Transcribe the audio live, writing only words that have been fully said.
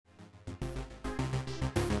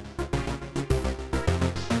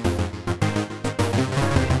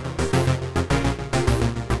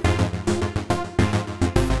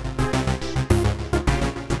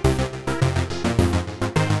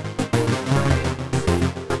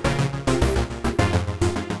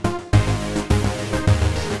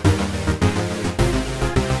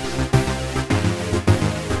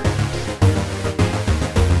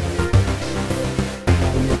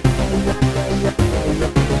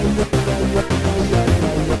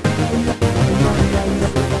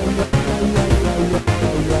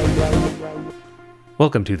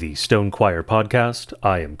Welcome to the Stone Choir podcast.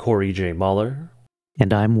 I am Corey J. Mahler.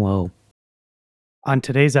 And I'm Woe. On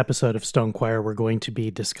today's episode of Stone Choir, we're going to be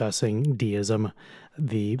discussing deism,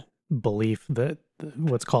 the belief that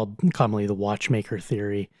what's called commonly the watchmaker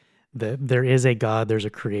theory, that there is a God, there's a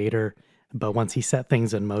creator, but once he set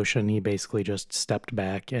things in motion, he basically just stepped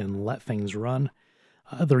back and let things run.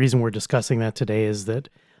 The reason we're discussing that today is that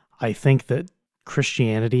I think that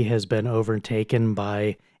Christianity has been overtaken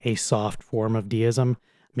by a soft form of deism.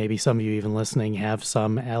 Maybe some of you even listening have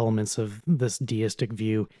some elements of this deistic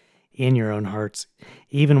view in your own hearts,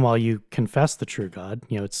 even while you confess the true God.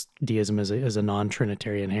 You know, it's deism is a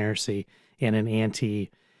non-Trinitarian heresy and an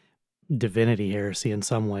anti-divinity heresy in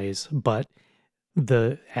some ways, but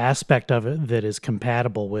the aspect of it that is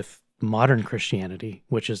compatible with modern Christianity,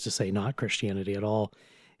 which is to say not Christianity at all,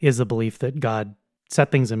 is the belief that God set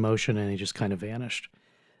things in motion and he just kind of vanished.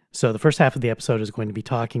 So the first half of the episode is going to be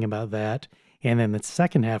talking about that, and then the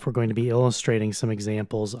second half we're going to be illustrating some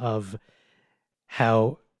examples of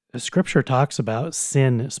how Scripture talks about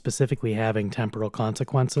sin specifically having temporal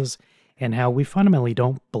consequences and how we fundamentally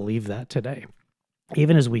don't believe that today,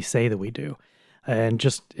 even as we say that we do. And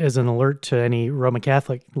just as an alert to any Roman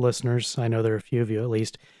Catholic listeners, I know there are a few of you at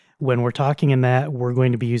least, when we're talking in that, we're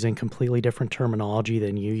going to be using completely different terminology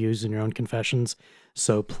than you use in your own confessions.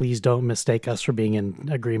 So please don't mistake us for being in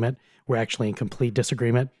agreement. We're actually in complete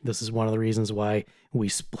disagreement. This is one of the reasons why we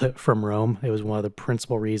split from Rome. It was one of the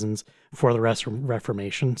principal reasons for the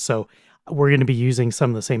Reformation. So we're going to be using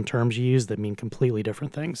some of the same terms you use that mean completely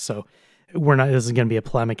different things. So this is going to be a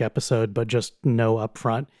polemic episode, but just know up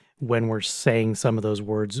front, when we're saying some of those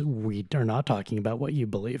words, we are not talking about what you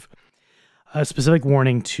believe. A specific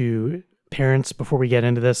warning to parents before we get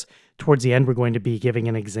into this. Towards the end, we're going to be giving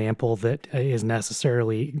an example that is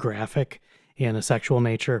necessarily graphic in a sexual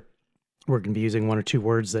nature. We're going to be using one or two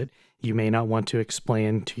words that you may not want to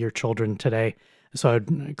explain to your children today. So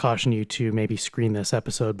I'd caution you to maybe screen this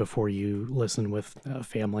episode before you listen with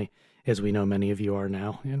family, as we know many of you are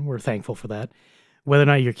now, and we're thankful for that. Whether or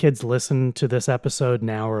not your kids listen to this episode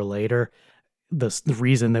now or later, the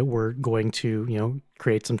reason that we're going to,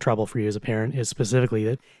 create some trouble for you as a parent is specifically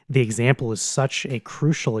that the example is such a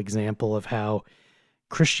crucial example of how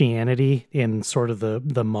Christianity, in sort of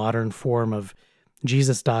the modern form of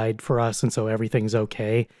Jesus died for us and so everything's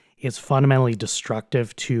okay, is fundamentally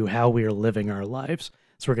destructive to how we are living our lives.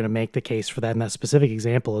 So we're going to make the case for that. And that specific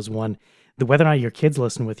example is one that whether or not your kids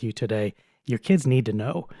listen with you today, your kids need to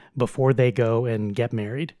know before they go and get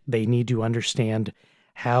married. They need to understand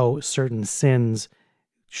how certain sins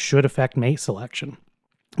should affect mate selection,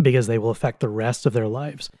 because they will affect the rest of their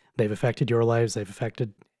lives. They've affected your lives. They've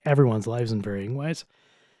affected everyone's lives in varying ways.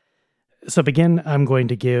 So begin, I'm going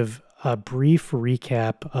to give a brief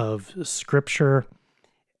recap of Scripture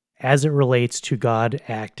as it relates to God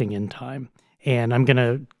acting in time. And I'm going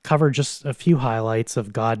to cover just a few highlights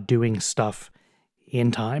of God doing stuff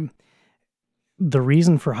in time. The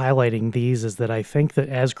reason for highlighting these is that I think that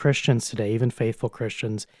as Christians today, even faithful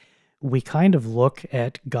Christians, we kind of look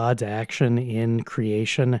at God's action in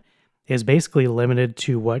creation as basically limited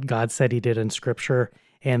to what God said he did in Scripture,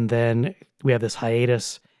 and then we have this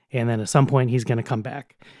hiatus, and then at some point he's going to come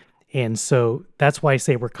back. And so that's why I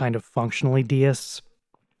say we're kind of functionally deists.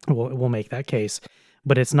 We'll make that case.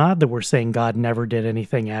 But it's not that we're saying God never did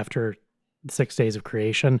anything after 6 days of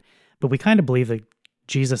creation, but we kind of believe that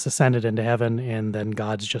Jesus ascended into heaven and then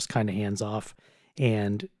God's just kind of hands off,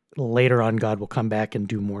 and later on God will come back and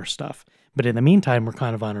do more stuff. But in the meantime, we're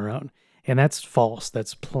kind of on our own. And that's false.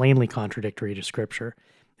 That's plainly contradictory to Scripture.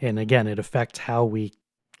 And again, it affects how we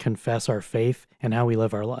confess our faith and how we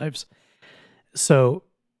live our lives. So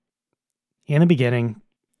in the beginning,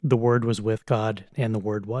 the Word was with God, and the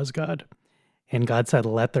Word was God. And God said,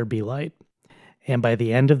 "Let there be light." And by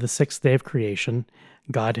the end of the sixth day of creation,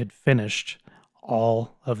 God had finished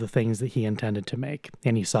all of the things that he intended to make,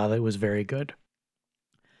 and he saw that it was very good.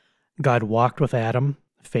 God walked with Adam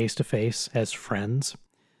face to face as friends.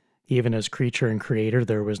 Even as creature and creator,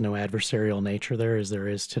 there was no adversarial nature there as there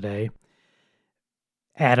is today.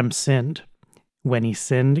 Adam sinned. When he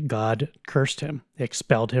sinned, God cursed him,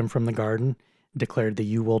 expelled him from the garden, declared that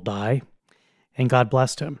you will die, and God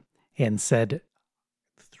blessed him and said,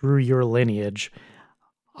 through your lineage,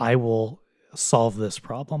 I will solve this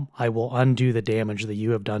problem. I will undo the damage that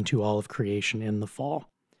you have done to all of creation in the fall.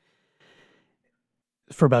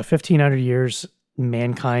 For about 1,500 years,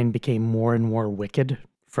 mankind became more and more wicked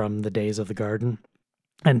from the days of the garden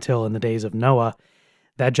until in the days of Noah,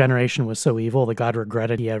 that generation was so evil that God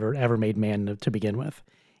regretted he ever made man to begin with.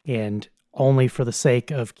 And only for the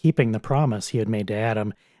sake of keeping the promise he had made to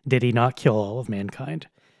Adam did he not kill all of mankind.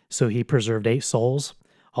 So he preserved 8 souls,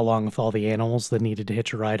 along with all the animals that needed to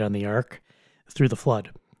hitch a ride on the ark, through the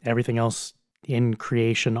flood. Everything else in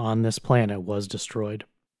creation on this planet was destroyed.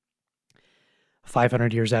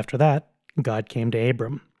 500 years after that, God came to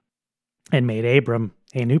Abram and made Abram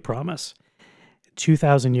a new promise.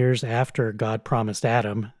 2,000 years after God promised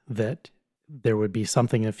Adam that there would be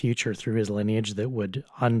something in the future through his lineage that would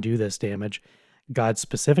undo this damage, God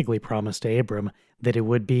specifically promised to Abram that it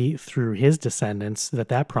would be through his descendants that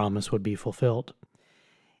that promise would be fulfilled.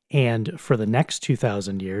 And for the next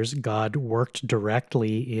 2,000 years, God worked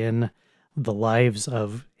directly in the lives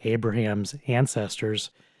of Abraham's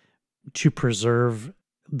ancestors to preserve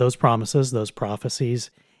those promises, those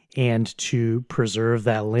prophecies, and to preserve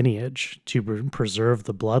that lineage, to preserve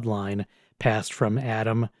the bloodline passed from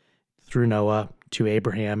Adam through Noah to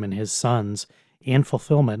Abraham and his sons in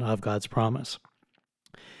fulfillment of God's promise.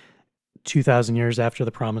 2,000 years after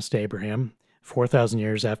the promise to Abraham, 4,000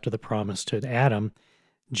 years after the promise to Adam,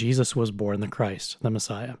 Jesus was born the Christ, the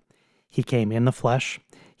Messiah. He came in the flesh.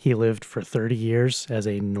 He lived for 30 years as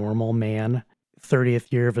a normal man.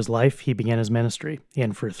 30th year of his life, he began his ministry.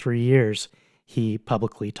 And for 3 years, he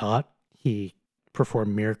publicly taught. He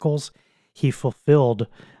performed miracles. He fulfilled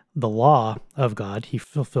the law of God. He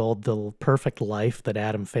fulfilled the perfect life that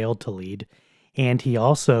Adam failed to lead. And he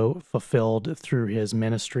also fulfilled through his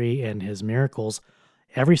ministry and his miracles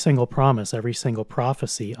every single promise, every single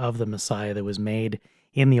prophecy of the Messiah that was made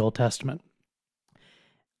in the Old Testament.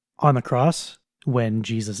 On the cross, when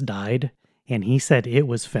Jesus died, and he said it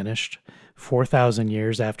was finished, 4,000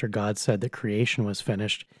 years after God said that creation was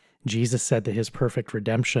finished, Jesus said that his perfect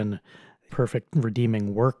redemption, perfect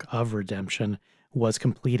redeeming work of redemption was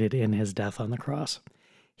completed in his death on the cross.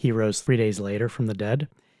 He rose 3 days later from the dead.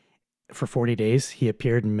 For 40 days, he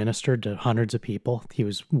appeared and ministered to hundreds of people. He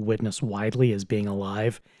was witnessed widely as being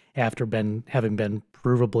alive after having been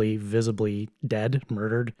provably, visibly dead,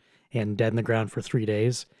 murdered, and dead in the ground for 3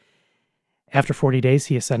 days. After 40 days,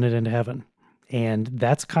 he ascended into heaven. And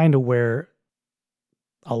that's kind of where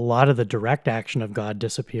a lot of the direct action of God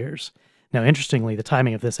disappears. Now, interestingly, the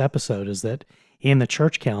timing of this episode is that in the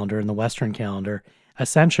church calendar, in the Western calendar,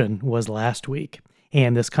 Ascension was last week.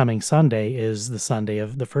 And this coming Sunday is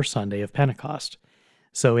the first Sunday of Pentecost.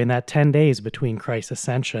 So in that 10 days between Christ's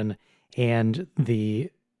ascension and the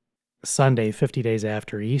Sunday, 50 days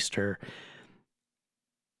after Easter,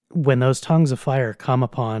 when those tongues of fire come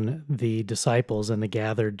upon the disciples and the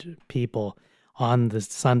gathered people on the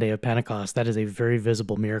Sunday of Pentecost, that is a very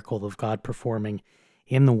visible miracle of God performing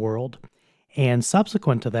in the world. And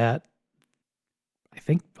subsequent to that, I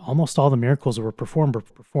think almost all the miracles that were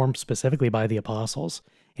performed specifically by the apostles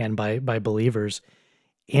and by believers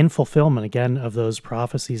in fulfillment, again, of those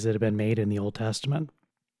prophecies that had been made in the Old Testament.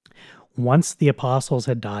 Once the apostles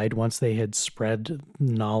had died, once they had spread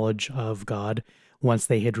knowledge of God, once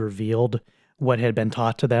they had revealed what had been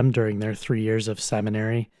taught to them during their 3 years of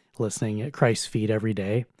seminary, listening at Christ's feet every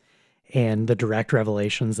day, and the direct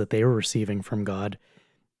revelations that they were receiving from God,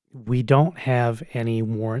 we don't have any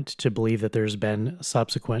warrant to believe that there's been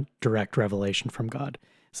subsequent direct revelation from God.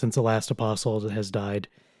 Since the last apostle has died,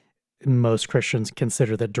 most Christians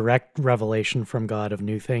consider that direct revelation from God of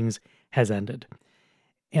new things has ended.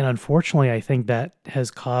 And unfortunately, I think that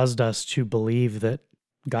has caused us to believe that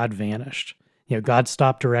God vanished. God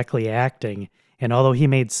stopped directly acting, and although he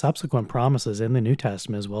made subsequent promises in the New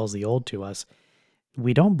Testament as well as the Old to us,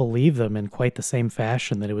 we don't believe them in quite the same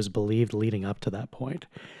fashion that it was believed leading up to that point.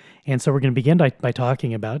 And so we're going to begin by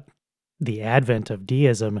talking about the advent of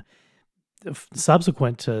deism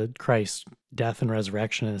subsequent to Christ's death and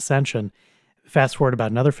resurrection and ascension. Fast forward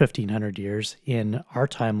about another 1,500 years in our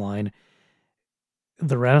timeline,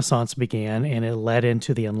 the Renaissance began and it led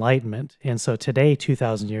into the Enlightenment. And so today,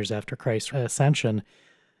 2,000 years after Christ's ascension,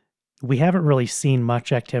 we haven't really seen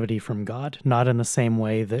much activity from God, not in the same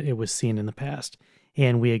way that it was seen in the past.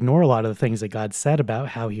 And we ignore a lot of the things that God said about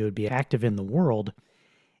how he would be active in the world.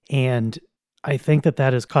 And I think that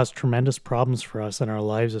has caused tremendous problems for us in our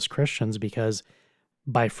lives as Christians, because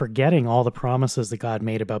by forgetting all the promises that God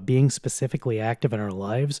made about being specifically active in our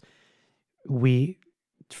lives, we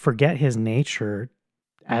forget his nature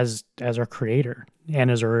as our creator and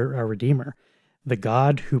as our redeemer. The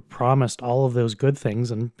God who promised all of those good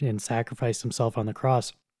things and sacrificed himself on the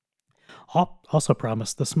cross also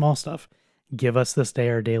promised the small stuff. Give us this day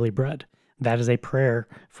our daily bread. That is a prayer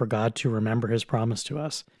for God to remember his promise to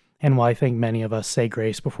us. And while I think many of us say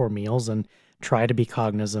grace before meals and try to be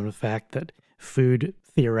cognizant of the fact that food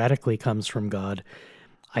theoretically comes from God,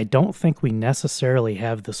 I don't think we necessarily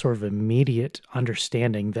have the sort of immediate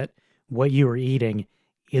understanding that what you are eating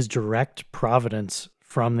is direct providence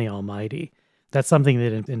from the Almighty. That's something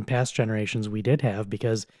that in past generations we did have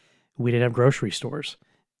because we didn't have grocery stores.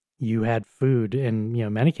 You had food, and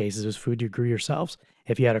in many cases, it was food you grew yourselves.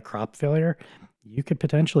 If you had a crop failure, you could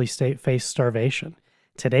potentially face starvation.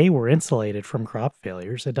 Today, we're insulated from crop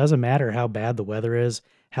failures. It doesn't matter how bad the weather is,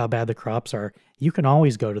 how bad the crops are. You can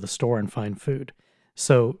always go to the store and find food.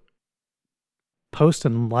 So, post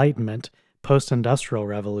Enlightenment, post Industrial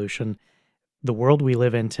Revolution, the world we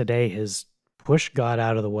live in today has pushed God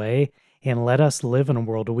out of the way and let us live in a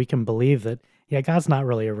world where we can believe that, yeah, God's not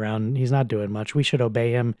really around. He's not doing much. We should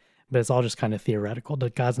obey him, but it's all just kind of theoretical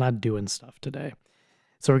that God's not doing stuff today.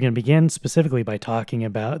 So we're going to begin specifically by talking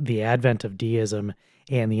about the advent of deism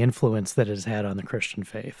and the influence that it has had on the Christian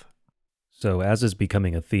faith. So, as is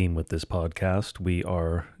becoming a theme with this podcast, we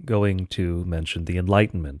are going to mention the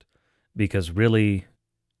Enlightenment, because really,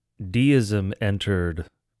 deism entered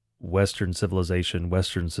Western civilization,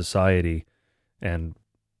 Western society, and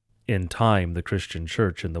in time, the Christian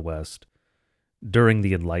church in the West during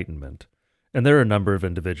the Enlightenment. And there are a number of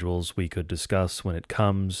individuals we could discuss when it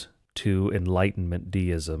comes to Enlightenment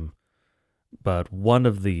deism, but one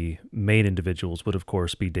of the main individuals would, of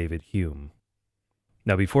course, be David Hume.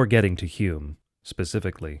 Now, before getting to Hume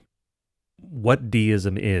specifically, what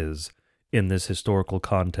deism is in this historical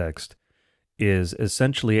context is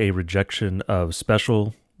essentially a rejection of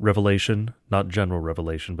special revelation, not general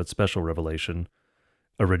revelation, but special revelation,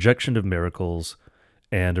 a rejection of miracles,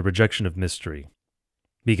 and a rejection of mystery.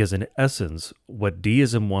 Because in essence, what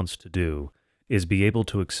deism wants to do is be able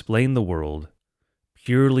to explain the world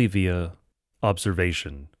purely via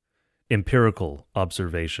observation, empirical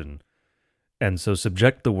observation, and so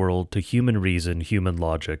subject the world to human reason, human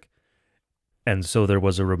logic. And so there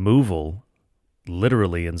was a removal,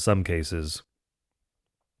 literally in some cases,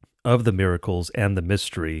 of the miracles and the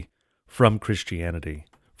mystery from Christianity,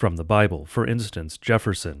 from the Bible. For instance,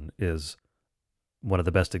 Jefferson is one of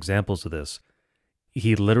the best examples of this.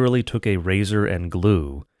 He literally took a razor and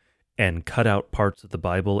glue and cut out parts of the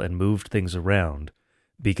Bible and moved things around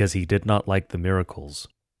because he did not like the miracles.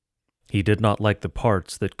 He did not like the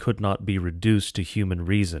parts that could not be reduced to human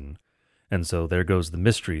reason. And so there goes the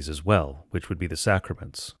mysteries as well, which would be the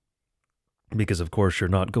sacraments. Because of course you're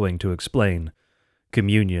not going to explain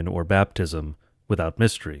communion or baptism without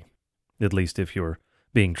mystery, at least if you're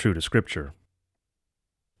being true to Scripture.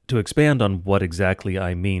 To expand on what exactly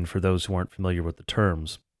I mean for those who aren't familiar with the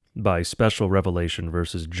terms, by special revelation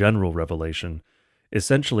versus general revelation,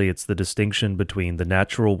 essentially it's the distinction between the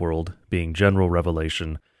natural world being general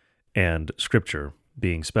revelation and Scripture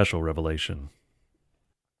being special revelation.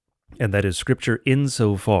 And that is Scripture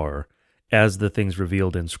insofar as the things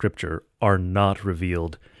revealed in Scripture are not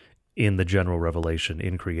revealed in the general revelation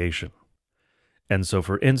in creation. And so,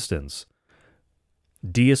 for instance,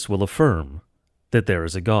 deists will affirm that there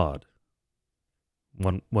is a God.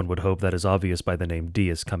 One would hope that is obvious by the name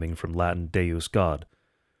deist coming from Latin deus, God.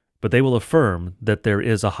 But they will affirm that there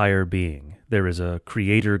is a higher being, there is a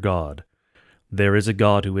creator God, there is a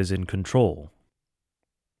God who is in control.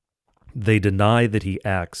 They deny that he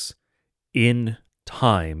acts in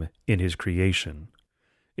time in his creation.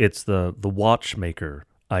 It's the watchmaker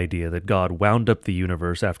idea that God wound up the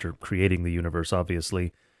universe after creating the universe,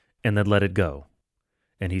 obviously, and then let it go.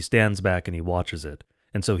 And he stands back and he watches it.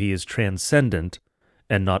 And so he is transcendent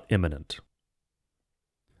and not immanent.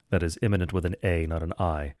 That is immanent with an A, not an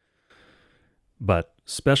I. But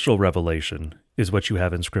special revelation is what you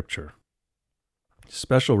have in Scripture.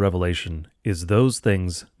 Special revelation is those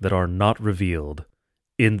things that are not revealed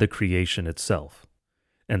in the creation itself.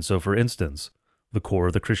 And so, for instance, the core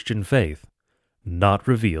of the Christian faith, not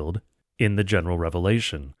revealed in the general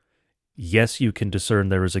revelation. Yes, you can discern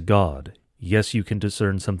there is a God. Yes, you can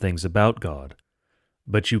discern some things about God.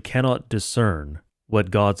 But you cannot discern what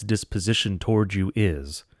God's disposition toward you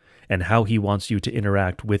is and how he wants you to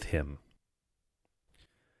interact with him.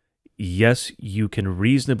 Yes, you can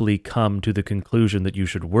reasonably come to the conclusion that you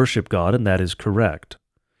should worship God, and that is correct.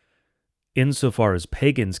 Insofar as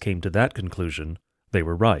pagans came to that conclusion, they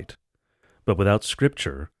were right. But without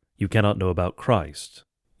Scripture, you cannot know about Christ.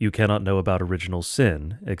 You cannot know about original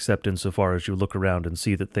sin, except insofar as you look around and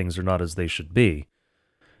see that things are not as they should be.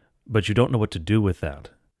 But you don't know what to do with that.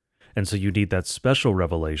 And so you need that special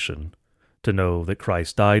revelation to know that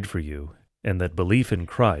Christ died for you, and that belief in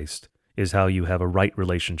Christ is how you have a right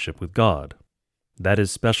relationship with God. That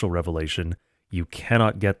is special revelation. You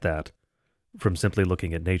cannot get that from simply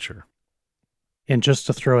looking at nature. And just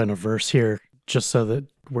to throw in a verse here, just so that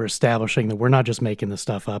we're establishing that we're not just making this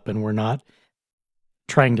stuff up and we're not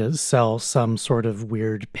trying to sell some sort of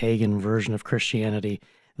weird pagan version of Christianity.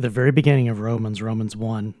 The very beginning of Romans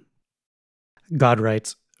 1, God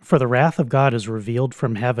writes, For the wrath of God is revealed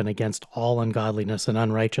from heaven against all ungodliness and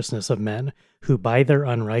unrighteousness of men, who by their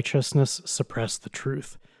unrighteousness suppress the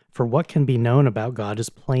truth. For what can be known about God is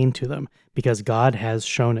plain to them, because God has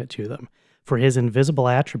shown it to them. For his invisible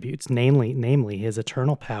attributes, namely his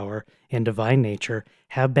eternal power and divine nature,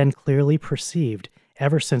 have been clearly perceived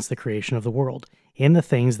ever since the creation of the world, in the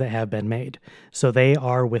things that have been made. So they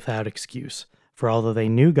are without excuse. For although they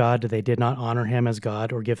knew God, they did not honor him as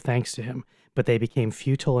God or give thanks to him, but they became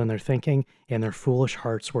futile in their thinking, and their foolish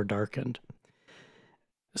hearts were darkened.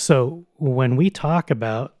 So when we talk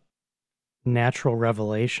about natural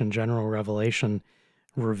revelation, general revelation,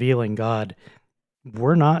 revealing God,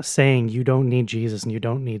 we're not saying you don't need Jesus and you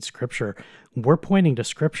don't need Scripture. We're pointing to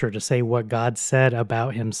Scripture to say what God said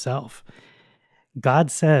about himself.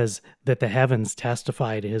 God says that the heavens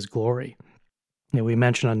testify to his glory. And we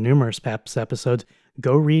mentioned on numerous episodes,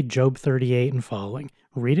 go read Job 38 and following.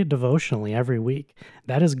 Read it devotionally every week.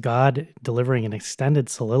 That is God delivering an extended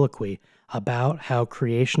soliloquy about how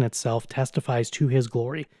creation itself testifies to his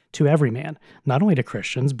glory, to every man, not only to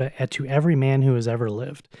Christians, but to every man who has ever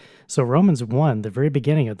lived. So Romans 1, the very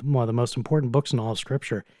beginning of one of the most important books in all of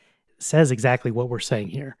Scripture, says exactly what we're saying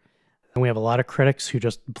here. And we have a lot of critics who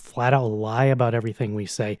just flat out lie about everything we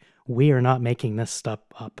say. We are not making this stuff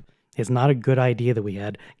up. It's not a good idea that we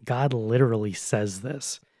had. God literally says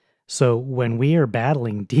this. So when we are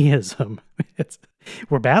battling deism,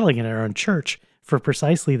 we're battling it in our own church for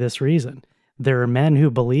precisely this reason. There are men who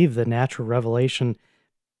believe that natural revelation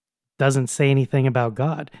doesn't say anything about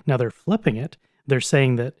God. Now they're flipping it. They're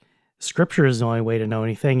saying that Scripture is the only way to know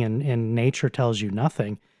anything and nature tells you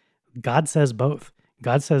nothing. God says both.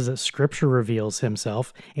 God says that Scripture reveals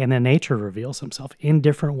himself and then nature reveals himself in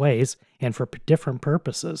different ways and for different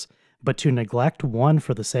purposes. But to neglect one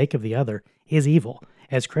for the sake of the other is evil.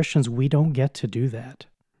 As Christians, we don't get to do that.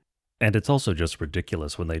 And it's also just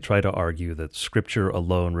ridiculous when they try to argue that Scripture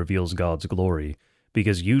alone reveals God's glory,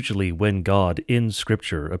 because usually when God in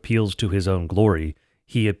Scripture appeals to his own glory,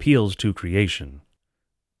 he appeals to creation.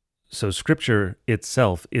 So Scripture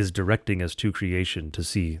itself is directing us to creation to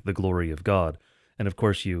see the glory of God. And of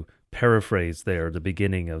course, you paraphrase there the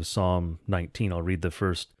beginning of Psalm 19. I'll read the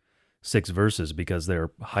first 6 verses because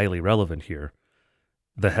they're highly relevant here.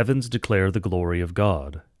 The heavens declare the glory of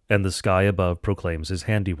God, and the sky above proclaims his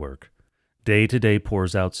handiwork. Day to day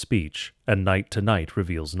pours out speech, and night to night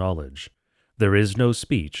reveals knowledge. There is no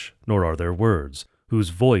speech, nor are there words, whose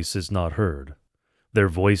voice is not heard. Their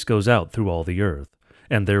voice goes out through all the earth,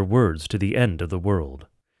 and their words to the end of the world.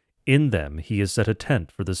 In them he has set a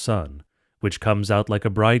tent for the sun, which comes out like a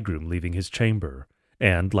bridegroom leaving his chamber,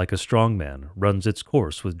 and, like a strong man, runs its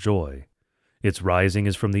course with joy. Its rising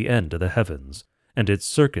is from the end of the heavens, and its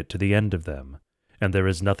circuit to the end of them, and there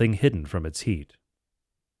is nothing hidden from its heat.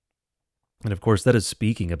 And of course, that is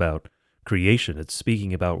speaking about creation. It's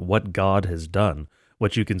speaking about what God has done,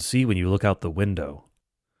 what you can see when you look out the window.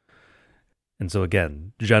 And so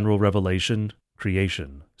again, general revelation,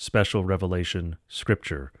 creation, special revelation,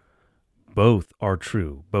 Scripture. Both are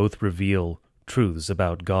true. Both reveal truths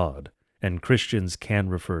about God, and Christians can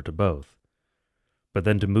refer to both. But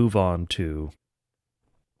then to move on to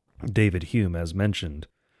David Hume, as mentioned,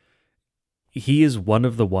 he is one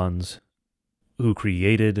of the ones who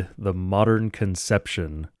created the modern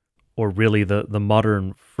conception, or really the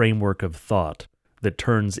modern framework of thought that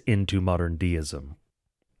turns into modern deism.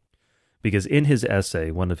 Because in his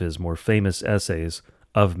essay, one of his more famous essays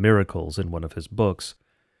of miracles in one of his books,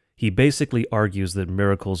 he basically argues that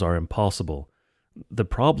miracles are impossible. The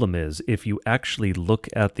problem is, if you actually look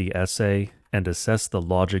at the essay and assess the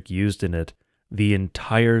logic used in it, the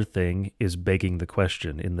entire thing is begging the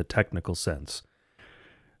question in the technical sense.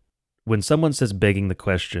 When someone says begging the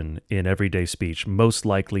question in everyday speech, most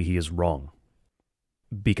likely he is wrong.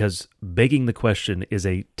 Because begging the question is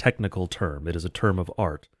a technical term. It is a term of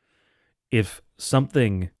art. If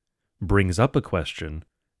something brings up a question,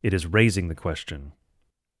 it is raising the question.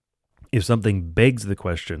 If something begs the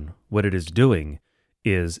question, what it is doing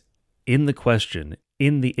is, in the question,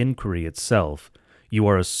 in the inquiry itself, you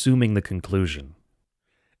are assuming the conclusion.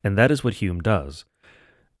 And that is what Hume does.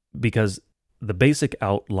 Because the basic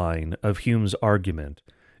outline of Hume's argument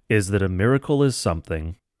is that a miracle is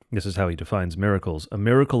something, this is how he defines miracles, a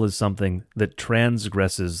miracle is something that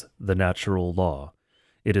transgresses the natural law.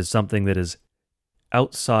 It is something that is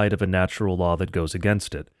outside of a natural law that goes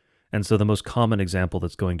against it. And so the most common example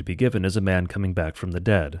that's going to be given is a man coming back from the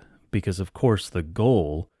dead, because of course the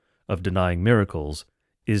goal of denying miracles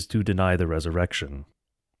is to deny the resurrection,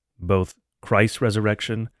 both Christ's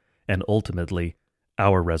resurrection and ultimately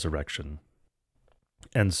our resurrection.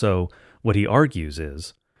 And so what he argues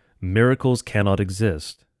is, miracles cannot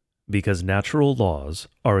exist because natural laws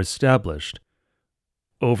are established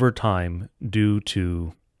over time due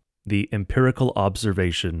to the empirical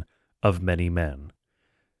observation of many men.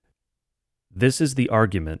 This is the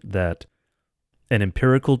argument that an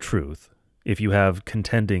empirical truth, if you have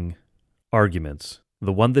contending arguments,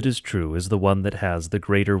 the one that is true is the one that has the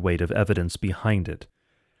greater weight of evidence behind it.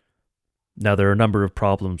 Now, there are a number of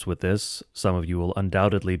problems with this. Some of you will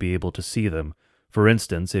undoubtedly be able to see them. For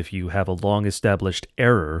instance, if you have a long-established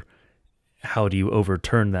error, how do you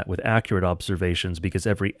overturn that with accurate observations? Because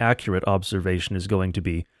every accurate observation is going to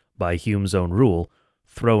be, by Hume's own rule,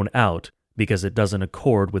 thrown out because it doesn't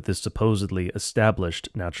accord with this supposedly established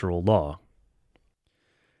natural law.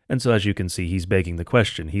 And so, as you can see, he's begging the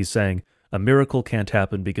question. He's saying a miracle can't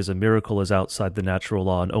happen because a miracle is outside the natural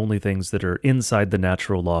law and only things that are inside the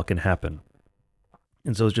natural law can happen.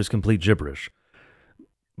 And so it's just complete gibberish.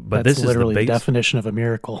 But That's this literally is the definition of a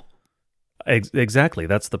miracle. Exactly,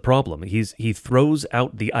 that's the problem. He throws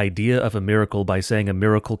out the idea of a miracle by saying a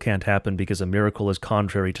miracle can't happen because a miracle is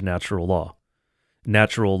contrary to natural law.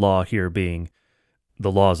 Natural law here being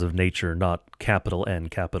the laws of nature, not capital N,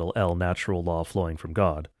 capital L, natural law flowing from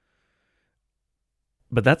God.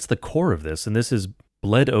 But that's the core of this, and this is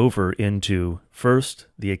bled over into, first,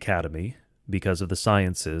 the academy, because of the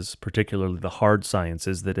sciences, particularly the hard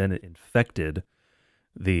sciences that infected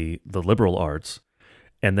the liberal arts.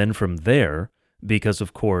 And then from there, because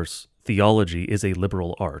of course, theology is a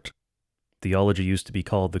liberal art. Theology used to be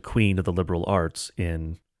called the queen of the liberal arts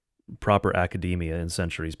in proper academia in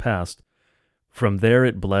centuries past. From there,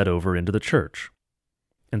 it bled over into the church.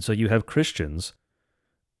 And so you have Christians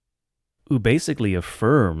who basically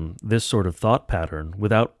affirm this sort of thought pattern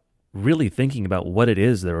without really thinking about what it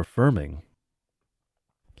is they're affirming.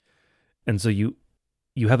 And so you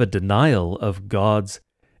have a denial of God's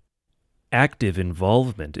active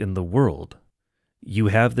involvement in the world. You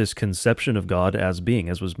have this conception of God as being,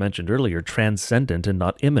 as was mentioned earlier, transcendent and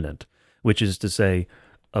not immanent, which is to say,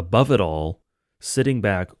 above it all, sitting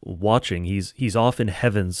back, watching, he's off in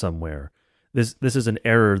heaven somewhere. This is an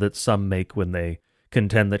error that some make when they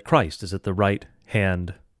contend that Christ is at the right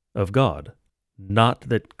hand of God. Not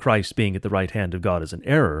that Christ being at the right hand of God is an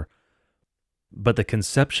error, but the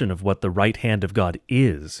conception of what the right hand of God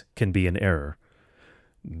is can be an error.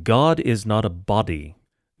 God is not a body.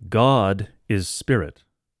 God is spirit.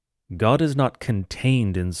 God is not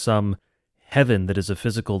contained in some heaven that is a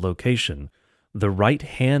physical location. The right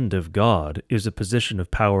hand of God is a position of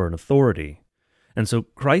power and authority. And so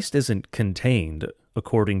Christ isn't contained,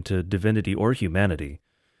 according to divinity or humanity,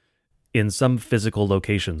 in some physical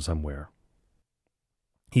location somewhere.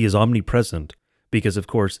 He is omnipresent because, of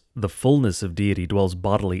course, the fullness of deity dwells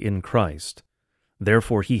bodily in Christ.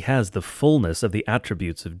 Therefore, he has the fullness of the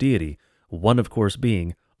attributes of deity, one, of course,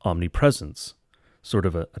 being omnipresence. Sort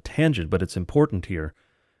of a tangent, but it's important here,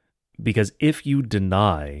 because if you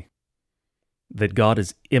deny that God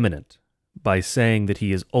is immanent by saying that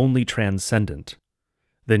he is only transcendent,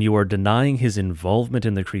 then you are denying his involvement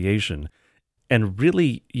in the creation, and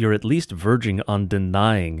really you're at least verging on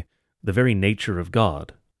denying the very nature of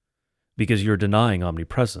God, because you're denying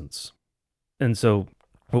omnipresence. And so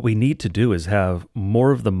what we need to do is have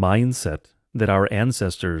more of the mindset that our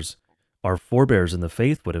ancestors, our forebears in the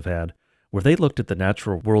faith would have had, where they looked at the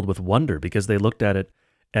natural world with wonder because they looked at it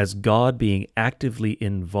as God being actively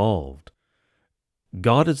involved.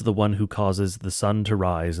 God is the one who causes the sun to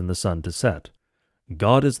rise and the sun to set.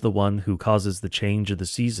 God is the one who causes the change of the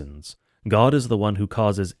seasons. God is the one who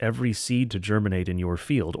causes every seed to germinate in your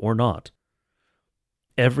field or not.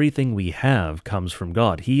 Everything we have comes from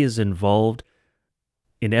God. He is involved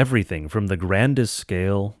in everything from the grandest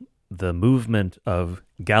scale, the movement of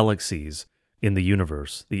galaxies in the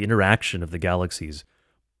universe, the interaction of the galaxies,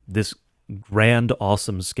 this grand,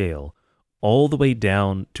 awesome scale, all the way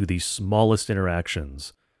down to the smallest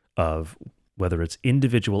interactions of whether it's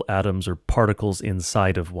individual atoms or particles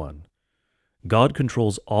inside of one. God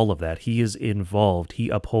controls all of that. He is involved. He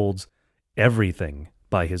upholds everything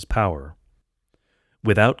by his power.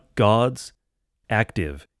 Without God's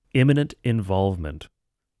active, imminent involvement,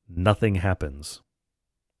 nothing happens.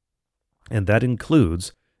 And that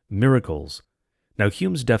includes miracles. Now,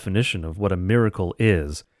 Hume's definition of what a miracle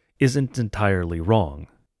isn't entirely wrong,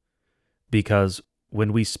 because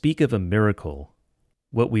when we speak of a miracle,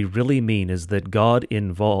 what we really mean is that God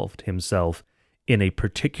involved himself in a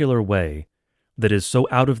particular way that is so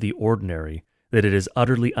out of the ordinary that it is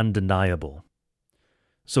utterly undeniable.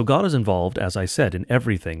 So God is involved, as I said, in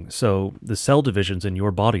everything. So the cell divisions in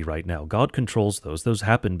your body right now, God controls those. Those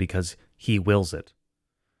happen because he wills it.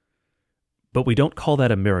 But we don't call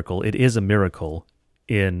that a miracle. It is a miracle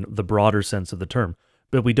in the broader sense of the term.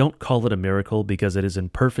 but we don't call it a miracle because it is in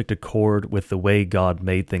perfect accord with the way God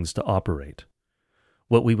made things to operate.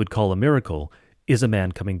 What we would call a miracle is a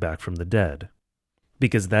man coming back from the dead,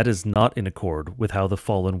 because that is not in accord with how the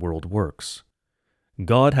fallen world works.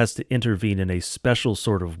 God has to intervene in a special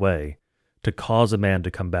sort of way to cause a man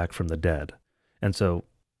to come back from the dead. And so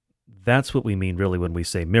that's what we mean really when we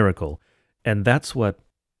say miracle. And that's what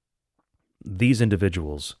these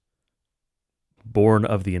individuals, born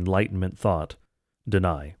of the Enlightenment thought,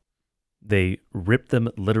 deny. They rip them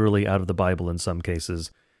literally out of the Bible in some cases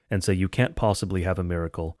and say you can't possibly have a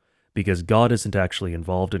miracle because God isn't actually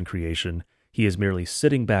involved in creation. He is merely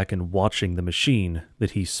sitting back and watching the machine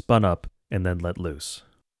that he spun up and then let loose.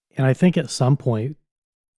 And I think at some point,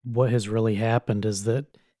 what has really happened is that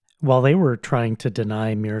while they were trying to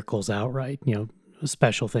deny miracles outright,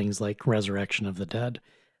 special things like resurrection of the dead,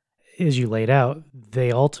 as you laid out,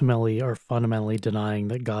 they ultimately are fundamentally denying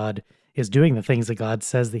that God is doing the things that God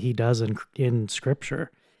says that he does in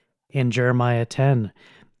Scripture. In Jeremiah 10,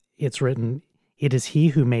 it's written, "It is he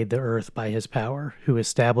who made the earth by his power, who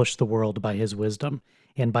established the world by his wisdom,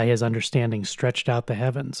 and by his understanding stretched out the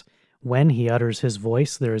heavens. When he utters his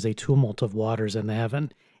voice, there is a tumult of waters in the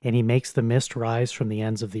heaven, and he makes the mist rise from the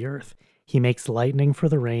ends of the earth. He makes lightning for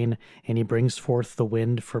the rain, and he brings forth the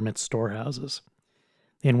wind from its storehouses."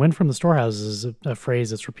 And wind from the storehouses is a phrase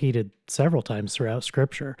that's repeated several times throughout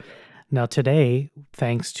Scripture. Now, today,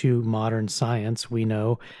 thanks to modern science, we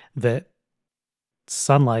know that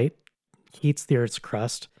sunlight heats the Earth's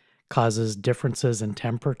crust, causes differences in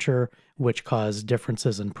temperature, which cause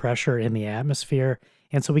differences in pressure in the atmosphere.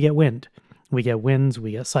 And so we get wind. We get winds,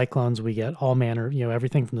 we get cyclones, we get all manner,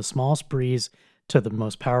 everything from the smallest breeze to the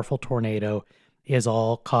most powerful tornado is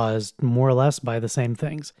all caused more or less by the same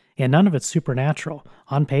things. And none of it's supernatural.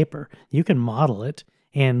 On paper, you can model it,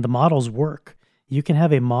 and the models work. You can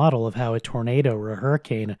have a model of how a tornado or a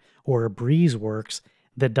hurricane or a breeze works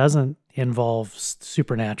that doesn't involve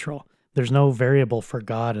supernatural. There's no variable for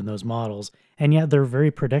God in those models, and yet they're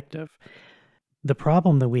very predictive. The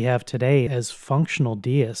problem that we have today as functional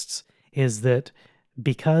deists is that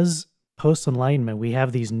because post-enlightenment, we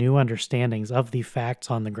have these new understandings of the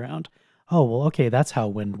facts on the ground. Oh, well, okay, that's how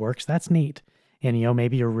wind works. That's neat. And,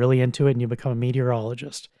 maybe you're really into it and you become a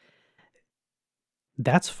meteorologist.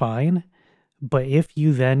 That's fine. But if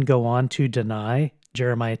you then go on to deny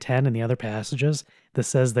Jeremiah 10 and the other passages that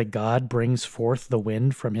says that God brings forth the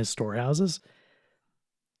wind from his storehouses,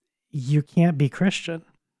 you can't be Christian.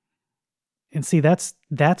 And see, that's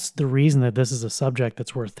the reason that this is a subject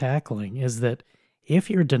that's worth tackling, is that if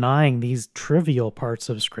you're denying these trivial parts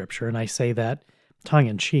of Scripture, and I say that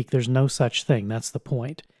tongue-in-cheek, there's no such thing, that's the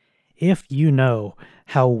point. If you know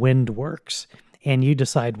how wind works, and you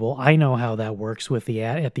decide, well, I know how that works at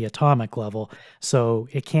the atomic level, so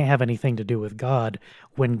it can't have anything to do with God.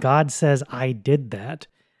 When God says, I did that,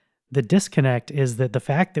 the disconnect is that the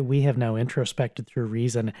fact that we have now introspected through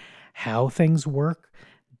reason how things work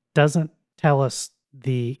doesn't tell us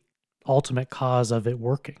the ultimate cause of it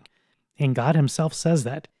working. And God himself says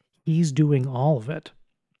that. He's doing all of it.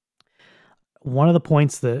 One of the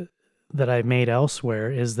points that I've made elsewhere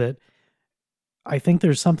is that I think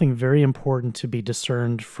there's something very important to be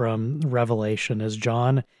discerned from Revelation as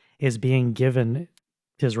John is being given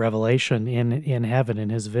his revelation in heaven, in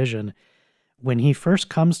his vision. When he first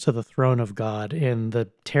comes to the throne of God and the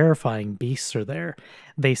terrifying beasts are there,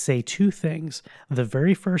 they say two things. The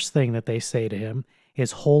very first thing that they say to him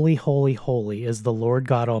is, "Holy, holy, holy is the Lord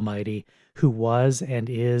God Almighty, who was and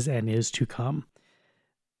is to come."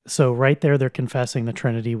 So right there, they're confessing the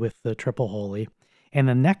Trinity with the triple holy. And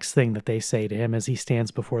the next thing that they say to him as he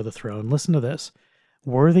stands before the throne, listen to this: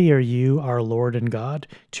 "Worthy are you, our Lord and God,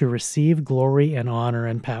 to receive glory and honor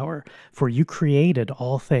and power, for you created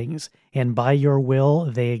all things, and by your will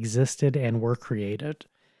they existed and were created."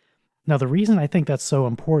 Now, the reason I think that's so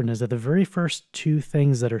important is that the very first two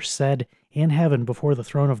things that are said in heaven before the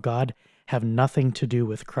throne of God have nothing to do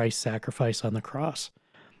with Christ's sacrifice on the cross.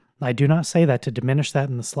 I do not say that to diminish that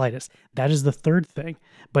in the slightest. That is the third thing.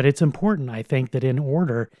 But it's important, I think, that in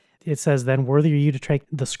order, it says, "Then worthy are you to take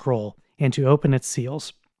the scroll and to open its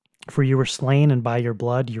seals. For you were slain, and by your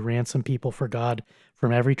blood you ransomed people for God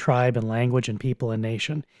from every tribe and language and people and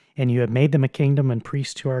nation. And you have made them a kingdom and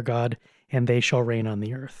priests to our God, and they shall reign on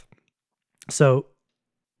the earth." So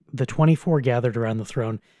the 24 gathered around the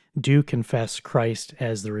throne do confess Christ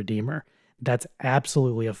as the Redeemer. That's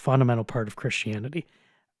absolutely a fundamental part of Christianity.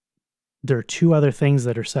 There are two other things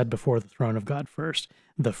that are said before the throne of God first.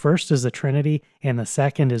 The first is the Trinity, and the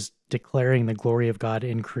second is declaring the glory of God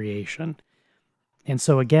in creation. And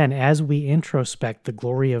so again, as we introspect the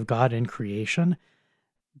glory of God in creation,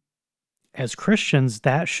 as Christians,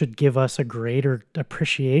 that should give us a greater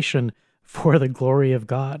appreciation for the glory of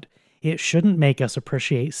God. It shouldn't make us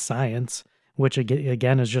appreciate science, which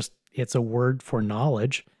again is just, it's a word for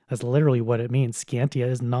knowledge. That's literally what it means. Scientia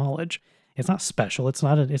is knowledge. It's not special. It's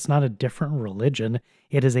not a different religion.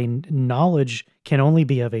 It is a knowledge can only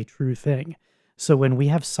be of a true thing. So when we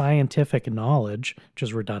have scientific knowledge, which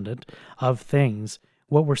is redundant, of things,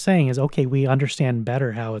 what we're saying is, okay, we understand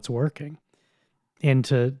better how it's working. And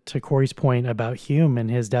to Corey's point about Hume and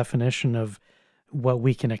his definition of what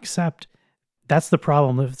we can accept, that's the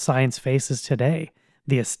problem that science faces today.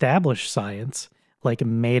 The established science, like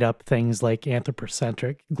made up things like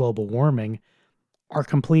anthropocentric global warming, are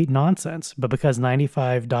complete nonsense. But because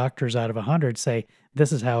 95 doctors out of 100 say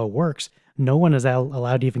this is how it works, no one is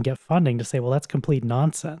allowed to even get funding to say, well, that's complete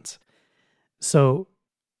nonsense. So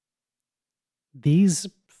these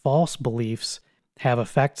false beliefs have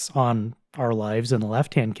effects on our lives in the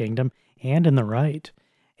left-hand kingdom and in the right.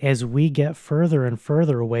 As we get further and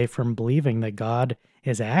further away from believing that God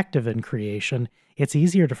is active in creation, it's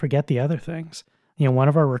easier to forget the other things. One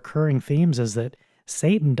of our recurring themes is that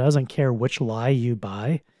Satan doesn't care which lie you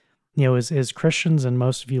buy. As Christians, and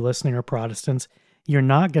most of you listening are Protestants, you're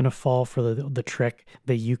not going to fall for the trick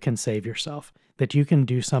that you can save yourself, that you can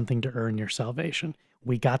do something to earn your salvation.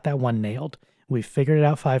 We got that one nailed. We figured it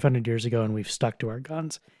out 500 years ago, and we've stuck to our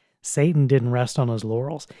guns. Satan didn't rest on his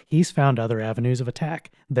laurels. He's found other avenues of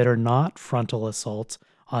attack that are not frontal assaults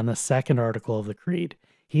on the second article of the Creed.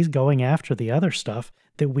 He's going after the other stuff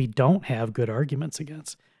that we don't have good arguments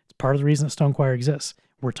against. It's part of the reason that Stone Choir exists.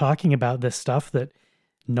 We're talking about this stuff that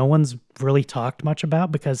no one's really talked much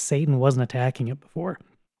about because Satan wasn't attacking it before.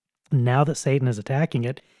 Now that Satan is attacking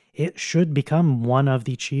it, it should become one of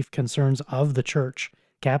the chief concerns of the church,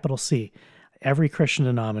 capital C. Every Christian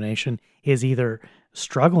denomination is either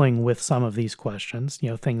struggling with some of these questions,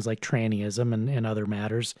 things like trannyism and other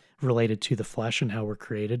matters related to the flesh and how we're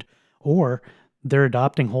created, or they're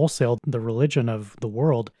adopting wholesale the religion of the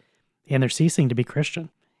world, and they're ceasing to be Christian,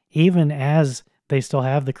 even as they still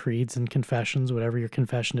have the creeds and confessions, whatever your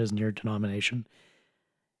confession is in your denomination.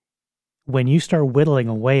 When you start whittling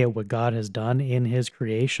away at what God has done in his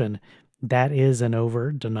creation, that is an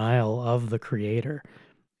overt denial of the Creator.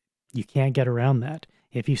 You can't get around that.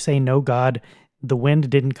 If you say, no, God, the wind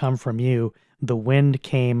didn't come from you, the wind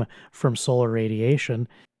came from solar radiation,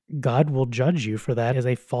 God will judge you for that as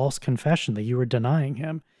a false confession that you were denying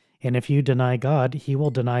him. And if you deny God, he will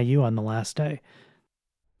deny you on the last day.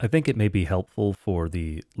 I think it may be helpful for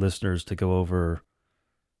the listeners to go over,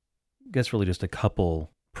 I guess, really just a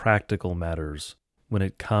couple practical matters when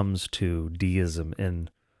it comes to deism in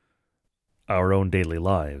our own daily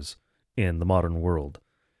lives in the modern world.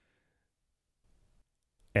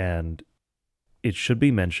 And it should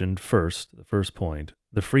be mentioned first, the first point,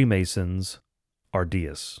 the Freemasons are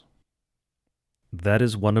deists. That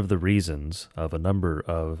is one of the reasons, of a number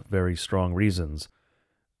of very strong reasons,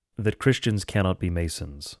 that Christians cannot be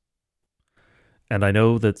Masons. And I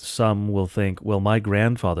know that some will think, well, my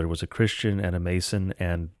grandfather was a Christian and a Mason,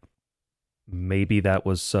 and maybe that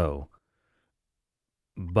was so.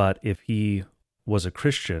 But if he was a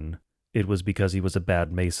Christian, it was because he was a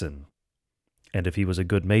bad Mason. And if he was a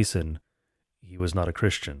good Mason, he was not a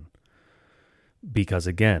Christian. Because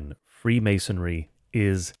again, Freemasonry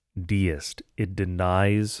is deist. It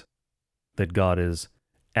denies that God is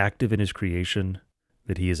active in his creation,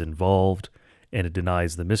 that he is involved, and it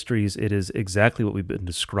denies the mysteries. It is exactly what we've been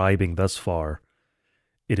describing thus far.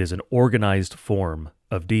 It is an organized form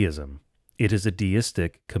of deism. It is a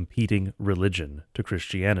deistic competing religion to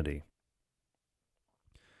Christianity.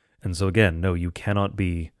 And so again, no, you cannot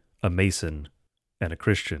be a Mason and a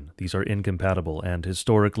Christian. These are incompatible, and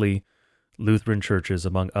historically, Lutheran churches,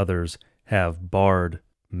 among others, have barred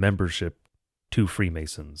membership to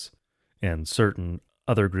Freemasons, and certain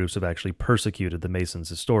other groups have actually persecuted the Masons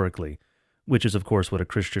historically, which is, of course, what a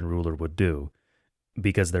Christian ruler would do,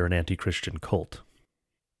 because they're an anti-Christian cult.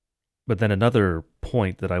 But then another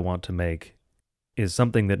point that I want to make is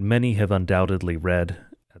something that many have undoubtedly read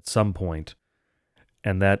at some point,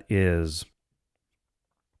 and that is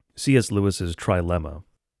C.S. Lewis's trilemma.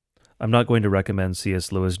 I'm not going to recommend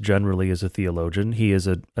C.S. Lewis generally as a theologian. He is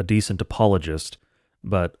a decent apologist,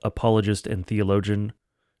 but apologist and theologian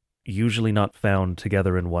usually not found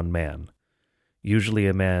together in one man. Usually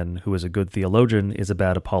a man who is a good theologian is a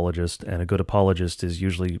bad apologist, and a good apologist is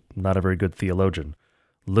usually not a very good theologian.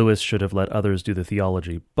 Lewis should have let others do the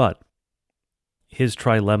theology, but his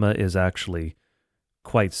trilemma is actually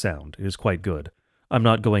quite sound. It is quite good. I'm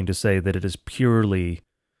not going to say that it is purely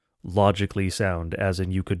logically sound, as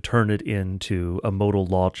in you could turn it into a modal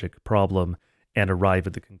logic problem and arrive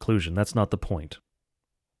at the conclusion. That's not the point.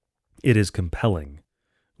 It is compelling,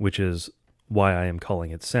 which is why I am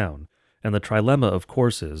calling it sound. And the trilemma, of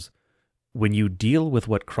course, is when you deal with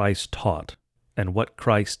what Christ taught and what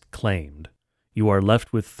Christ claimed, you are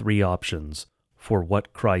left with three options for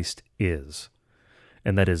what Christ is,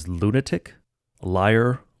 and that is lunatic,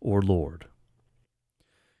 liar, or Lord.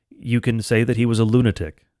 You can say that he was a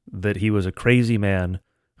lunatic, that he was a crazy man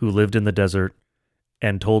who lived in the desert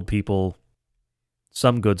and told people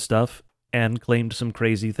some good stuff and claimed some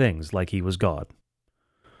crazy things like he was God.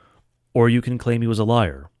 Or you can claim he was a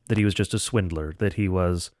liar, that he was just a swindler, that he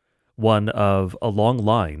was one of a long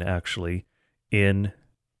line, actually, in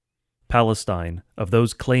Palestine of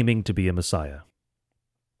those claiming to be a Messiah.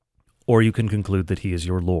 Or you can conclude that he is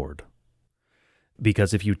your Lord.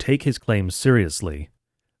 Because if you take his claims seriously,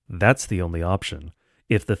 that's the only option.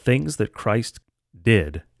 If the things that Christ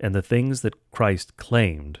did and the things that Christ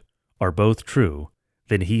claimed are both true,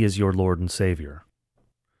 then he is your Lord and Savior.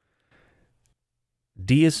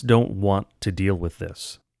 Deists don't want to deal with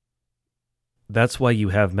this. That's why you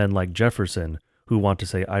have men like Jefferson who want to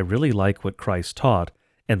say, I really like what Christ taught,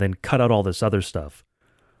 and then cut out all this other stuff.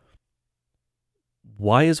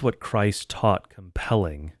 Why is what Christ taught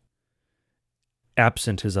compelling,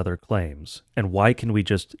 absent his other claims? And why can we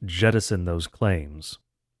just jettison those claims?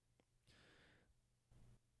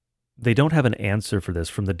 They don't have an answer for this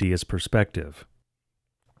from the deist perspective.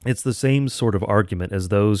 It's the same sort of argument as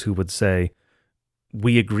those who would say,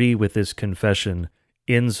 we agree with this confession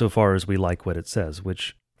insofar as we like what it says,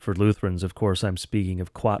 which for Lutherans, of course, I'm speaking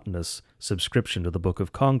of Quatinus' subscription to the Book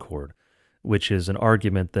of Concord, which is an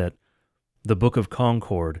argument that the Book of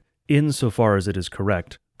Concord, insofar as it is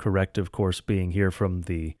correct, of course being here from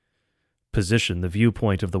the position, the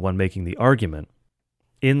viewpoint of the one making the argument,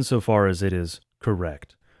 insofar as it is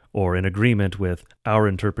correct, or in agreement with our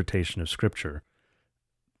interpretation of Scripture,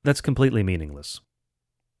 that's completely meaningless.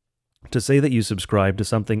 To say that you subscribe to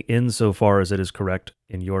something insofar as it is correct,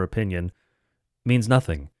 in your opinion, means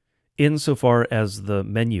nothing. Insofar as the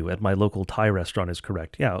menu at my local Thai restaurant is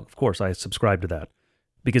correct, yeah, of course I subscribe to that.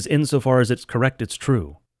 Because insofar as it's correct, it's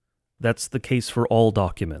true. That's the case for all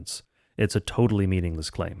documents. It's a totally meaningless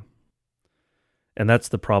claim. And that's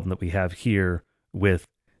the problem that we have here with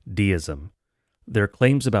deism. Their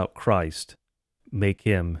claims about Christ make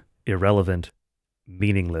him irrelevant,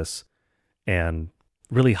 meaningless, and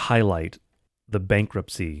really highlight the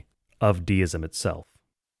bankruptcy of deism itself.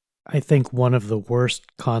 I think one of the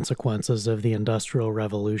worst consequences of the Industrial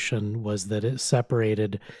Revolution was that it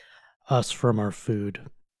separated us from our food.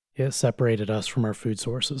 It separated us from our food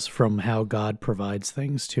sources, from how God provides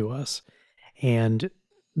things to us. And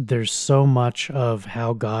there's so much of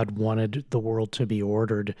how God wanted the world to be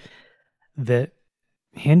ordered that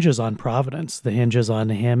hinges on providence, that hinges on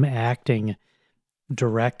him acting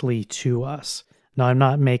directly to us. Now, I'm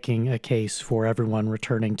not making a case for everyone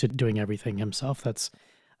returning to doing everything himself.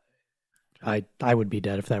 I would be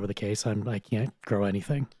dead if that were the case. I can't grow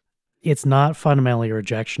anything. It's not fundamentally a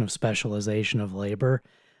rejection of specialization of labor,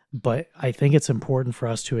 but I think it's important for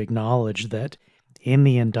us to acknowledge that in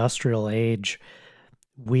the industrial age,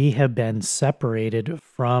 we have been separated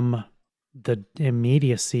from the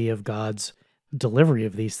immediacy of God's delivery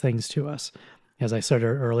of these things to us. As I said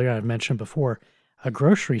earlier, I've mentioned before, a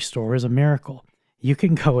grocery store is a miracle. You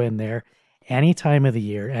can go in there any time of the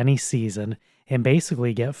year, any season, and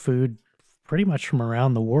basically get food pretty much from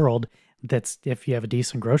around the world. That's, if you have a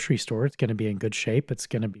decent grocery store, it's going to be in good shape. It's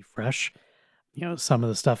going to be fresh. You know, some of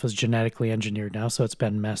the stuff is genetically engineered now, so it's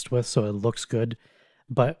been messed with, so it looks good.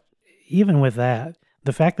 But even with that,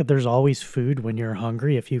 the fact that there's always food when you're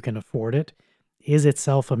hungry, if you can afford it, is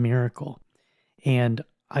itself a miracle. And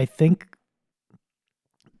I think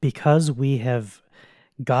because we have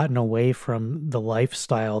gotten away from the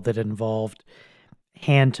lifestyle that involved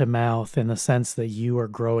hand to mouth, in the sense that you are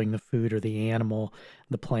growing the food or the animal,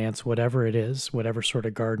 the plants, whatever it is, whatever sort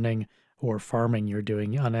of gardening or farming you're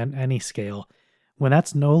doing on any scale, when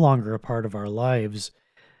that's no longer a part of our lives,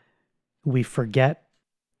 we forget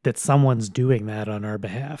that someone's doing that on our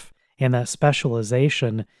behalf. And that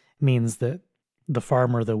specialization means that the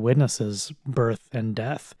farmer that witnesses birth and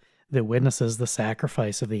death, that witnesses the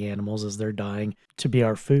sacrifice of the animals as they're dying to be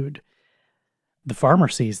our food, the farmer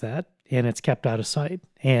sees that, and it's kept out of sight.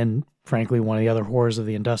 And frankly, one of the other horrors of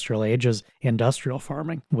the industrial age is industrial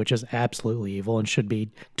farming, which is absolutely evil and should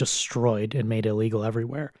be destroyed and made illegal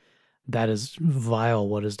everywhere. That is vile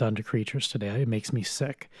what is done to creatures today. It makes me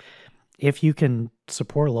sick. If you can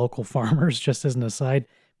support local farmers, just as an aside,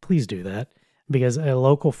 please do that, because a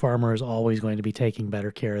local farmer is always going to be taking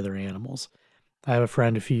better care of their animals. I have a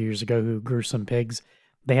friend a few years ago who grew some pigs.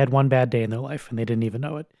 They had one bad day in their life and they didn't even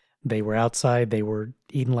know it. They were outside, they were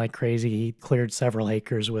eating like crazy. He cleared several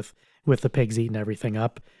acres with the pigs eating everything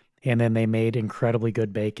up. And then they made incredibly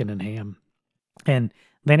good bacon and ham. And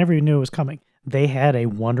they never even knew it was coming. They had a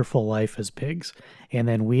wonderful life as pigs. And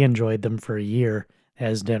then we enjoyed them for a year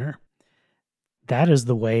as dinner. That is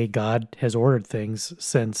the way God has ordered things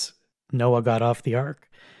since Noah got off the ark.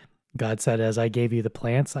 God said, as I gave you the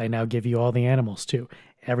plants, I now give you all the animals too.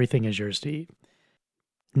 Everything is yours to eat.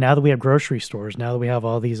 Now that we have grocery stores, now that we have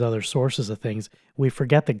all these other sources of things, we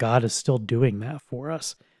forget that God is still doing that for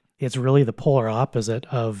us. It's really the polar opposite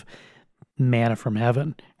of manna from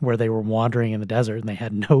heaven, where they were wandering in the desert and they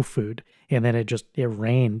had no food, and then it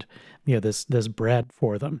rained, this bread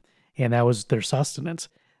for them, and that was their sustenance.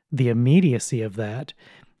 The immediacy of that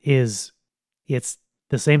is it's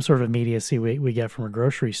the same sort of immediacy we get from a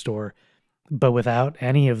grocery store, but without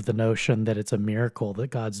any of the notion that it's a miracle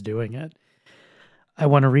that God's doing it. I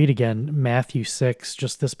want to read again Matthew 6,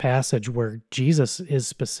 just this passage where Jesus is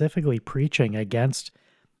specifically preaching against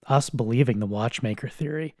us believing the watchmaker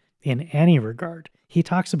theory in any regard. He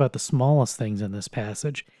talks about the smallest things in this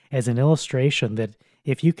passage as an illustration that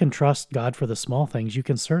if you can trust God for the small things, you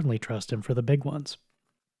can certainly trust Him for the big ones.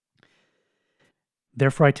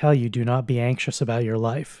 Therefore, I tell you, do not be anxious about your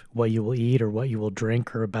life, what you will eat or what you will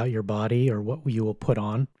drink, or about your body or what you will put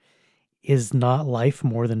on. Is not life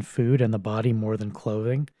more than food, and the body more than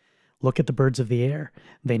clothing? Look at the birds of the air.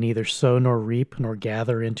 They neither sow nor reap nor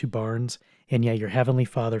gather into barns, and yet your heavenly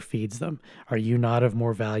Father feeds them. Are you not of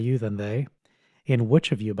more value than they? And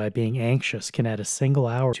which of you, by being anxious, can add a single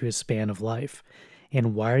hour to his span of life?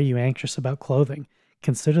 And why are you anxious about clothing?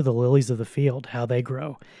 Consider the lilies of the field, how they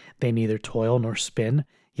grow. They neither toil nor spin.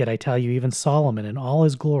 Yet I tell you, even Solomon in all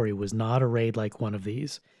his glory was not arrayed like one of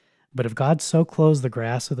these. But if God so clothes the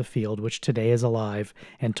grass of the field, which today is alive,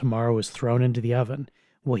 and tomorrow is thrown into the oven,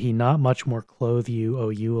 will he not much more clothe you, O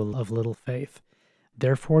you of little faith?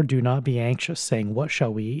 Therefore do not be anxious, saying, what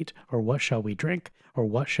shall we eat, or what shall we drink, or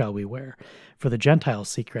what shall we wear? For the Gentiles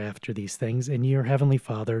seek after these things, and your heavenly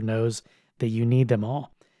Father knows that you need them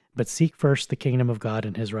all. But seek first the kingdom of God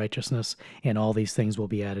and his righteousness, and all these things will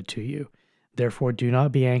be added to you. Therefore do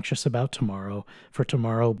not be anxious about tomorrow, for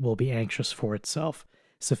tomorrow will be anxious for itself.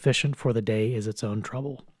 Sufficient for the day is its own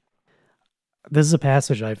trouble. This is a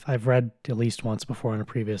passage I've read at least once before in a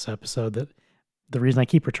previous episode that the reason I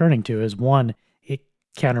keep returning to is, one, it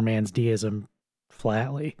countermands deism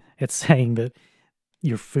flatly. It's saying that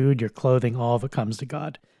your food, your clothing, all of it comes to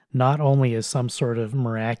God. Not only is some sort of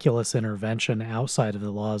miraculous intervention outside of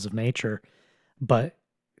the laws of nature, but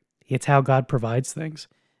it's how God provides things.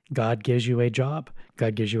 God gives you a job.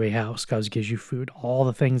 God gives you a house. God gives you food. All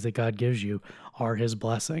the things that God gives you are his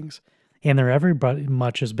blessings. And they're every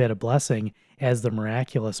much as bit a blessing as the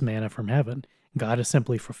miraculous manna from heaven. God is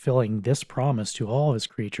simply fulfilling this promise to all his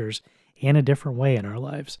creatures in a different way in our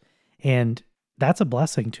lives. And that's a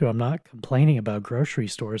blessing too. I'm not complaining about grocery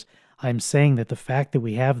stores. I'm saying that the fact that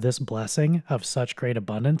we have this blessing of such great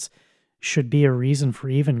abundance should be a reason for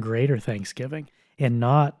even greater thanksgiving, and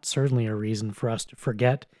not certainly a reason for us to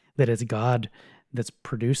forget that it's God that's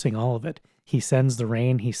producing all of it. He sends the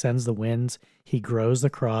rain, he sends the winds, he grows the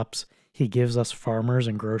crops, he gives us farmers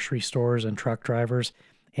and grocery stores and truck drivers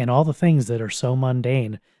and all the things that are so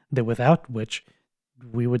mundane that without which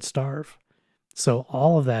we would starve. So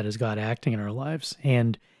all of that is God acting in our lives.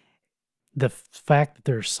 And the fact that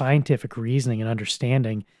there's scientific reasoning and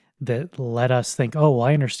understanding that let us think, oh, well,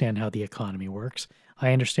 I understand how the economy works.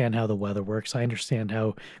 I understand how the weather works. I understand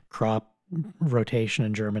how crop rotation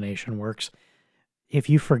and germination works. If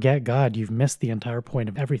you forget God, you've missed the entire point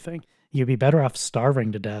of everything. You'd be better off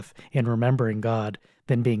starving to death and remembering God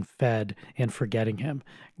than being fed and forgetting him.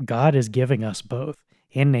 God is giving us both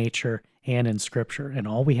in nature and in scripture, and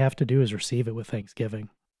all we have to do is receive it with thanksgiving.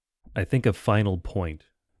 I think a final point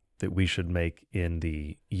that we should make in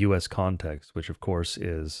the U.S. context, which of course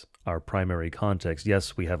is our primary context.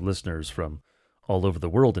 Yes, we have listeners from all over the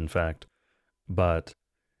world, in fact, but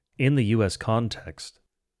in the U.S. context,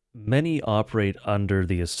 many operate under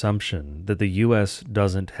the assumption that the U.S.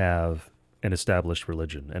 doesn't have an established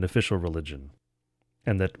religion, an official religion,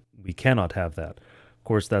 and that we cannot have that. Of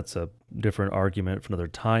course, that's a different argument for another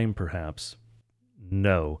time, perhaps.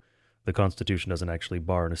 No, the Constitution doesn't actually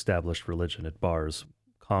bar an established religion. It bars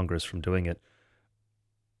Congress from doing it.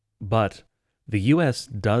 But the U.S.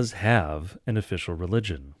 does have an official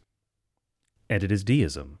religion, and it is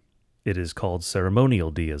deism. It is called ceremonial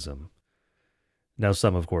deism. Now,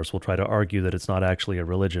 some, of course, will try to argue that it's not actually a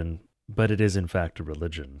religion, but it is, in fact, a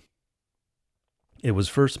religion. It was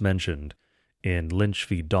first mentioned in Lynch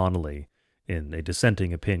v. Donnelly in a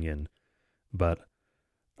dissenting opinion, but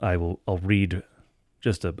I'll read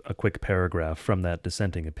just a quick paragraph from that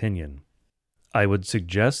dissenting opinion. I would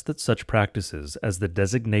suggest that such practices as the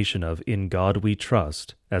designation of "In God We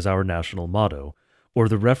Trust" as our national motto, or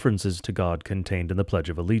the references to God contained in the Pledge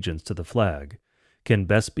of Allegiance to the flag, can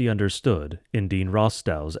best be understood, in Dean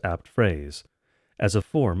Rostow's apt phrase, as a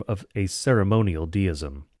form of a ceremonial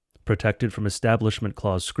deism, protected from Establishment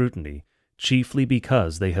Clause scrutiny, chiefly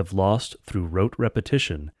because they have lost through rote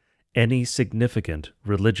repetition any significant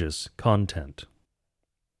religious content.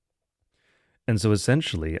 And so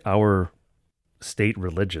essentially, our state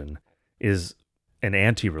religion is an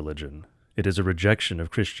anti-religion. It is a rejection of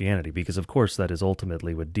Christianity, because of course that is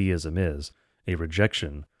ultimately what deism is, a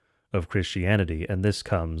rejection of Christianity. And this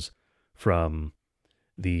comes from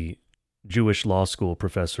the Jewish law school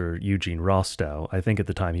professor Eugene Rostow. I think at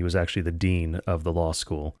the time he was actually the dean of the law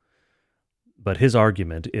school. But his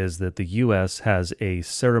argument is that the U.S. has a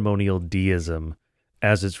ceremonial deism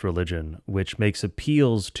as its religion, which makes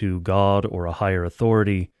appeals to God or a higher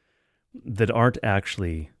authority that aren't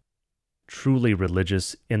actually truly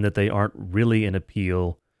religious, in that they aren't really an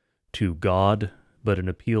appeal to God, but an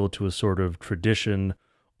appeal to a sort of tradition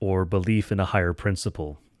or belief in a higher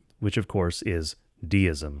principle, which of course is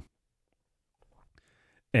deism.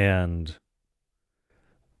 And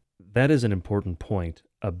that is an important point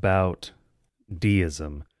about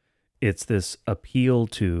deism. It's this appeal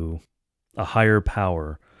to a higher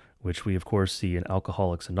power, which we of course see in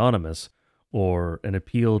Alcoholics Anonymous, or an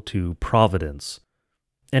appeal to providence.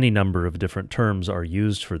 Any number of different terms are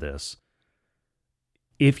used for this.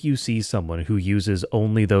 If you see someone who uses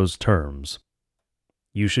only those terms,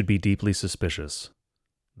 you should be deeply suspicious.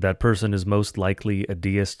 That person is most likely a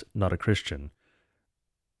deist, not a Christian.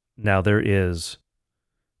 Now, there is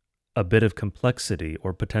a bit of complexity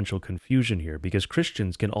or potential confusion here, because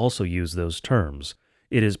Christians can also use those terms.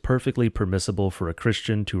 It is perfectly permissible for a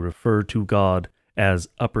Christian to refer to God as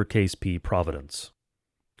uppercase P providence,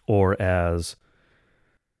 or as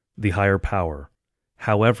the higher power.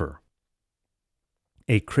 However,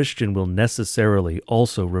 a Christian will necessarily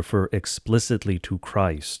also refer explicitly to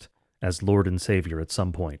Christ as Lord and Savior at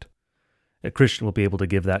some point. A Christian will be able to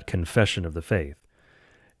give that confession of the faith.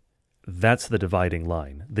 That's the dividing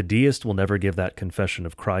line. The deist will never give that confession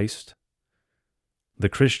of Christ. The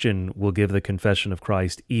Christian will give the confession of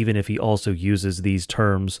Christ even if he also uses these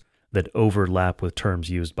terms that overlap with terms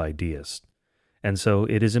used by deists. And so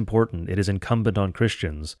it is important, it is incumbent on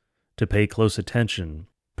Christians to pay close attention,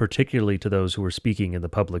 particularly to those who are speaking in the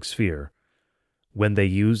public sphere, when they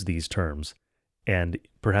use these terms, and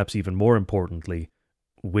perhaps even more importantly,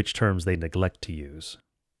 which terms they neglect to use.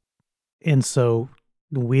 And so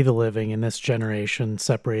we, the living in this generation,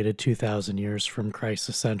 separated 2,000 years from Christ's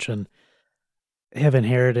ascension, have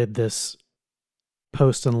inherited this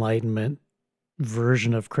post-Enlightenment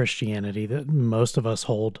version of Christianity that most of us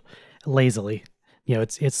hold lazily. You know,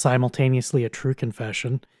 it's simultaneously a true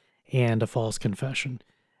confession and a false confession.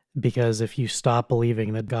 Because if you stop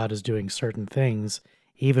believing that God is doing certain things,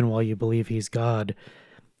 even while you believe he's God,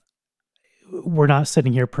 we're not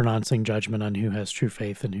sitting here pronouncing judgment on who has true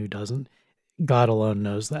faith and who doesn't. God alone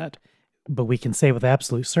knows that. But we can say with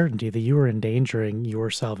absolute certainty that you are endangering your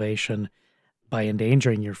salvation by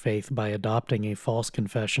endangering your faith by adopting a false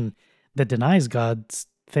confession that denies God's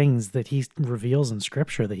things that he reveals in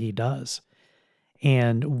Scripture that he does.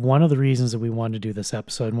 And one of the reasons that we wanted to do this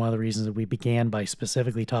episode, one of the reasons that we began by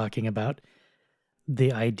specifically talking about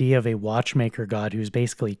the idea of a watchmaker God who's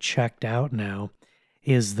basically checked out now,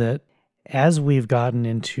 is that as we've gotten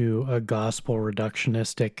into a gospel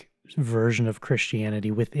reductionistic version of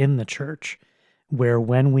Christianity within the church, where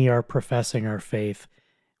when we are professing our faith,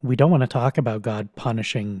 we don't want to talk about God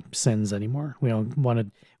punishing sins anymore. We even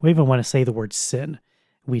want to say the word sin.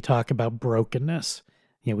 We talk about brokenness.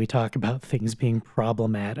 You know, we talk about things being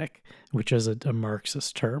problematic, which is a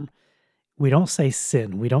Marxist term. We don't say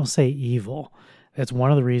sin. We don't say evil. That's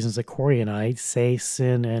one of the reasons that Corey and I say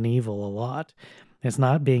sin and evil a lot. It's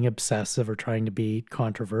not being obsessive or trying to be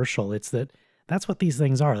controversial. It's that that's what these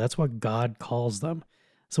things are. That's what God calls them.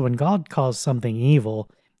 So when God calls something evil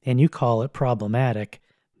and you call it problematic,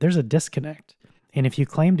 there's a disconnect. And if you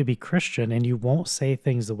claim to be Christian and you won't say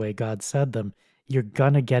things the way God said them, you're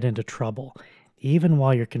going to get into trouble, even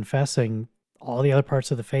while you're confessing all the other parts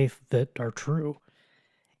of the faith that are true.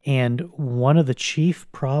 And one of the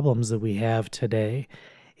chief problems that we have today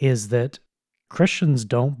is that Christians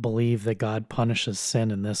don't believe that God punishes sin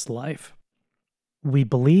in this life. We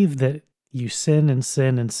believe that you sin and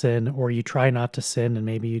sin and sin, or you try not to sin and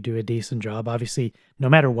maybe you do a decent job. Obviously, no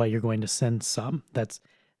matter what, you're going to sin some. That's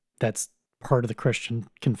part of the Christian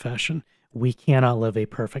confession. We cannot live a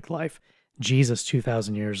perfect life. Jesus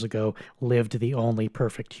 2,000 years ago lived the only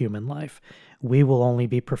perfect human life. We will only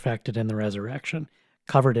be perfected in the resurrection,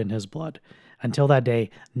 covered in his blood. Until that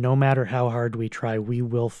day, no matter how hard we try, we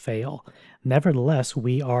will fail. Nevertheless,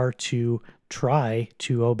 we are to try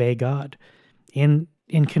to obey God in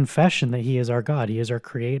confession that he is our God, he is our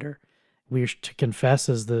creator. We are to confess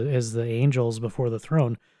as the angels before the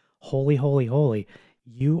throne, holy, holy, holy,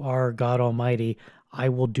 you are God Almighty. I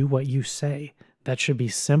will do what you say. That should be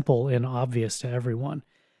simple and obvious to everyone.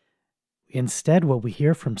 Instead, what we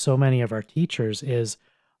hear from so many of our teachers is,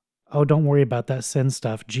 oh, don't worry about that sin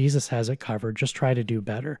stuff. Jesus has it covered. Just try to do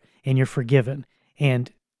better, and you're forgiven.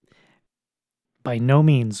 And by no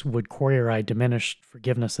means would Corey or I diminish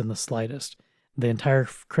forgiveness in the slightest. The entire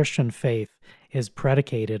Christian faith is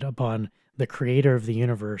predicated upon the creator of the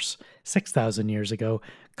universe 6,000 years ago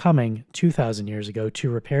coming 2,000 years ago to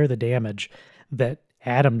repair the damage that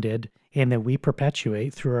Adam did and that we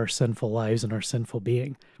perpetuate through our sinful lives and our sinful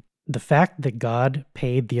being. The fact that God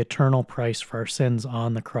paid the eternal price for our sins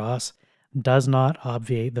on the cross does not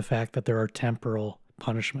obviate the fact that there are temporal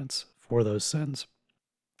punishments for those sins.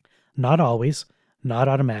 Not always, not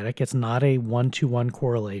automatic. It's not a one-to-one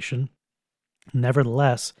correlation.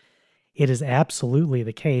 Nevertheless, it is absolutely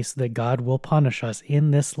the case that God will punish us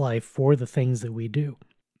in this life for the things that we do.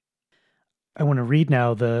 I want to read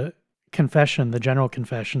now the confession, the general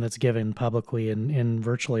confession that's given publicly in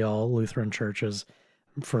virtually all Lutheran churches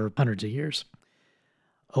for hundreds of years.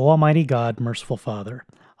 O Almighty God, merciful Father,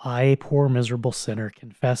 I, a poor miserable sinner,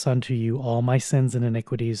 confess unto you all my sins and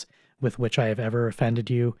iniquities with which I have ever offended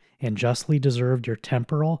you, and justly deserved your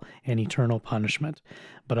temporal and eternal punishment.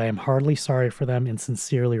 But I am heartily sorry for them and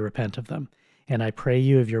sincerely repent of them. And I pray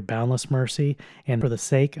you of your boundless mercy, and for the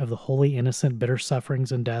sake of the holy, innocent, bitter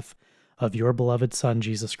sufferings and death of your beloved Son,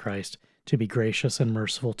 Jesus Christ, to be gracious and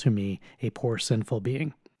merciful to me, a poor sinful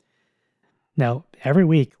being. Now, every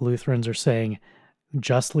week, Lutherans are saying,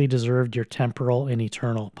 justly deserved your temporal and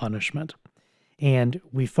eternal punishment. And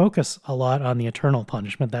we focus a lot on the eternal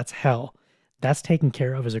punishment. That's hell. That's taken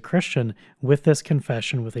care of as a Christian with this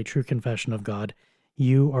confession, with a true confession of God.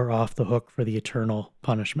 You are off the hook for the eternal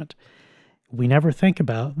punishment. We never think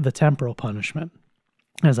about the temporal punishment.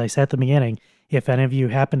 As I said at the beginning, if any of you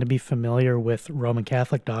happen to be familiar with Roman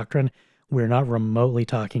Catholic doctrine, we're not remotely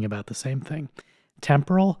talking about the same thing.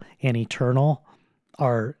 Temporal and eternal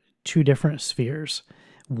are two different spheres.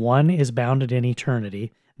 One is bounded in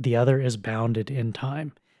eternity. The other is bounded in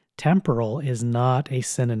time. Temporal is not a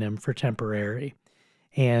synonym for temporary.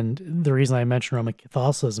 And the reason I mention Roman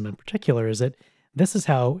Catholicism in particular is that this is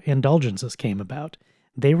how indulgences came about.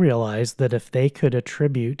 They realized that if they could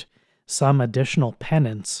attribute some additional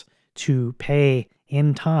penance to pay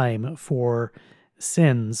in time for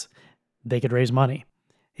sins, they could raise money.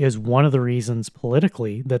 It was one of the reasons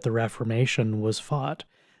politically that the Reformation was fought,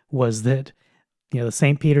 was that the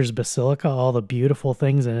St. Peter's Basilica, all the beautiful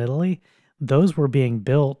things in Italy, those were being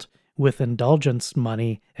built with indulgence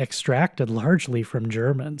money extracted largely from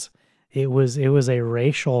Germans. It was a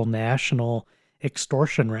racial, national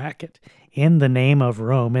extortion racket in the name of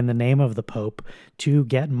Rome, in the name of the Pope, to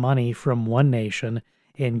get money from one nation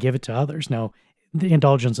and give it to others. Now, the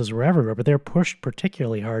indulgences were everywhere, but they're pushed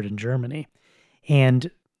particularly hard in Germany. And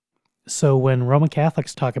so when Roman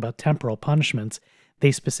Catholics talk about temporal punishments,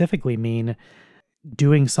 they specifically mean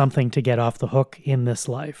doing something to get off the hook in this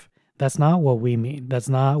life. That's not what we mean. That's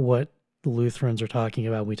not what Lutherans are talking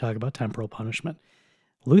about when we talk about temporal punishment.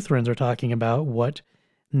 Lutherans are talking about what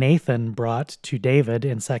Nathan brought to David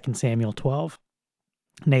in 2 Samuel 12.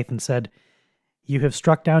 Nathan said, "You have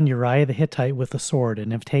struck down Uriah the Hittite with the sword,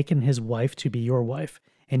 and have taken his wife to be your wife,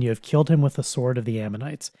 and you have killed him with the sword of the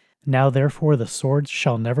Ammonites. Now therefore the sword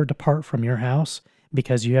shall never depart from your house,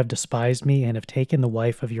 because you have despised me and have taken the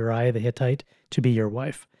wife of Uriah the Hittite to be your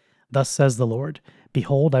wife. Thus says the Lord,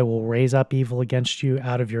 behold, I will raise up evil against you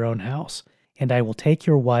out of your own house, and I will take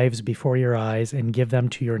your wives before your eyes and give them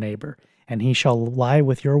to your neighbor, and he shall lie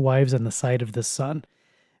with your wives in the sight of this sun.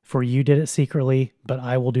 For you did it secretly, but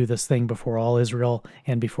I will do this thing before all Israel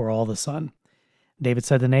and before all the sun." David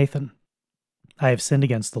said to Nathan, "I have sinned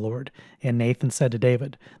against the Lord." And Nathan said to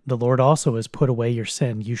David, "The Lord also has put away your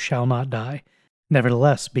sin. You shall not die.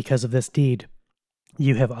 Nevertheless, because of this deed,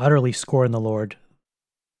 you have utterly scorned the Lord.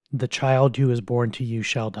 The child who is born to you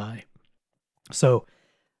shall die." So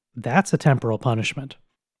that's a temporal punishment.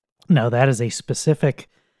 Now, that is a specific,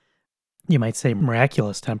 you might say,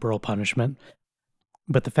 miraculous temporal punishment.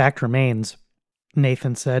 But the fact remains,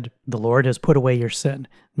 Nathan said, "The Lord has put away your sin,"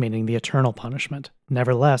 meaning the eternal punishment.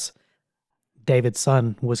 Nevertheless, David's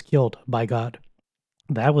son was killed by God.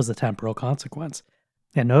 That was the temporal consequence.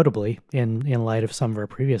 And notably, in light of some of our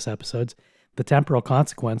previous episodes, the temporal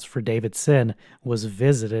consequence for David's sin was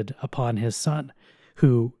visited upon his son,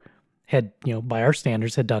 who had, by our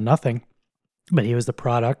standards, had done nothing, but he was the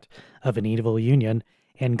product of an evil union,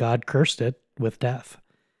 and God cursed it with death.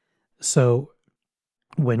 So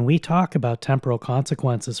when we talk about temporal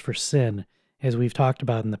consequences for sin, as we've talked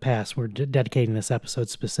about in the past, we're dedicating this episode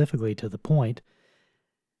specifically to the point.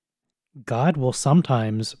 God will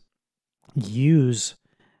sometimes use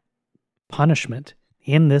punishment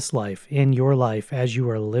in this life, in your life, as you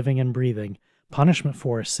are living and breathing, punishment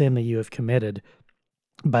for a sin that you have committed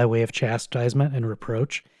by way of chastisement and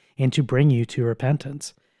reproach, and to bring you to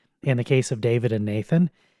repentance. In the case of David and Nathan,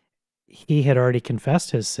 he had already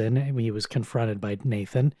confessed his sin. He was confronted by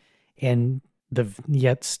Nathan, and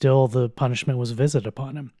yet still the punishment was visited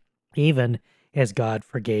upon him, even as God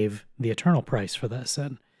forgave the eternal price for that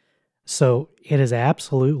sin. So it is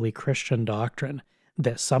absolutely Christian doctrine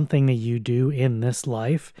that something that you do in this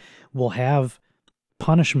life will have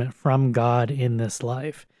punishment from God in this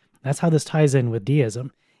life. That's how this ties in with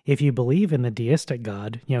deism. If you believe in the deistic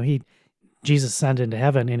God, Jesus ascended into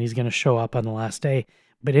heaven and he's going to show up on the last day,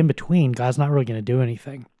 but in between, God's not really going to do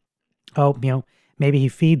anything. Oh, maybe he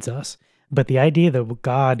feeds us, but the idea that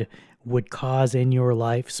God would cause in your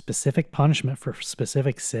life specific punishment for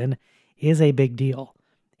specific sin is a big deal.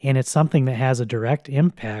 And it's something that has a direct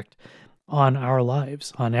impact on our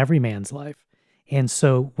lives, on every man's life. And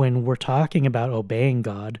so when we're talking about obeying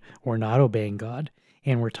God or not obeying God,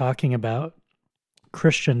 and we're talking about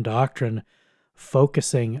Christian doctrine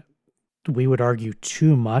focusing, we would argue,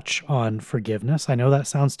 too much on forgiveness. I know that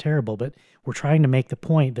sounds terrible, but we're trying to make the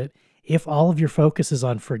point that if all of your focus is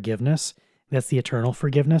on forgiveness, that's the eternal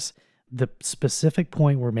forgiveness, the specific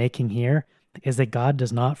point we're making here is that God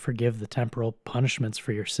does not forgive the temporal punishments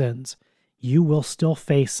for your sins. You will still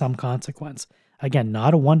face some consequence. Again,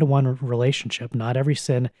 not a one-to-one relationship. Not every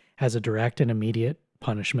sin has a direct and immediate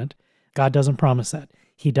punishment. God doesn't promise that.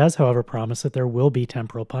 He does, however, promise that there will be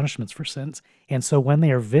temporal punishments for sins. And so when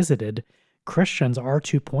they are visited, Christians are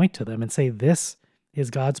to point to them and say, this is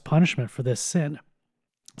God's punishment for this sin.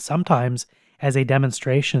 Sometimes as a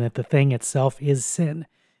demonstration that the thing itself is sin.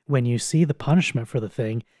 When you see the punishment for the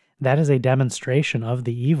thing, that is a demonstration of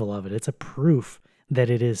the evil of it. It's a proof that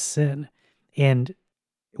it is sin. And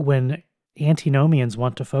when antinomians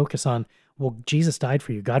want to focus on, well, Jesus died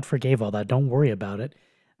for you, God forgave all that, don't worry about it,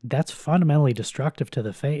 that's fundamentally destructive to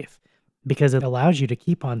the faith, because it allows you to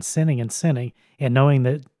keep on sinning and knowing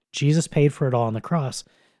that Jesus paid for it all on the cross.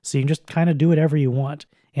 So you can just kind of do whatever you want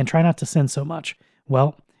and try not to sin so much.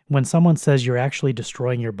 Well, when someone says you're actually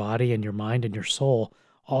destroying your body and your mind and your soul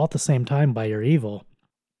all at the same time by your evil,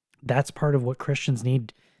 that's part of what Christians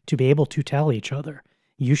need to be able to tell each other.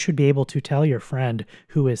 You should be able to tell your friend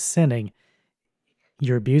who is sinning,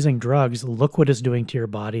 you're abusing drugs, look what it's doing to your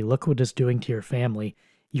body, look what it's doing to your family.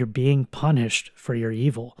 You're being punished for your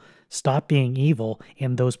evil. Stop being evil,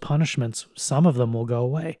 and those punishments, some of them will go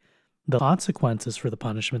away. The consequences for the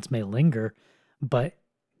punishments may linger, but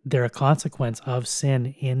they're a consequence of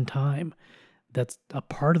sin in time. That's a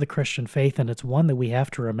part of the Christian faith, and it's one that we have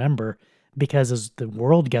to remember, because as the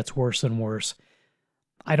world gets worse and worse,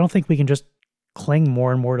 I don't think we can just cling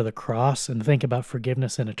more and more to the cross and think about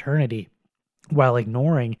forgiveness and eternity while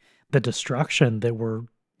ignoring the destruction that we're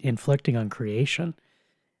inflicting on creation.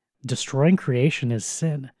 Destroying creation is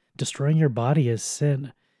sin. Destroying your body is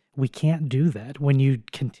sin. We can't do that. When you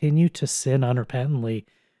continue to sin unrepentantly,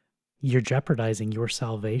 you're jeopardizing your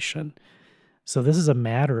salvation. So this is a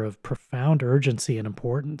matter of profound urgency and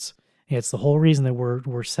importance. It's the whole reason that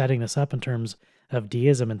we're setting this up in terms of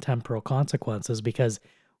deism and temporal consequences, because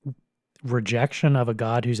rejection of a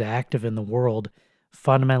God who's active in the world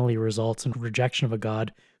fundamentally results in rejection of a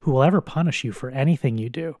God who will ever punish you for anything you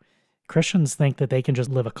do. Christians think that they can just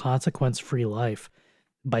live a consequence-free life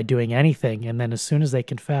by doing anything, and then as soon as they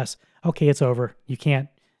confess, okay, it's over. You can't,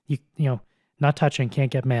 not touching,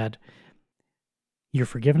 can't get mad. You're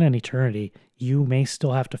forgiven in eternity. You may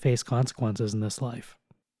still have to face consequences in this life.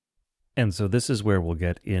 And so this is where we'll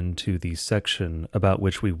get into the section about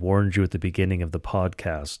which we warned you at the beginning of the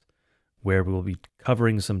podcast, where we will be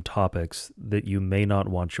covering some topics that you may not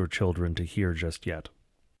want your children to hear just yet.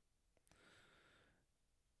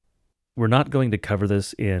 We're not going to cover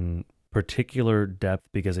this in particular depth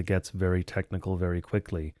because it gets very technical very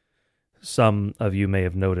quickly. Some of you may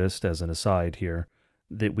have noticed, as an aside here,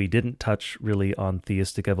 that we didn't touch really on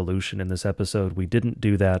theistic evolution in this episode. We didn't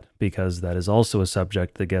do that because that is also a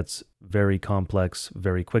subject that gets very complex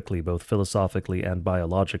very quickly, both philosophically and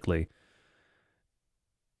biologically.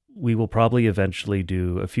 We will probably eventually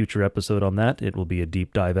do a future episode on that. It will be a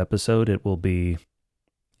deep dive episode. It will be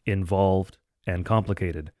involved, and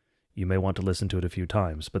complicated. You may want to listen to it a few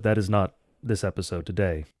times, but that is not this episode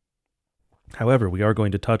today. However, we are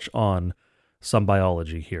going to touch on some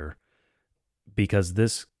biology here, because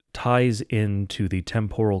this ties into the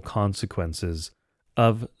temporal consequences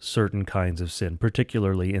of certain kinds of sin,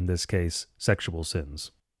 particularly in this case, sexual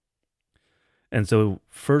sins. And so,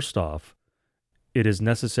 first off, it is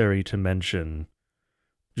necessary to mention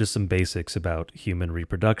just some basics about human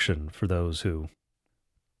reproduction for those who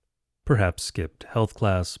perhaps skipped health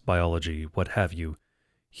class, biology, what have you.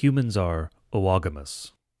 Humans are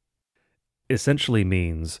oogamous. Essentially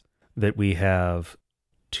means that we have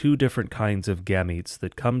two different kinds of gametes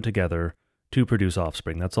that come together to produce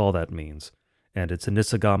offspring. That's all that means. And it's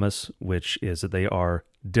anisogamous, which is that they are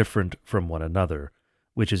different from one another,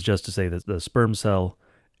 which is just to say that the sperm cell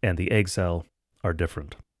and the egg cell are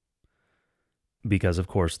different. Because, of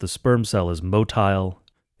course, the sperm cell is motile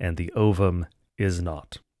and the ovum is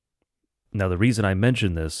not. Now, the reason I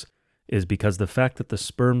mention this is because the fact that the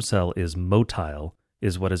sperm cell is motile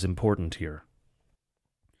is what is important here.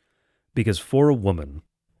 Because for a woman,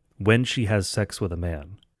 when she has sex with a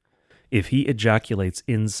man, if he ejaculates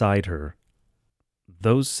inside her,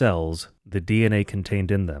 those cells, the DNA contained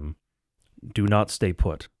in them, do not stay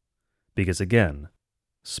put. Because again,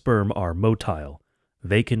 sperm are motile.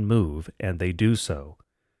 They can move, and they do so.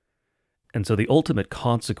 And so the ultimate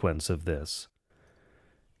consequence of this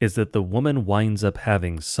is that the woman winds up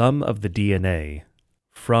having some of the DNA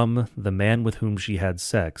from the man with whom she had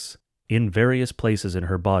sex in various places in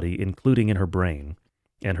her body, including in her brain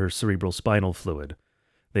and her cerebral spinal fluid.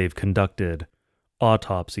 They've conducted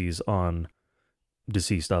autopsies on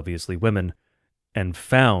deceased, obviously, women, and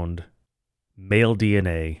found male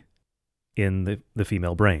DNA in the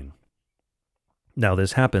female brain. Now,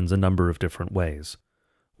 this happens a number of different ways.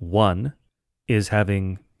 One is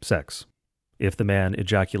having sex. If the man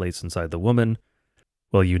ejaculates inside the woman,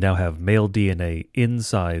 well, you now have male DNA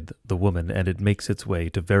inside the woman, and it makes its way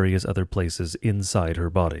to various other places inside her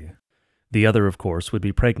body. The other, of course, would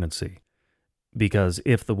be pregnancy. Because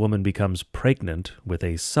if the woman becomes pregnant with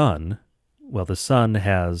a son, well, the son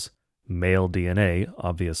has male DNA,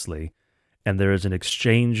 obviously, and there is an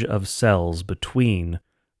exchange of cells between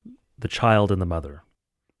the child and the mother.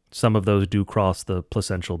 Some of those do cross the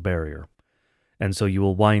placental barrier. And so you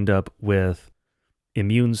will wind up with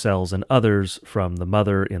immune cells and others from the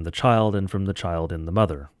mother in the child and from the child in the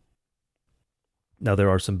mother. Now, there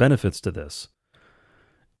are some benefits to this.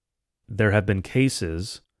 There have been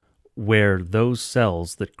cases where those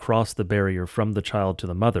cells that cross the barrier from the child to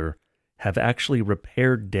the mother have actually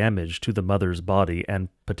repaired damage to the mother's body and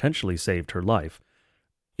potentially saved her life.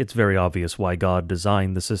 It's very obvious why God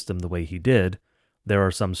designed the system the way he did. There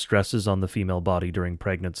are some stresses on the female body during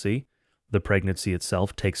pregnancy. The pregnancy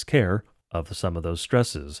itself takes care of some of those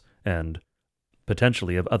stresses and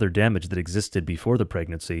potentially of other damage that existed before the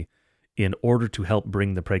pregnancy in order to help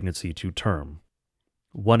bring the pregnancy to term.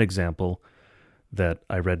 One example that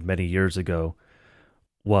I read many years ago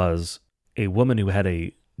was a woman who had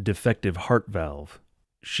a defective heart valve.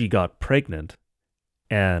 She got pregnant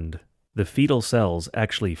and the fetal cells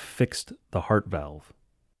actually fixed the heart valve,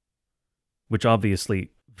 which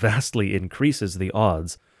obviously vastly increases the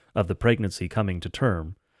odds of the pregnancy coming to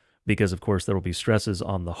term, because of course there will be stresses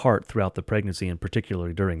on the heart throughout the pregnancy and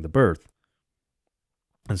particularly during the birth.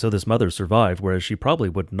 And so this mother survived, whereas she probably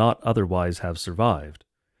would not otherwise have survived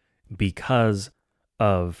because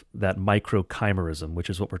of that microchimerism, which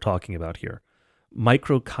is what we're talking about here.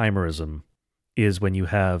 Microchimerism is when you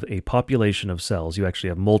have a population of cells. You actually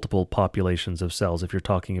have multiple populations of cells if you're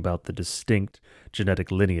talking about the distinct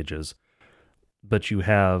genetic lineages. But you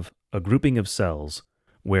have a grouping of cells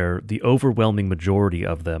where the overwhelming majority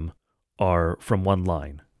of them are from one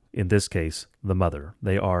line. In this case, the mother.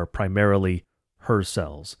 They are primarily her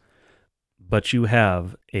cells. But you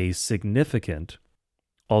have a significant,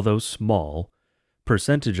 although small,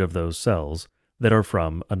 percentage of those cells that are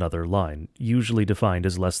from another line, usually defined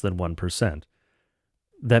as less than 1%.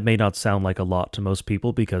 That may not sound like a lot to most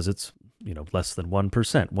people because it's, less than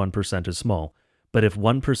 1%. 1% is small. But if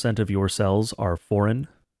 1% of your cells are foreign,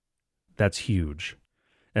 that's huge.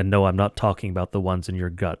 And no, I'm not talking about the ones in your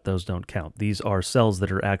gut. Those don't count. These are cells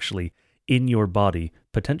that are actually in your body,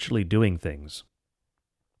 potentially doing things.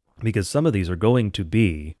 Because some of these are going to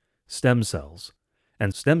be stem cells.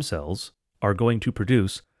 And stem cells are going to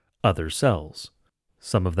produce other cells.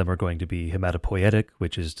 Some of them are going to be hematopoietic,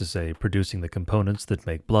 which is to say producing the components that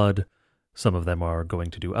make blood. Some of them are going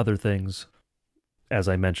to do other things. As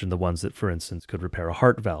I mentioned, the ones that, for instance, could repair a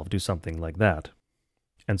heart valve, do something like that.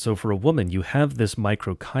 And so for a woman, you have this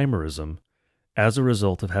microchimerism as a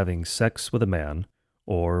result of having sex with a man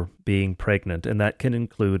or being pregnant, and that can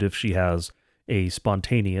include if she has a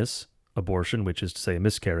spontaneous abortion, which is to say a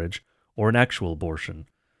miscarriage, or an actual abortion,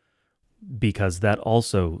 because that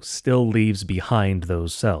also still leaves behind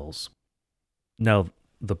those cells. Now,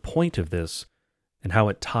 the point of this and how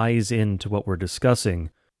it ties into what we're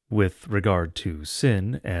discussing with regard to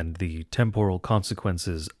sin and the temporal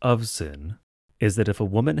consequences of sin is that if a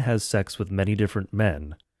woman has sex with many different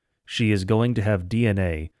men, she is going to have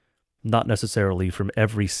DNA not necessarily from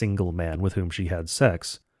every single man with whom she had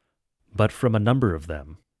sex, but from a number of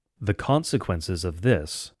them. The consequences of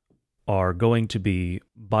this are going to be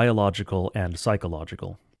biological and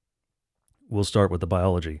psychological. We'll start with the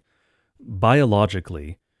biology.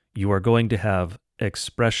 Biologically, you are going to have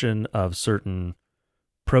expression of certain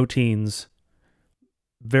proteins,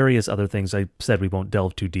 various other things. I said we won't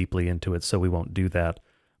delve too deeply into it, so we won't do that.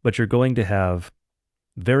 But you're going to have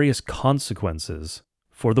various consequences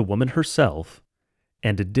for the woman herself,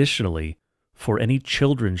 and additionally, for any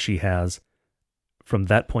children she has from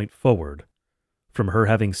that point forward, from her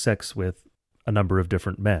having sex with a number of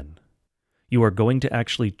different men. You are going to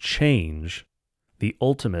actually change the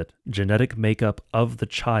ultimate genetic makeup of the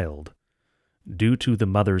child due to the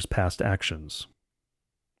mother's past actions.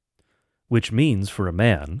 Which means for a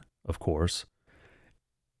man, of course,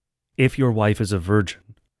 if your wife is a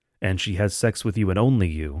virgin and she has sex with you and only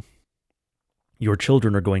you, your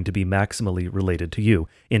children are going to be maximally related to you.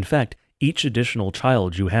 In fact, each additional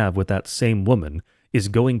child you have with that same woman is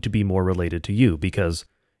going to be more related to you because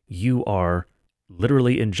you are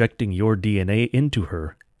literally injecting your DNA into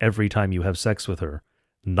her every time you have sex with her,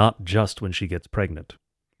 not just when she gets pregnant.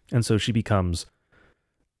 And so she becomes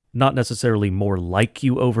not necessarily more like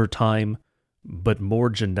you over time, but more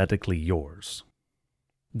genetically yours.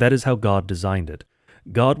 That is how God designed it.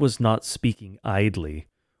 God was not speaking idly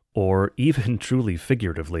or even truly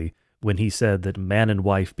figuratively when he said that man and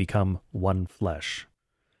wife become one flesh.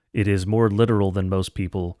 It is more literal than most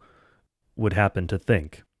people would happen to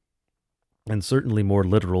think, and certainly more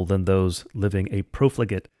literal than those living a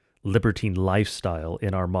profligate, libertine lifestyle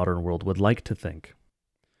in our modern world would like to think.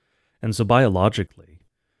 And so biologically,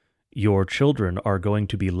 your children are going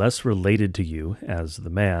to be less related to you as the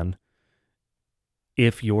man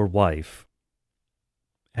if your wife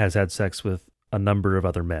has had sex with a number of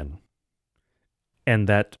other men. And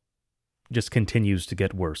that just continues to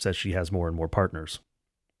get worse as she has more and more partners.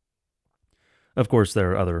 Of course,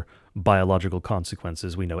 there are other biological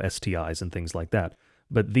consequences. We know STIs and things like that.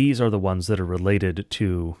 But these are the ones that are related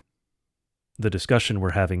to the discussion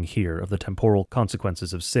we're having here of the temporal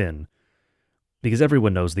consequences of sin, because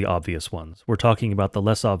everyone knows the obvious ones. We're talking about the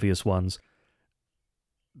less obvious ones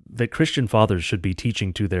that Christian fathers should be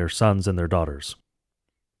teaching to their sons and their daughters.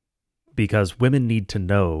 Because women need to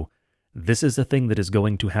know this is a thing that is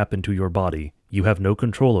going to happen to your body. You have no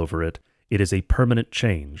control over it. It is a permanent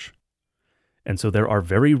change. And so there are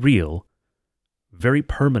very real, very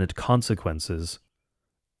permanent consequences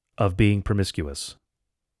of being promiscuous.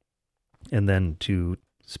 And then to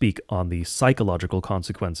speak on the psychological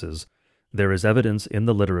consequences, there is evidence in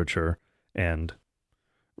the literature, and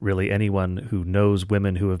really anyone who knows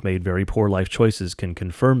women who have made very poor life choices can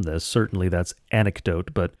confirm this. Certainly that's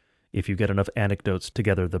anecdote, but if you get enough anecdotes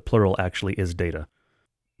together, the plural actually is data.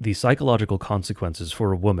 The psychological consequences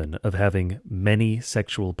for a woman of having many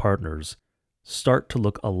sexual partners start to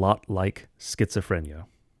look a lot like schizophrenia,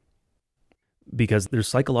 because there's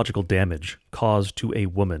psychological damage caused to a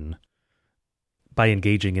woman by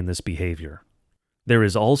engaging in this behavior. There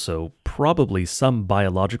is also probably some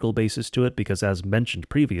biological basis to it, because as mentioned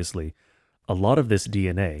previously, a lot of this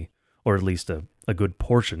DNA, or at least a good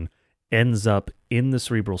portion, ends up in the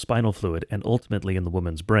cerebral spinal fluid and ultimately in the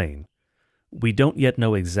woman's brain. We don't yet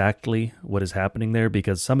know exactly what is happening there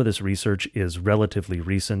because some of this research is relatively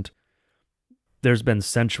recent. There's been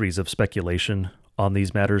centuries of speculation on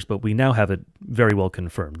these matters, but we now have it very well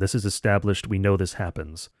confirmed. This is established. We know this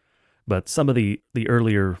happens. But some of the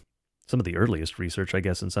earliest research, I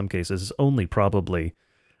guess in some cases, is only probably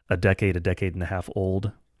a decade and a half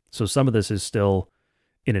old. So some of this is still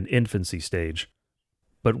in an infancy stage.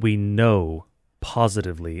 But we know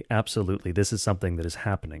positively, absolutely, this is something that is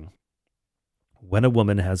happening. When a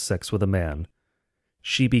woman has sex with a man,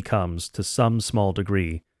 she becomes, to some small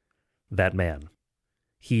degree, that man.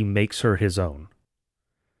 He makes her his own.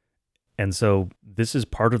 And so this is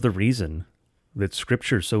part of the reason that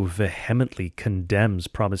Scripture so vehemently condemns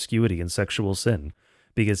promiscuity and sexual sin,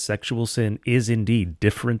 because sexual sin is indeed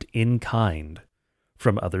different in kind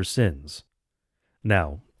from other sins.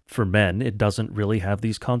 Now, for men, it doesn't really have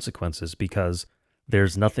these consequences because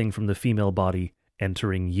there's nothing from the female body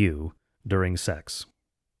entering you during sex.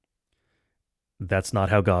 That's not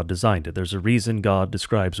how God designed it. There's a reason God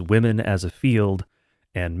describes women as a field,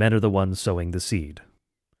 and men are the ones sowing the seed.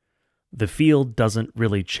 The field doesn't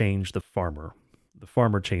really change the farmer. The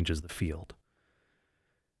farmer changes the field.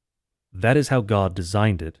 That is how God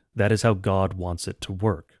designed it. That is how God wants it to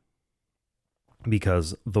work.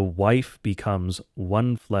 Because the wife becomes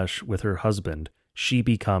one flesh with her husband, she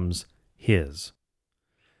becomes his.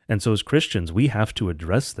 And so as Christians, we have to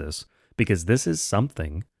address this, because this is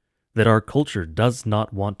something that our culture does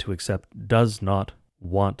not want to accept, does not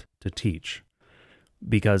want to teach.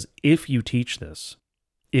 Because if you teach this,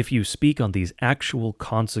 if you speak on these actual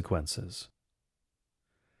consequences,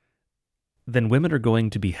 then women are going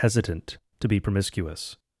to be hesitant to be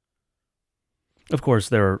promiscuous. Of course,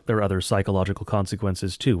 there are other psychological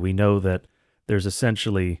consequences too. We know that there's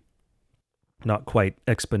essentially not quite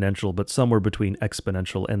exponential, but somewhere between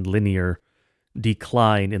exponential and linear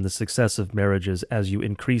decline in the success of marriages as you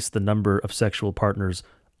increase the number of sexual partners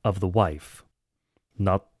of the wife.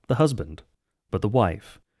 Not the husband, but the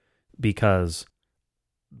wife. Because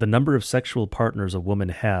the number of sexual partners a woman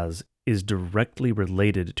has is directly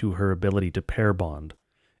related to her ability to pair bond.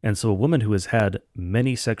 And so a woman who has had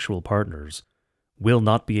many sexual partners will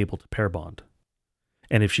not be able to pair bond.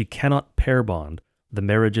 And if she cannot pair bond, the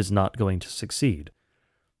marriage is not going to succeed.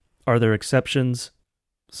 Are there exceptions?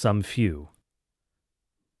 Some few.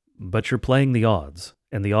 But you're playing the odds,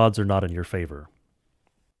 and the odds are not in your favor.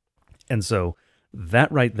 And so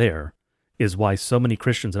that right there is why so many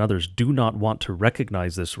Christians and others do not want to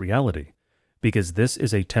recognize this reality, because this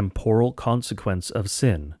is a temporal consequence of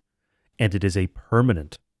sin, and it is a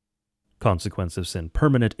permanent consequence of sin,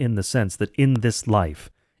 permanent in the sense that in this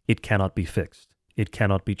life, it cannot be fixed. It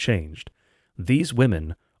cannot be changed. These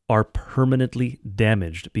women are permanently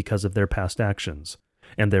damaged because of their past actions,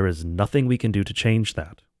 and there is nothing we can do to change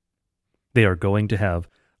that. They are going to have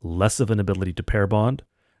less of an ability to pair bond.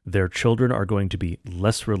 Their children are going to be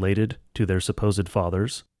less related to their supposed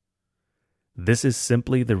fathers. This is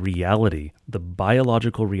simply the reality, the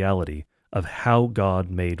biological reality of how God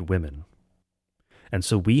made women. And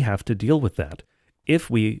so we have to deal with that. If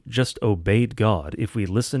we just obeyed God, if we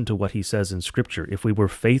listened to what he says in Scripture, if we were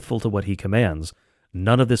faithful to what he commands,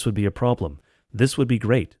 none of this would be a problem. This would be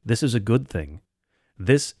great. This is a good thing.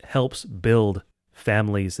 This helps build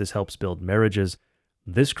families. This helps build marriages.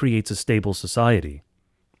 This creates a stable society.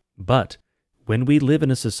 But when we live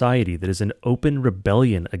in a society that is in open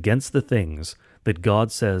rebellion against the things that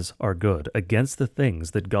God says are good, against the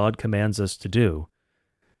things that God commands us to do,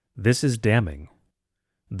 this is damning.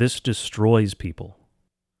 This destroys people.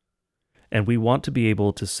 And we want to be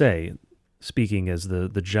able to say, speaking as the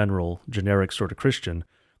generic sort of Christian,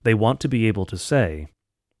 they want to be able to say,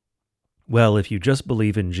 well, if you just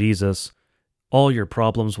believe in Jesus, all your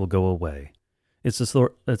problems will go away. It's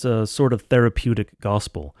a sort of therapeutic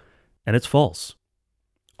gospel, and it's false.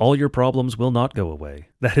 All your problems will not go away.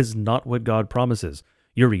 That is not what God promises.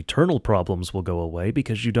 Your eternal problems will go away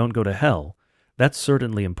because you don't go to hell. That's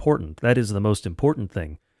certainly important. That is the most important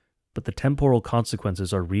thing. But the temporal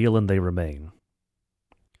consequences are real and they remain.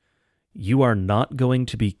 You are not going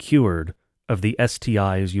to be cured of the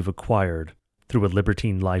STIs you've acquired through a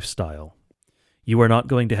libertine lifestyle. You are not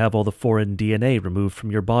going to have all the foreign DNA removed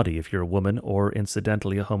from your body if you're a woman or,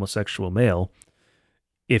 incidentally, a homosexual male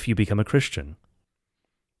if you become a Christian.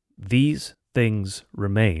 These things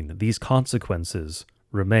remain. These consequences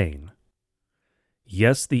remain.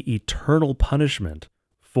 Yes, the eternal punishment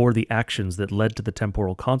for the actions that led to the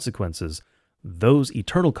temporal consequences, those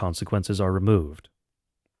eternal consequences are removed.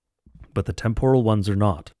 But the temporal ones are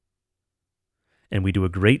not. And we do a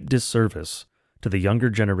great disservice to the younger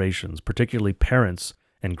generations, particularly parents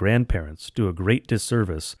and grandparents, do a great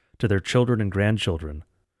disservice to their children and grandchildren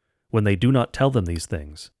when they do not tell them these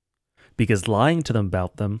things. Because lying to them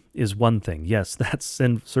about them is one thing. Yes, that's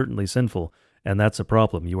certainly sinful, and that's a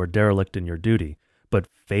problem. You are derelict in your duty. But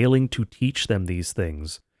failing to teach them these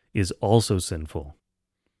things is also sinful,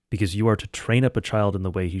 because you are to train up a child in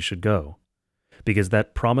the way he should go. Because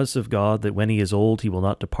that promise of God that when he is old he will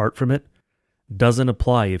not depart from it doesn't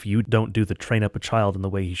apply if you don't do the train up a child in the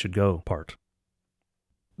way he should go part.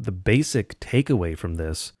 The basic takeaway from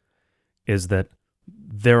this is that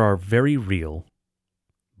there are very real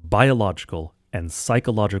biological and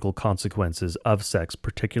psychological consequences of sex,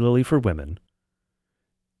 particularly for women,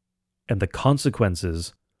 and the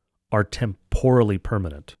consequences are temporally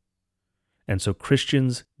permanent. And so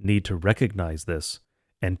Christians need to recognize this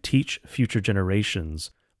and teach future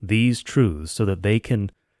generations these truths so that they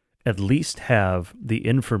can at least have the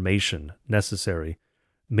information necessary,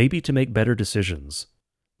 maybe to make better decisions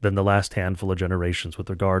than the last handful of generations with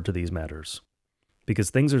regard to these matters. because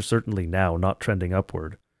things are certainly now not trending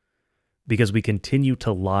upward, because we continue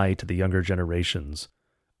to lie to the younger generations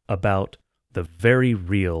about the very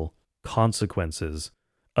real consequences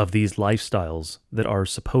of these lifestyles that are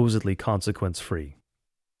supposedly consequence-free.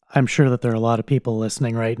 I'm sure that there are a lot of people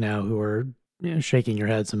listening right now who are shaking your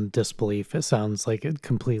heads in disbelief. It sounds like a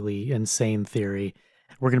completely insane theory.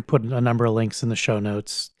 We're going to put a number of links in the show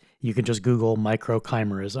notes. You can just Google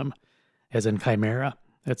microchimerism, as in chimera.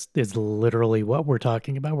 It's literally what we're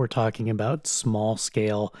talking about. We're talking about small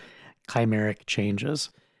scale chimeric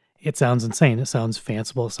changes. It sounds insane. It sounds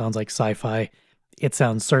fanciful. It sounds like sci-fi. It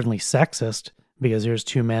sounds certainly sexist because here's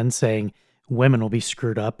two men saying women will be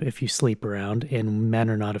screwed up if you sleep around and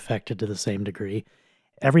men are not affected to the same degree.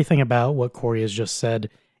 Everything about what Corey has just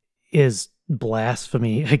said is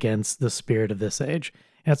blasphemy against the spirit of this age.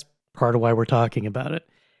 That's part of why we're talking about it.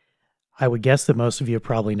 I would guess that most of you have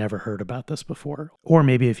probably never heard about this before. Or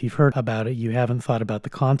maybe if you've heard about it, you haven't thought about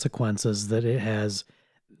the consequences that it has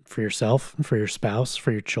for yourself, for your spouse,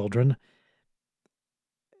 for your children.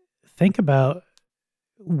 Think about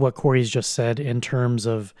what Corey's just said in terms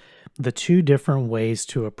of the two different ways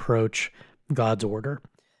to approach God's order.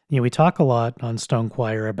 We talk a lot on Stone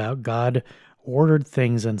Choir about God ordered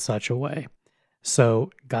things in such a way.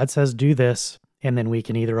 So God says, do this, and then we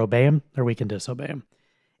can either obey him or we can disobey him.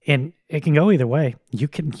 And it can go either way. You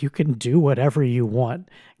can do whatever you want.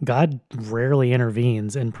 God rarely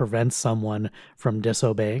intervenes and prevents someone from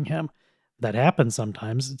disobeying him. That happens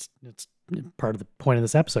sometimes. It's part of the point of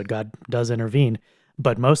this episode. God does intervene.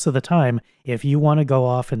 But most of the time, if you want to go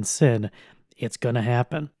off and sin, it's going to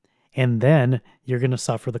happen. And then you're going to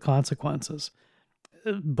suffer the consequences.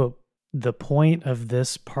 But the point of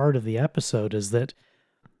this part of the episode is that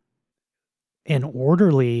an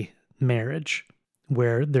orderly marriage,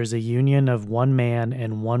 where there's a union of one man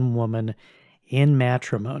and one woman in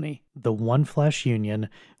matrimony, the one flesh union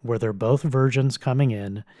where they're both virgins coming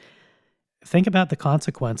in. Think about the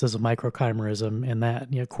consequences of microchimerism in that.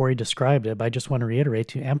 Corey described it, but I just want to reiterate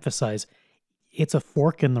to emphasize it's a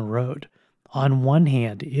fork in the road. On one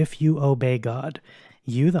hand, if you obey God,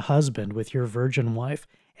 you, the husband, with your virgin wife,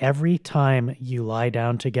 every time you lie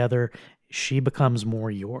down together, she becomes more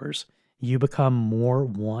yours. You become more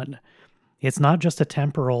one. It's not just a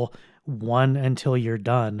temporal one until you're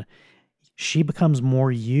done. She becomes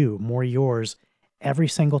more you, more yours every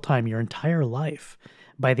single time, your entire life.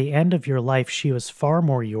 By the end of your life, she was far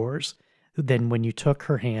more yours than when you took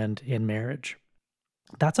her hand in marriage.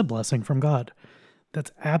 That's a blessing from God.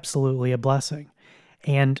 That's absolutely a blessing.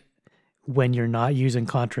 And when you're not using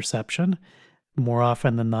contraception, more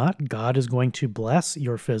often than not, God is going to bless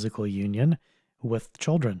your physical union with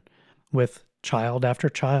children, with child after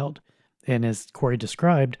child. And as Corey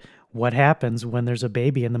described, what happens when there's a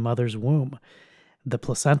baby in the mother's womb? The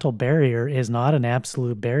placental barrier is not an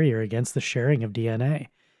absolute barrier against the sharing of DNA.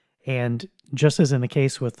 And just as in the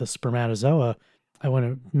case with the spermatozoa, I want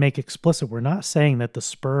to make explicit, we're not saying that the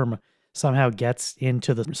sperm somehow gets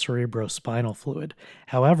into the cerebrospinal fluid.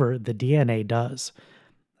 However, the DNA does.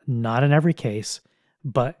 Not in every case,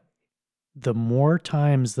 but the more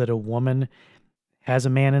times that a woman has a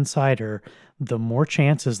man inside her, the more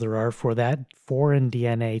chances there are for that foreign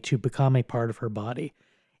DNA to become a part of her body.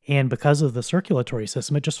 And because of the circulatory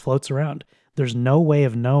system, it just floats around. There's no way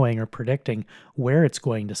of knowing or predicting where it's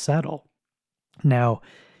going to settle. Now,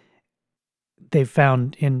 they've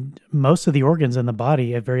found in most of the organs in the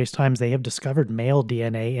body at various times, they have discovered male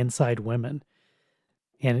DNA inside women.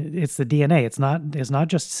 And it's the DNA. It's not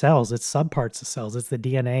just cells, it's subparts of cells. It's the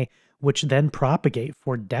DNA which then propagate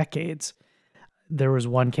for decades. There was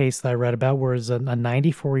one case that I read about where a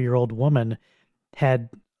 94-year-old woman had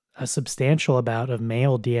a substantial amount of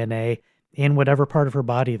male DNA in whatever part of her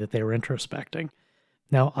body that they were introspecting.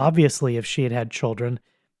 Now, obviously, if she had had children,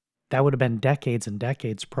 that would have been decades and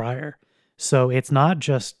decades prior. So it's not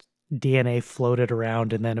just DNA floated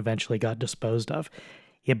around and then eventually got disposed of.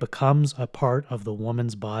 It becomes a part of the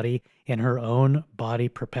woman's body, and her own body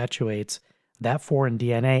perpetuates that foreign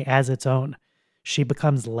DNA as its own. She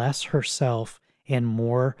becomes less herself and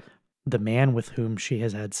more the man with whom she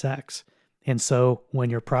has had sex. And so when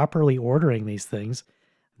you're properly ordering these things,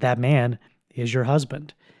 that man is your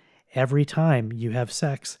husband. Every time you have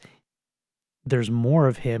sex, there's more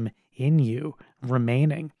of him in you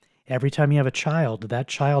remaining. Every time you have a child, that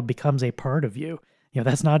child becomes a part of you.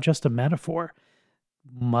 That's not just a metaphor.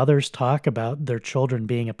 Mothers talk about their children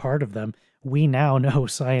being a part of them. We now know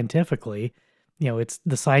scientifically, it's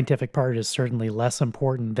the scientific part is certainly less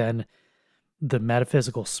important than the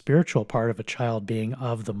metaphysical spiritual part of a child being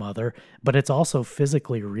of the mother, but it's also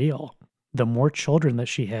physically real. The more children that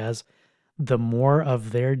she has, the more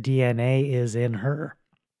of their DNA is in her.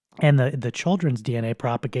 And the children's DNA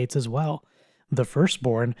propagates as well. The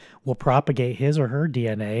firstborn will propagate his or her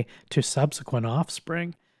DNA to subsequent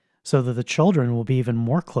offspring so that the children will be even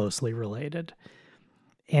more closely related.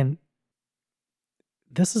 And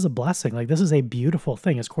this is a blessing. Like, this is a beautiful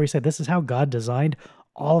thing. As Corey said, this is how God designed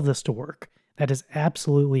all of this to work. That is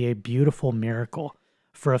absolutely a beautiful miracle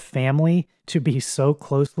for a family to be so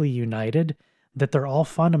closely united that they're all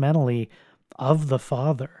fundamentally of the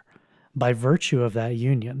Father by virtue of that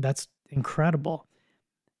union. That's incredible.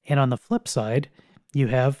 And on the flip side, you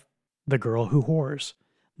have the girl who whores,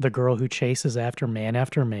 the girl who chases after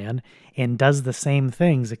man and does the same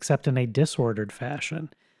things except in a disordered fashion.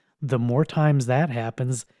 The more times that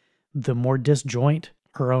happens, the more disjoint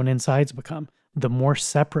her own insides become, the more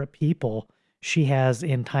separate people she has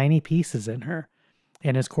in tiny pieces in her.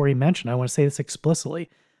 And as Corey mentioned, I want to say this explicitly,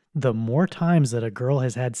 the more times that a girl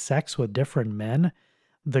has had sex with different men,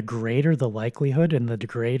 the greater the likelihood and the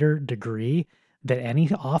greater degree that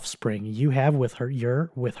any offspring you have with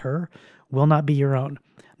her will not be your own.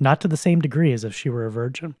 Not to the same degree as if she were a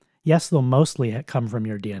virgin. Yes, they'll mostly come from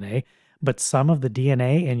your DNA, but some of the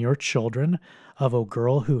DNA in your children of a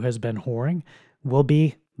girl who has been whoring will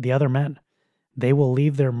be the other men. They will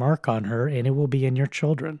leave their mark on her, and it will be in your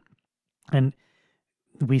children. And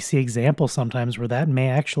we see examples sometimes where that may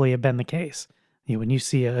actually have been the case. You know, when you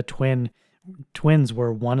see twins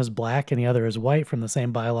where one is black and the other is white from the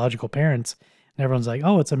same biological parents, and everyone's like,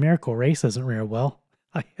 oh, it's a miracle. Race isn't real. Well,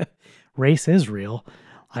 race is real.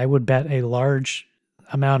 I would bet a large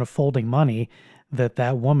amount of folding money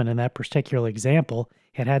that woman in that particular example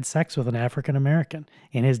had sex with an African American,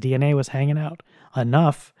 and his DNA was hanging out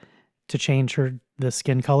enough to change the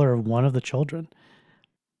skin color of one of the children.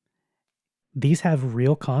 These have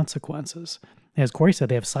real consequences. As Corey said,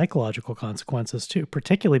 they have psychological consequences too,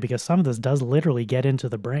 particularly because some of this does literally get into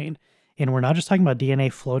the brain. And we're not just talking about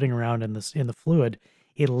DNA floating around in the fluid.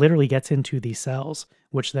 It literally gets into these cells,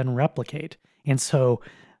 which then replicate. And so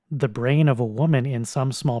the brain of a woman in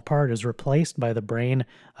some small part is replaced by the brain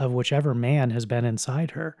of whichever man has been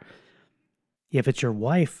inside her. If it's your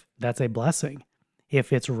wife, that's a blessing.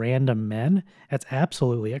 If it's random men, that's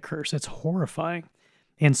absolutely a curse. It's horrifying.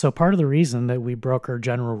 And so part of the reason that we broke our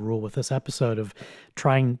general rule with this episode of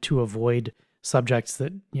trying to avoid subjects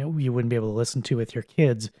that, you know, you wouldn't be able to listen to with your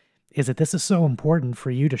kids is that this is so important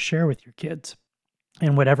for you to share with your kids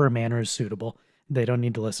in whatever manner is suitable. They don't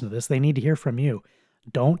need to listen to this. They need to hear from you.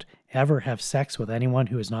 Don't ever have sex with anyone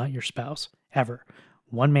who is not your spouse, ever.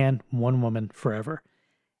 One man, one woman, forever.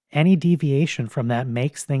 Any deviation from that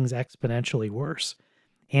makes things exponentially worse.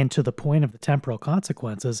 And to the point of the temporal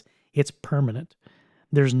consequences, it's permanent.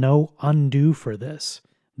 There's no undo for this.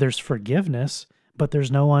 There's forgiveness, but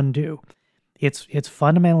there's no undo. It's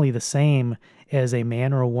fundamentally the same as a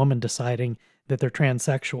man or a woman deciding that they're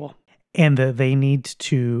transsexual and that they need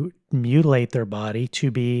to mutilate their body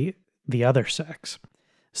to be the other sex.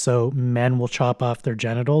 So men will chop off their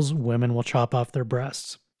genitals, women will chop off their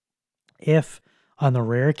breasts. If, on the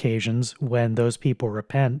rare occasions when those people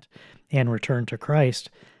repent and return to Christ,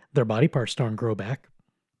 their body parts don't grow back.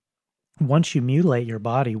 Once you mutilate your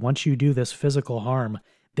body, once you do this physical harm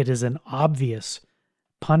that is an obvious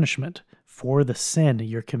punishment for the sin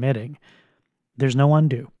you're committing, there's no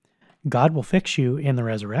undo. God will fix you in the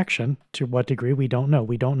resurrection. To what degree, we don't know.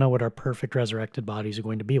 We don't know what our perfect resurrected bodies are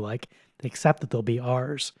going to be like, except that they'll be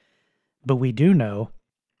ours. But we do know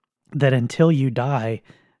that until you die,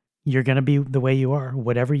 you're going to be the way you are.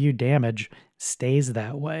 Whatever you damage stays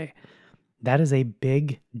that way. That is a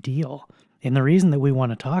big deal. And the reason that we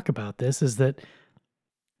want to talk about this is that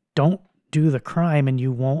don't do the crime and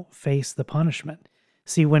you won't face the punishment.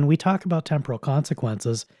 See, when we talk about temporal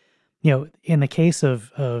consequences, you know, in the case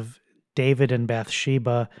of David and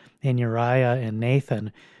Bathsheba and Uriah and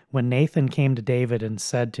Nathan, when Nathan came to David and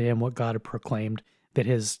said to him what God had proclaimed, that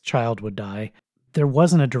his child would die, there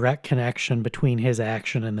wasn't a direct connection between his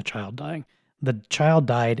action and the child dying. The child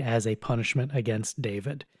died as a punishment against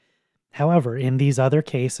David. However, in these other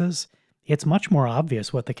cases, it's much more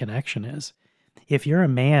obvious what the connection is. If you're a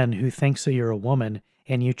man who thinks that you're a woman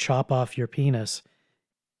and you chop off your penis,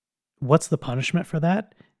 what's the punishment for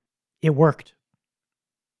that? It worked.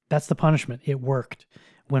 That's the punishment. It worked.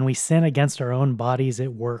 When we sin against our own bodies,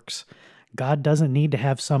 it works. God doesn't need to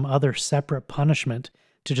have some other separate punishment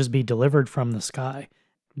to just be delivered from the sky.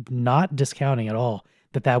 Not discounting at all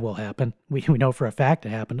that will happen. We know for a fact it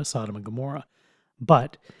happened to Sodom and Gomorrah.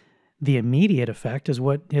 But the immediate effect is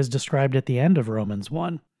what is described at the end of Romans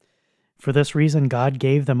 1. For this reason, God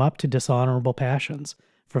gave them up to dishonorable passions,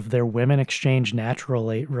 for their women exchanged natural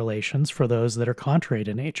relations for those that are contrary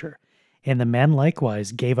to nature. And the men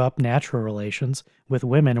likewise gave up natural relations with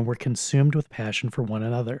women and were consumed with passion for one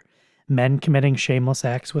another, men committing shameless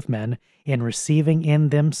acts with men and receiving in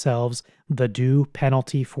themselves the due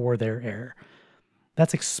penalty for their error.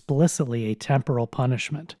 That's explicitly a temporal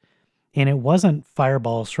punishment. And it wasn't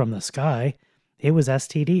fireballs from the sky, it was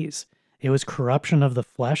STDs. It was corruption of the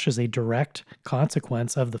flesh as a direct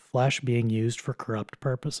consequence of the flesh being used for corrupt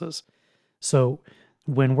purposes. So,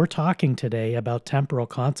 when we're talking today about temporal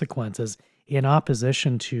consequences in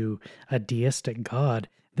opposition to a deistic God,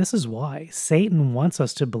 this is why Satan wants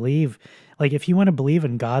us to believe. Like, if you want to believe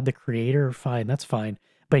in God the creator, fine, that's fine.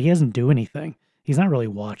 But he doesn't do anything. He's not really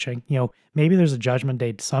watching. Maybe there's a judgment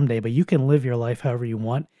day someday, but you can live your life however you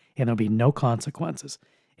want and there'll be no consequences.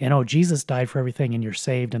 And oh, Jesus died for everything and you're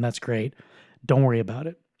saved and that's great. Don't worry about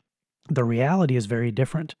it. The reality is very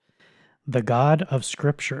different. The God of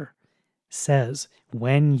Scripture says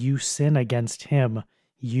when you sin against him,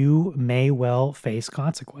 you may well face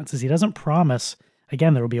consequences. He doesn't promise,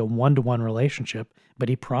 again, there will be a one-to-one relationship, but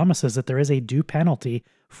he promises that there is a due penalty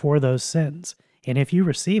for those sins. And if you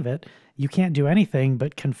receive it, you can't do anything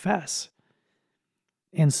but confess.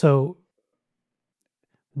 And so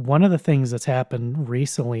one of the things that's happened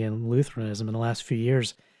recently in Lutheranism in the last few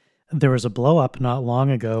years, there was a blow up not long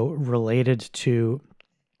ago related to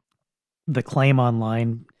the claim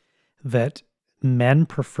online that men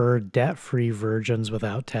prefer debt-free virgins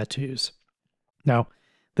without tattoos. Now,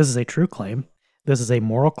 this is a true claim. This is a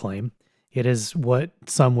moral claim. It is what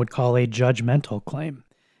some would call a judgmental claim.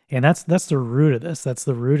 And that's the root of this. That's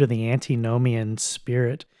the root of the antinomian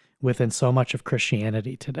spirit within so much of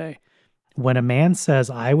Christianity today. When a man says,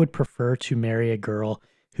 I would prefer to marry a girl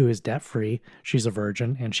who is debt-free, she's a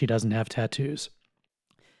virgin, and she doesn't have tattoos,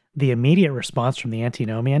 the immediate response from the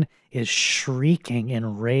antinomian is shrieking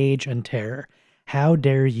in rage and terror. How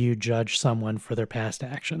dare you judge someone for their past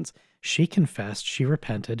actions? She confessed, she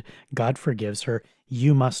repented, God forgives her,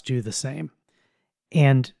 you must do the same.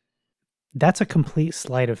 And that's a complete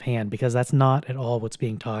sleight of hand because that's not at all what's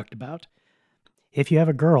being talked about. If you have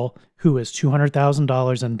a girl who is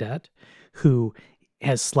 $200,000 in debt, who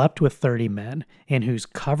has slept with 30 men, and who's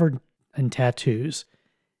covered in tattoos,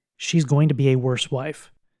 she's going to be a worse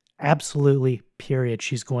wife. Absolutely, period.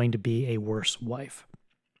 She's going to be a worse wife.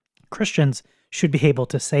 Christians should be able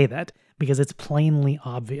to say that because it's plainly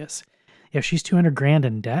obvious. If she's 200 grand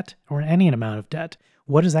in debt or any amount of debt,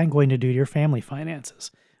 what is that going to do to your family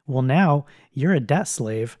finances? Well, now you're a debt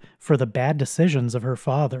slave for the bad decisions of her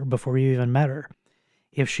father before you even met her.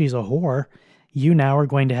 If she's a whore, you now are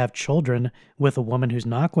going to have children with a woman who's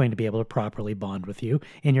not going to be able to properly bond with you,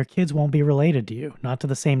 and your kids won't be related to you, not to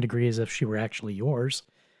the same degree as if she were actually yours.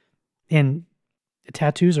 And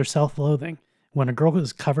tattoos are self-loathing. When a girl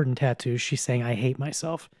is covered in tattoos, she's saying, I hate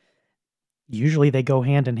myself. Usually they go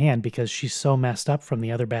hand in hand because she's so messed up from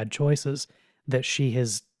the other bad choices that she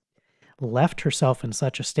has left herself in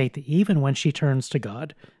such a state that even when she turns to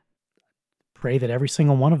God, pray that every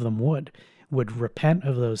single one of them would repent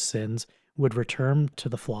of those sins, would return to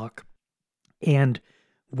the flock, and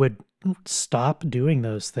would stop doing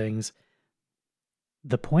those things.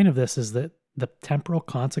 The point of this is that the temporal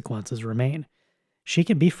consequences remain. She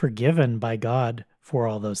can be forgiven by God for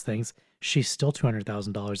all those things. She's still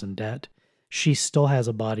 $200,000 in debt. She still has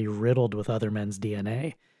a body riddled with other men's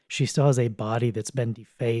DNA. She still has a body that's been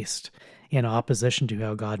defaced in opposition to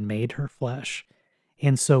how God made her flesh.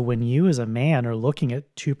 And so when you as a man are looking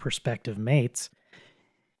at two prospective mates,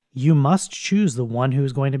 you must choose the one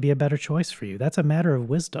who's going to be a better choice for you. That's a matter of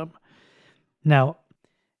wisdom. Now,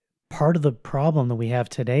 part of the problem that we have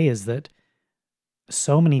today is that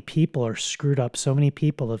so many people are screwed up. So many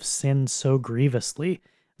people have sinned so grievously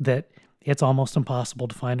that it's almost impossible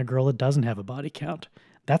to find a girl that doesn't have a body count.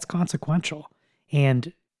 That's consequential.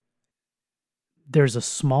 And there's a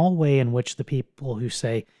small way in which the people who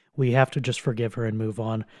say we have to just forgive her and move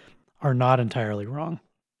on are not entirely wrong.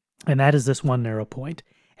 And that is this one narrow point.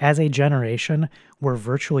 As a generation where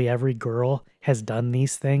virtually every girl has done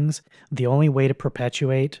these things, the only way to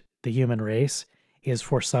perpetuate the human race is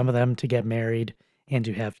for some of them to get married and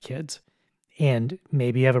to have kids. And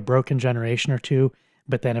maybe you have a broken generation or two,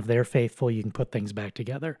 but then if they're faithful, you can put things back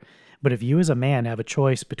together. But if you as a man have a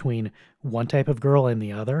choice between one type of girl and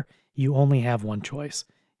the other, you only have one choice.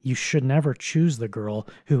 You should never choose the girl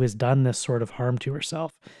who has done this sort of harm to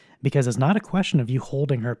herself, because it's not a question of you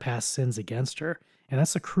holding her past sins against her. And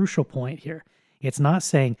that's a crucial point here. It's not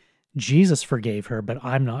saying Jesus forgave her, but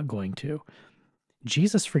I'm not going to.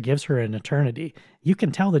 Jesus forgives her in eternity. You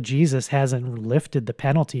can tell that Jesus hasn't lifted the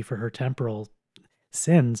penalty for her temporal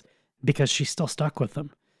sins because she's still stuck with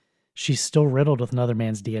them. She's still riddled with another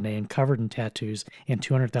man's DNA and covered in tattoos and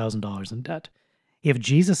 $200,000 in debt. If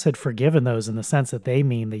Jesus had forgiven those in the sense that they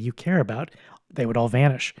mean that you care about, they would all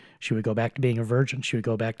vanish. She would go back to being a virgin. She would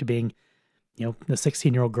go back to being, the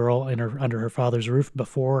 16-year-old girl under her father's roof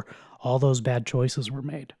before all those bad choices were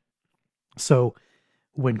made. So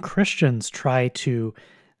when Christians try to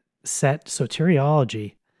set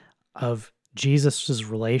soteriology of Jesus'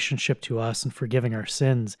 relationship to us and forgiving our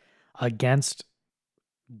sins against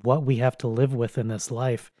what we have to live with in this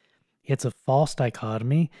life, it's a false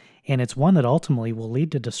dichotomy, and it's one that ultimately will lead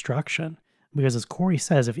to destruction. Because as Corey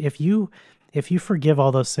says, if you forgive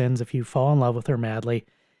all those sins, if you fall in love with her madly,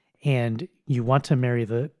 and you want to marry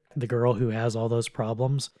the girl who has all those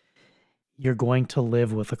problems, you're going to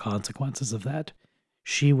live with the consequences of that.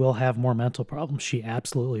 She will have more mental problems. She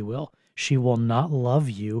absolutely will. She will not love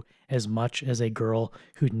you as much as a girl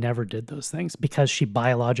who never did those things because she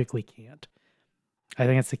biologically can't. I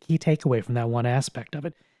think it's the key takeaway from that one aspect of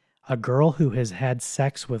it. A girl who has had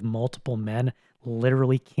sex with multiple men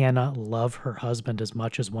literally cannot love her husband as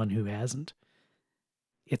much as one who hasn't.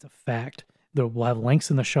 It's a fact. We'll have links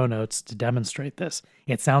in the show notes to demonstrate this.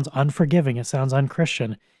 It sounds unforgiving. It sounds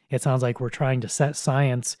unchristian. It sounds like we're trying to set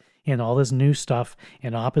science and all this new stuff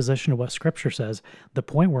in opposition to what Scripture says. The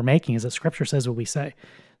point we're making is that Scripture says what we say.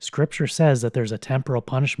 Scripture says that there's a temporal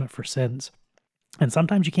punishment for sins. And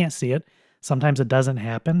sometimes you can't see it. Sometimes it doesn't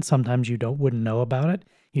happen. Sometimes you wouldn't know about it.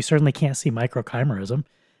 You certainly can't see microchimerism.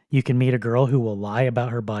 You can meet a girl who will lie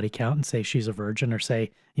about her body count and say she's a virgin, or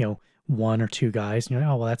say, one or two guys. And you're like,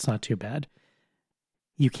 oh, well, that's not too bad.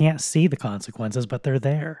 You can't see the consequences, but they're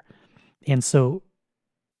there. And so,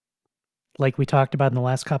 like we talked about in the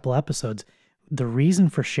last couple episodes, the reason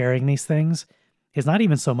for sharing these things is not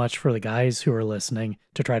even so much for the guys who are listening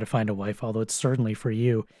to try to find a wife, although it's certainly for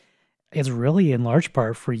you. It's really in large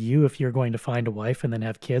part for you if you're going to find a wife and then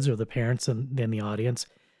have kids, or the parents in the audience.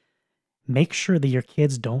 Make sure that your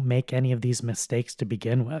kids don't make any of these mistakes to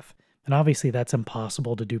begin with. And obviously that's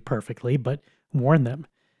impossible to do perfectly, but warn them.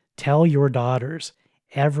 Tell your daughters,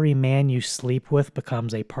 every man you sleep with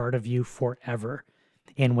becomes a part of you forever.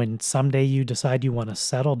 And when someday you decide you want to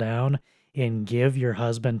settle down and give your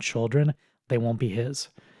husband children, they won't be his.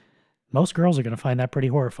 Most girls are going to find that pretty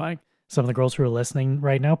horrifying. Some of the girls who are listening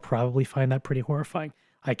right now probably find that pretty horrifying.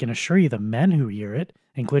 I can assure you the men who hear it,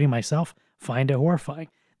 including myself, find it horrifying.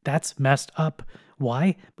 That's messed up.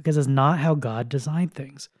 Why? Because it's not how God designed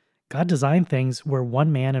things. God designed things where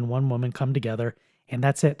one man and one woman come together, and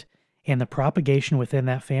that's it. And the propagation within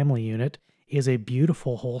that family unit is a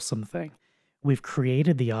beautiful, wholesome thing. We've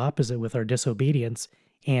created the opposite with our disobedience,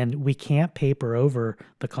 and we can't paper over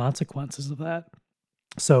the consequences of that.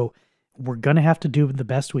 So we're going to have to do the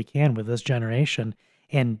best we can with this generation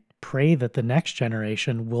and pray that the next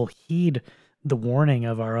generation will heed the warning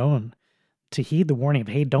of our own, to heed the warning of,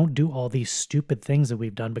 hey, don't do all these stupid things that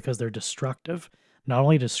we've done because they're destructive. Not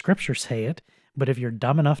only does Scripture say it, but if you're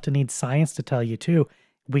dumb enough to need science to tell you too,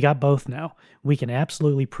 we got both now. We can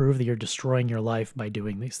absolutely prove that you're destroying your life by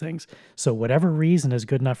doing these things. So whatever reason is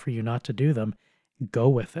good enough for you not to do them, go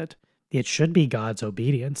with it. It should be God's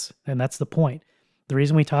obedience, and that's the point. The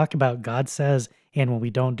reason we talk about God says, and when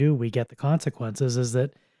we don't do, we get the consequences, is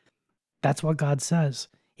that that's what God says.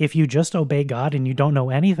 If you just obey God and you don't know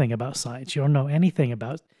anything about science, you don't know anything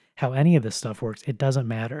about how any of this stuff works, it doesn't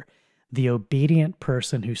matter. The obedient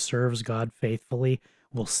person who serves God faithfully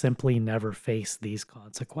will simply never face these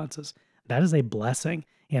consequences. That is a blessing,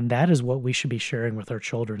 and that is what we should be sharing with our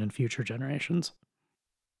children and future generations.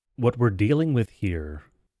 What we're dealing with here,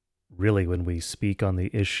 really, when we speak on the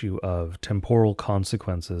issue of temporal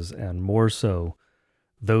consequences, and more so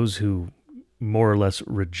those who more or less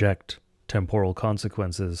reject temporal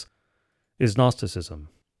consequences, is Gnosticism.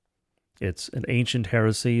 It's an ancient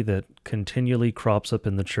heresy that continually crops up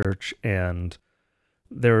in the church, and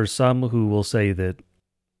there are some who will say that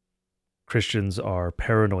Christians are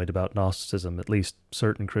paranoid about Gnosticism, at least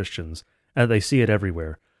certain Christians, and they see it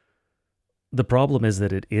everywhere. The problem is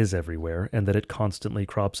that it is everywhere and that it constantly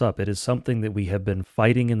crops up. It is something that we have been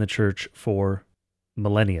fighting in the church for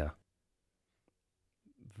millennia,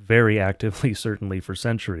 very actively, certainly for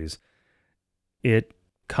centuries. It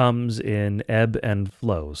comes in ebb and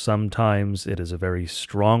flow. Sometimes it is a very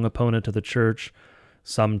strong opponent to the church.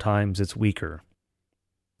 Sometimes it's weaker.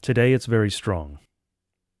 Today it's very strong.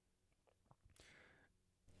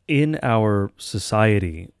 In our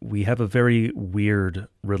society, we have a very weird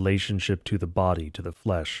relationship to the body, to the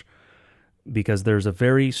flesh, because there's a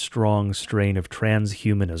very strong strain of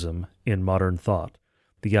transhumanism in modern thought.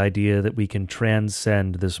 The idea that we can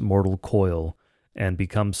transcend this mortal coil and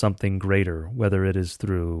become something greater, whether it is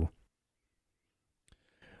through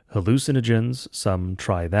hallucinogens, some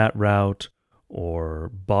try that route, or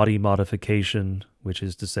body modification, which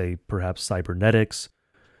is to say perhaps cybernetics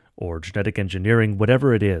or genetic engineering,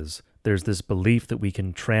 whatever it is, there's this belief that we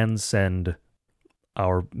can transcend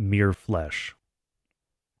our mere flesh.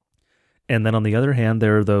 And then on the other hand,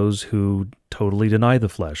 there are those who totally deny the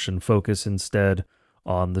flesh and focus instead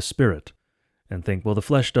on the spirit and think, well, the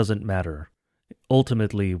flesh doesn't matter.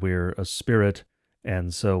 Ultimately, we're a spirit,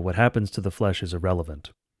 and so what happens to the flesh is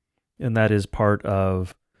irrelevant. And that is part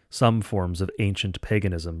of some forms of ancient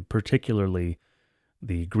paganism, particularly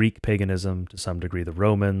the Greek paganism, to some degree the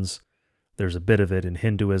Romans. There's a bit of it in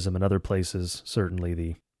Hinduism and other places, certainly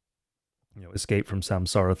the escape from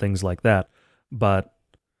samsara, things like that. But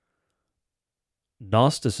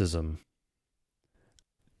Gnosticism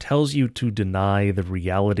tells you to deny the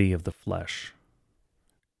reality of the flesh.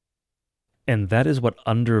 And that is what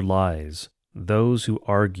underlies those who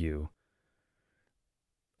argue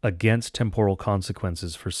against temporal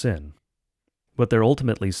consequences for sin. What they're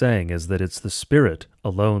ultimately saying is that it's the spirit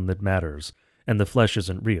alone that matters, and the flesh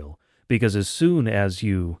isn't real. Because as soon as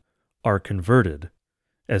you are converted,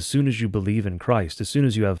 as soon as you believe in Christ, as soon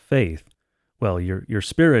as you have faith, well, your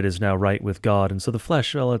spirit is now right with God, and so the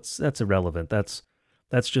flesh, well, that's irrelevant. That's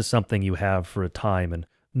just something you have for a time. And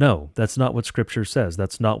no, that's not what Scripture says.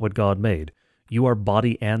 That's not what God made. You are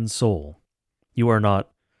body and soul. You are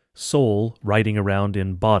not soul riding around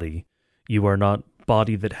in body. You are not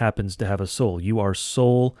body that happens to have a soul. You are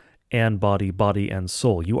soul and body, body and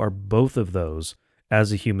soul. You are both of those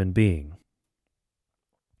as a human being.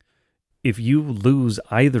 If you lose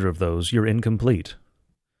either of those, you're incomplete.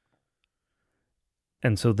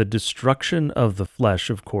 And so the destruction of the flesh,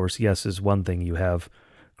 of course, yes, is one thing. You have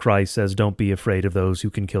Christ says, don't be afraid of those who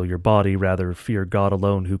can kill your body, rather fear God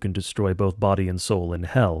alone who can destroy both body and soul in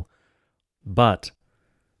hell. But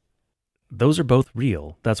those are both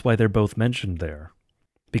real. That's why they're both mentioned there.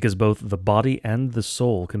 Because both the body and the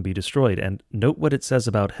soul can be destroyed. And note what it says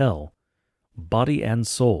about hell. Body and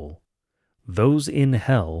soul. Those in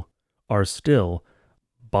hell are still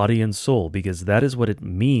body and soul, because that is what it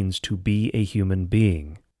means to be a human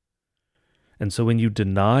being. And so when you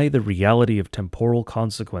deny the reality of temporal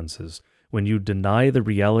consequences, when you deny the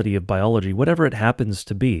reality of biology, whatever it happens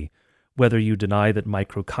to be, whether you deny that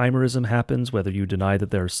microchimerism happens, whether you deny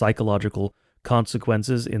that there are psychological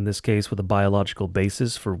consequences, in this case with a biological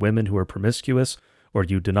basis for women who are promiscuous, or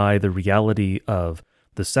you deny the reality of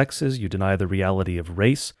the sexes, you deny the reality of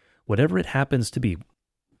race, whatever it happens to be,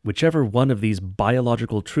 whichever one of these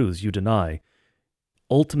biological truths you deny,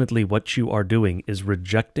 ultimately what you are doing is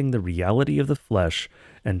rejecting the reality of the flesh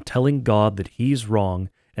and telling God that He's wrong,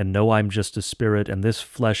 and no, I'm just a spirit, and this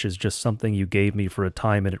flesh is just something you gave me for a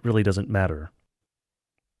time, and it really doesn't matter.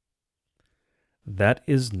 That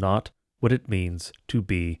is not what it means to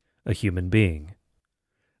be a human being.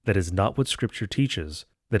 That is not what Scripture teaches.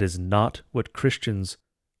 That is not what Christians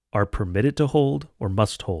are permitted to hold or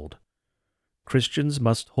must hold. Christians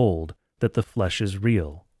must hold that the flesh is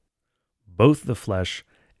real, both the flesh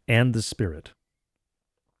and the spirit.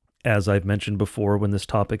 As I've mentioned before, when this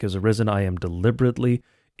topic has arisen, I am deliberately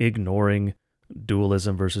ignoring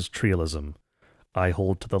dualism versus trialism. I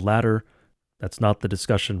hold to the latter. That's not the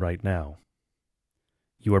discussion right now.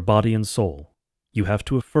 You are body and soul. You have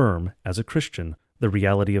to affirm, as a Christian, the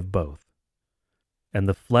reality of both. And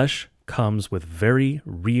the flesh comes with very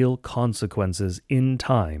real consequences in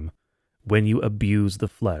time when you abuse the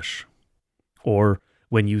flesh, or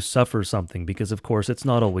when you suffer something, because of course it's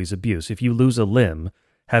not always abuse. If you lose a limb,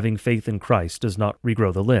 having faith in Christ does not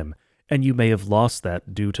regrow the limb, and you may have lost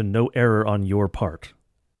that due to no error on your part,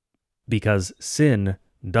 because sin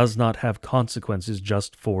does not have consequences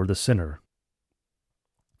just for the sinner.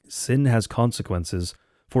 Sin has consequences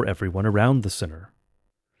for everyone around the sinner.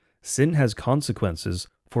 Sin has consequences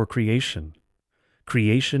for creation.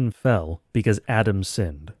 Creation fell because Adam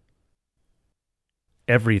sinned.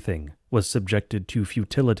 Everything was subjected to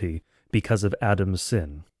futility because of Adam's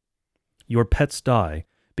sin. Your pets die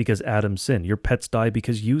because Adam sinned. Your pets die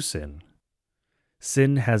because you sin.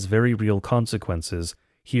 Sin has very real consequences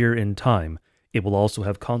here in time. It will also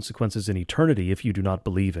have consequences in eternity if you do not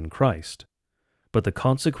believe in Christ. But the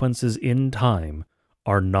consequences in time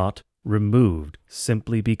are not removed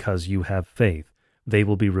simply because you have faith. They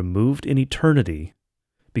will be removed in eternity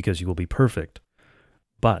because you will be perfect.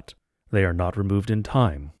 But they are not removed in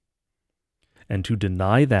time. And to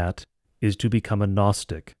deny that is to become a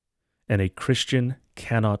Gnostic. And a Christian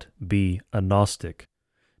cannot be a Gnostic,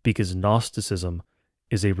 because Gnosticism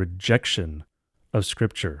is a rejection of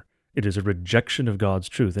Scripture. It is a rejection of God's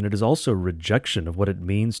truth, and it is also a rejection of what it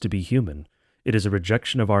means to be human. It is a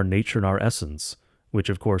rejection of our nature and our essence. which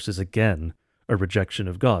of course is again a rejection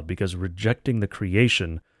of God, because rejecting the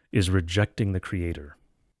creation is rejecting the Creator.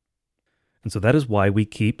 And so that is why we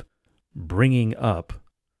keep bringing up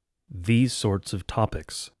these sorts of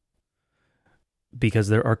topics. Because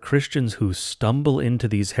there are Christians who stumble into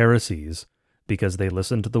these heresies because they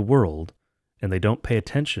listen to the world and they don't pay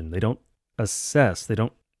attention, they don't assess, they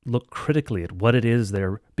don't look critically at what it is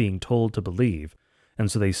they're being told to believe, and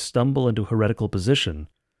so they stumble into heretical position.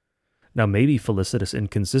 Now maybe felicitous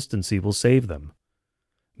inconsistency will save them.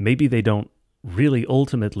 Maybe they don't really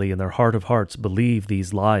ultimately in their heart of hearts believe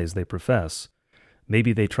these lies they profess.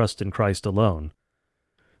 Maybe they trust in Christ alone.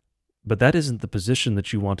 But that isn't the position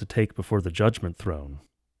that you want to take before the judgment throne.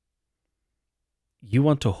 You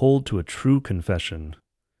want to hold to a true confession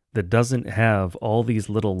that doesn't have all these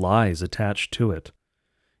little lies attached to it.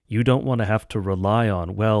 You don't want to have to rely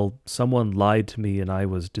on, well, someone lied to me and I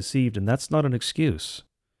was deceived, and that's not an excuse.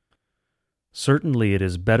 Certainly it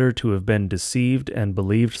is better to have been deceived and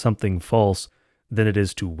believed something false than it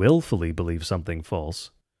is to willfully believe something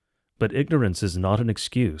false, but ignorance is not an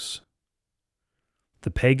excuse.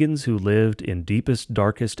 The pagans who lived in deepest,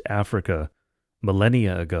 darkest Africa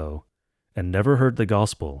millennia ago and never heard the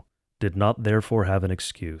gospel did not therefore have an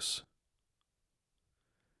excuse.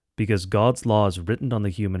 Because God's law is written on the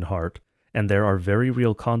human heart, and there are very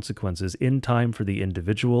real consequences in time for the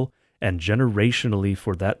individual and generationally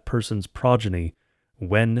for that person's progeny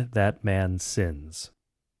when that man sins.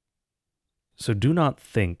 So do not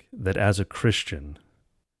think that as a Christian,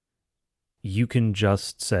 you can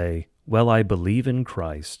just say, well, I believe in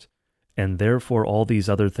Christ, and therefore all these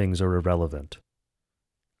other things are irrelevant.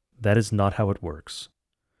 That is not how it works.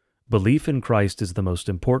 Belief in Christ is the most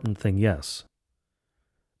important thing, yes.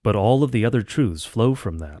 But all of the other truths flow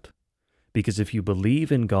from that. Because if you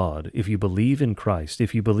believe in God, if you believe in Christ,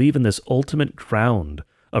 if you believe in this ultimate ground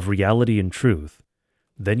of reality and truth,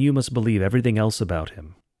 then you must believe everything else about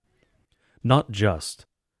him. Not just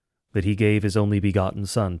that he gave his only begotten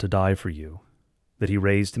Son to die for you, that he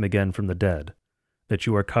raised him again from the dead, that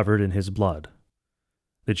you are covered in his blood,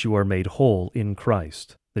 that you are made whole in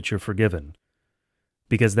Christ, that you're forgiven.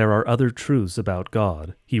 Because there are other truths about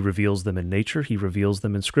God. He reveals them in nature, he reveals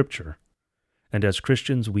them in Scripture. And as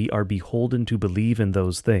Christians, we are beholden to believe in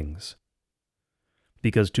those things.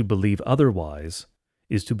 Because to believe otherwise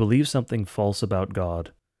is to believe something false about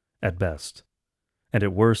God at best. And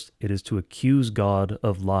at worst, it is to accuse God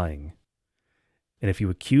of lying. And if you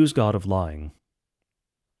accuse God of lying,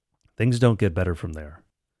 things don't get better from there.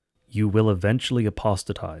 You will eventually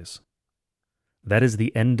apostatize. That is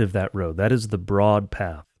the end of that road. That is the broad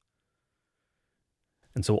path.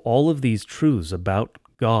 And so all of these truths about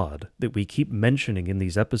God that we keep mentioning in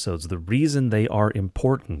these episodes, the reason they are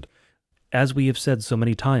important, as we have said so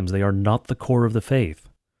many times, they are not the core of the faith.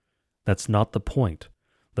 That's not the point.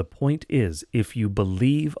 The point is, if you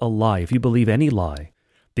believe a lie, if you believe any lie,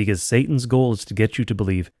 because Satan's goal is to get you to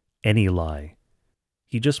believe any lie.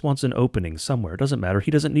 He just wants an opening somewhere. It doesn't matter.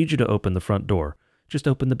 He doesn't need you to open the front door. Just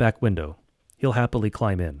open the back window. He'll happily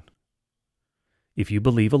climb in. If you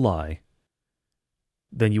believe a lie,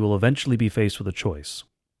 then you will eventually be faced with a choice.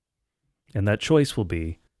 And that choice will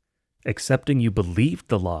be accepting you believed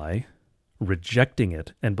the lie, rejecting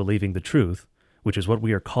it, and believing the truth, which is what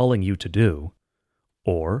we are calling you to do,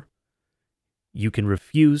 or you can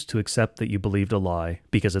refuse to accept that you believed a lie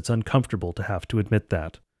because it's uncomfortable to have to admit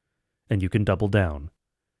that, and you can double down.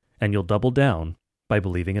 And you'll double down by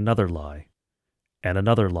believing another lie, and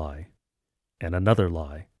another lie, and another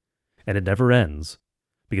lie. And it never ends,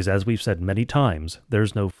 because as we've said many times,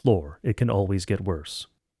 there's no floor. It can always get worse.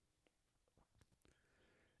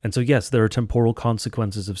 And so yes, there are temporal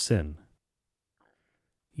consequences of sin.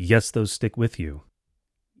 Yes, those stick with you.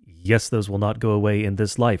 Yes, those will not go away in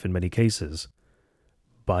this life in many cases.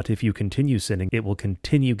 But if you continue sinning, it will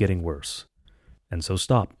continue getting worse. And so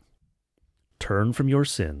stop. Turn from your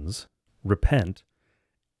sins, repent,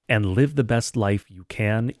 and live the best life you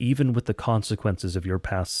can, even with the consequences of your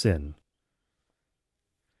past sin.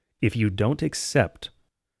 If you don't accept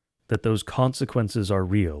that those consequences are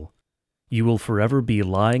real, you will forever be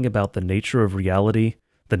lying about the nature of reality,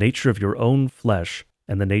 the nature of your own flesh,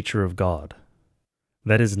 and the nature of God.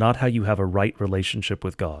 That is not how you have a right relationship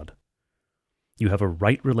with God. You have a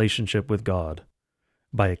right relationship with God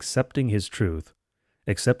by accepting His truth,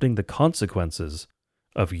 accepting the consequences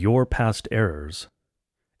of your past errors,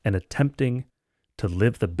 and attempting to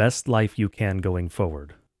live the best life you can going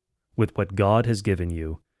forward with what God has given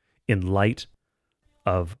you in light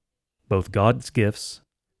of both God's gifts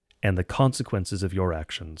and the consequences of your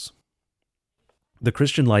actions. The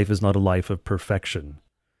Christian life is not a life of perfection.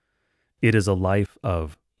 It is a life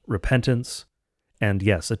of repentance And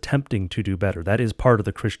yes, attempting to do better. That is part of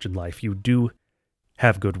the Christian life. You do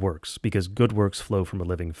have good works because good works flow from a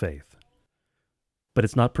living faith. But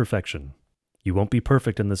it's not perfection. You won't be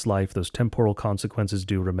perfect in this life. Those temporal consequences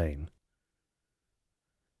do remain.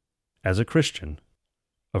 As a Christian,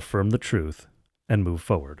 affirm the truth and move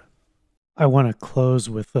forward. I want to close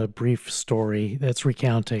with a brief story that's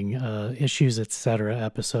recounting Issues Etc.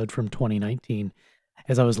 episode from 2019.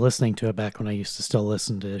 As I was listening to it back when I used to still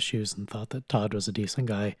listen to Issues and thought that Todd was a decent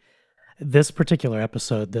guy, this particular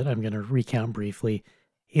episode that I'm going to recount briefly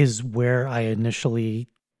is where I initially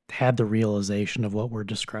had the realization of what we're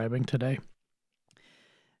describing today.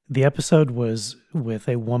 The episode was with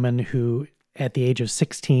a woman who, at the age of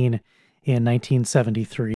 16 in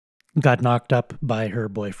 1973, got knocked up by her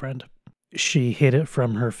boyfriend. She hid it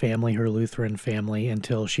from her family, her Lutheran family,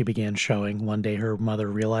 until she began showing. One day her mother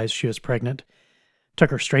realized she was pregnant,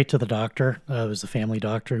 took her straight to the doctor. It was a family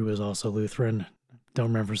doctor who was also Lutheran. Don't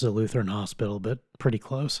remember if it was a Lutheran hospital, but pretty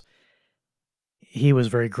close. He was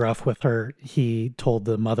very gruff with her. He told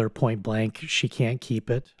the mother point blank she can't keep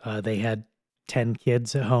it. They had 10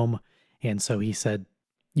 kids at home, and so he said,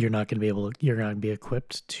 you're not going to be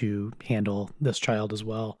equipped to handle this child as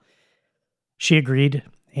well. She agreed,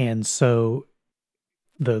 and so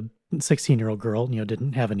the 16-year-old girl,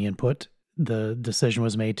 didn't have any input. The decision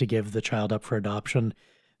was made to give the child up for adoption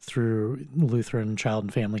through Lutheran Child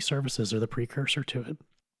and Family Services, or the precursor to it.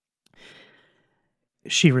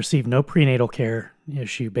 She received no prenatal care.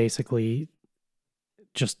 She basically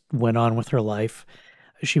just went on with her life.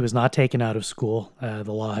 She was not taken out of school.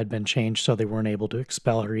 The law had been changed, so they weren't able to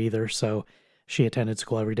expel her either. So she attended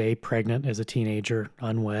school every day, pregnant as a teenager,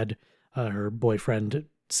 unwed. Her boyfriend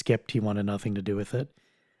skipped. He wanted nothing to do with it.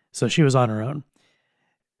 So she was on her own.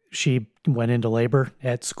 She went into labor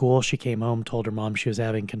at school. She came home, told her mom she was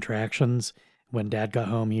having contractions. When dad got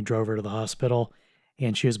home, he drove her to the hospital,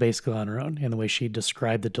 and she was basically on her own. And the way she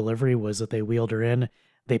described the delivery was that they wheeled her in.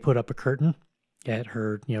 They put up a curtain at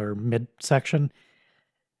her, her midsection.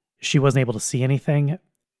 She wasn't able to see anything.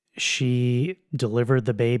 She delivered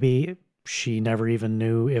the baby. She never even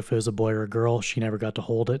knew if it was a boy or a girl. She never got to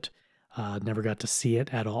hold it, never got to see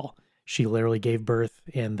it at all. She literally gave birth,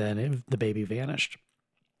 and then the baby vanished.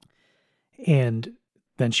 And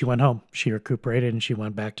then she went home. She recuperated, and she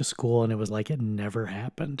went back to school, and it was like it never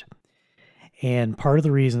happened. And part of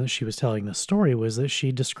the reason that she was telling this story was that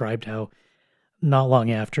she described how not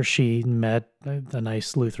long after she met a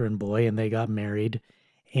nice Lutheran boy, and they got married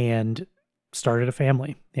and started a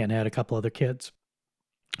family and had a couple other kids.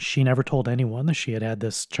 She never told anyone that she had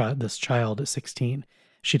this child at 16.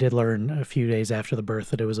 She did learn a few days after the birth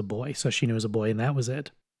that it was a boy, so she knew it was a boy, and that was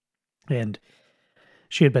it. And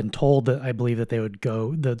she had been told that, I believe, that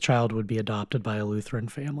the child would be adopted by a Lutheran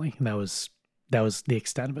family, and that was the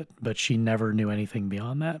extent of it. But she never knew anything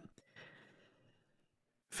beyond that.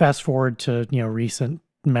 Fast forward to recent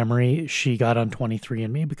memory, she got on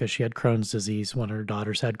 23andMe because she had Crohn's disease. One of her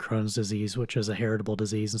daughters had Crohn's disease, which is a heritable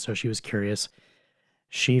disease, and so she was curious.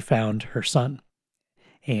 She found her son,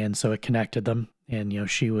 and so it connected them. And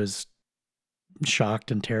she was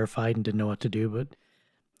shocked and terrified and didn't know what to do, but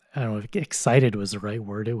I don't know if excited was the right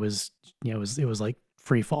word. It was, it was like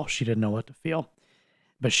free fall. She didn't know what to feel.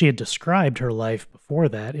 But she had described her life before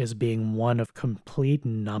that as being one of complete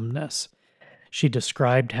numbness. She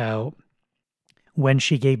described how when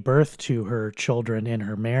she gave birth to her children in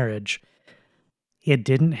her marriage, it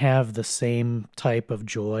didn't have the same type of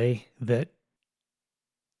joy that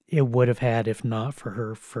it would have had if not for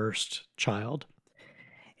her first child.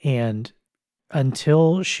 And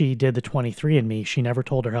until she did the 23andMe, she never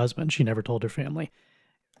told her husband. She never told her family.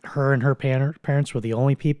 Her and her parents were the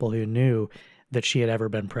only people who knew that she had ever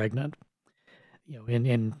been pregnant,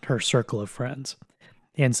 in her circle of friends.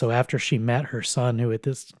 And so after she met her son, who at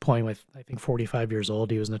this point was, I think, 45 years old,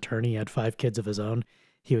 he was an attorney, he had 5 kids of his own.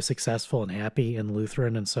 He was successful and happy and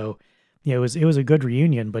Lutheran. And so, it was a good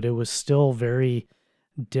reunion, but it was still very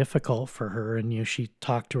difficult for her. And, she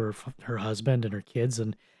talked to her husband and her kids,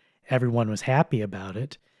 and everyone was happy about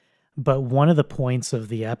it. But one of the points of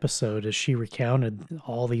the episode, as she recounted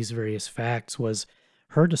all these various facts, was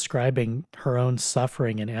her describing her own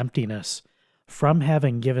suffering and emptiness from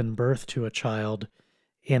having given birth to a child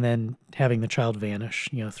and then having the child vanish,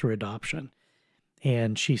 through adoption.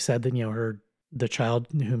 And she said that, the child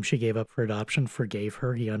whom she gave up for adoption forgave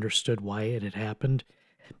her. He understood why it had happened.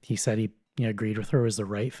 He said he agreed with her was the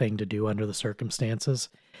right thing to do under the circumstances.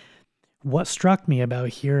 What struck me about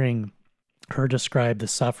hearing her describe the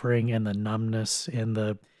suffering and the numbness and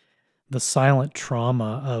the silent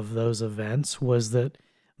trauma of those events was that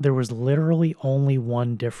There was literally only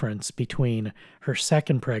one difference between her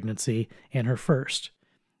second pregnancy and her first.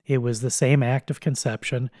 It was the same act of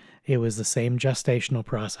conception. It was the same gestational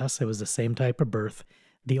process. It was the same type of birth.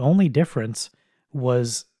 The only difference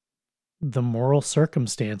was the moral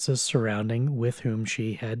circumstances surrounding with whom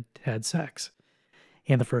she had had sex.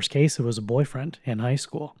 In the first case, it was a boyfriend in high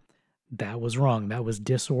school. That was wrong. That was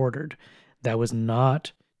disordered. That was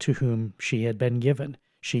not to whom she had been given.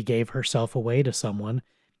 She gave herself away to someone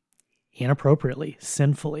inappropriately,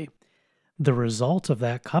 sinfully. The result of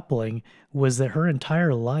that coupling was that her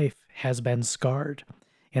entire life has been scarred.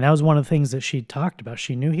 And that was one of the things that she talked about.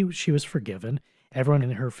 She knew she was forgiven. Everyone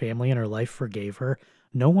in her family and her life forgave her.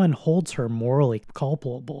 No one holds her morally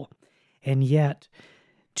culpable. And yet,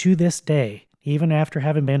 to this day, even after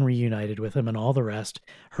having been reunited with him and all the rest,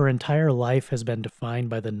 her entire life has been defined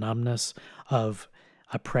by the numbness of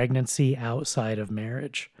a pregnancy outside of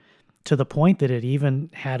marriage, to the point that it even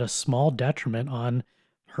had a small detriment on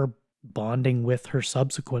her bonding with her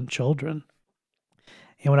subsequent children.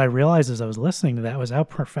 And what I realized as I was listening to that was how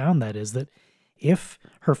profound that is, that if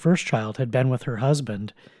her first child had been with her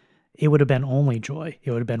husband, it would have been only joy.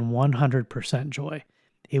 It would have been 100% joy.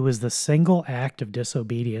 It was the single act of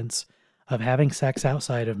disobedience of having sex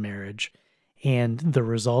outside of marriage and the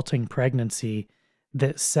resulting pregnancy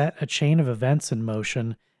that set a chain of events in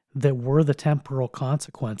motion that were the temporal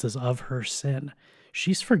consequences of her sin.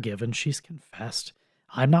 She's forgiven. She's confessed.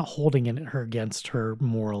 I'm not holding her against her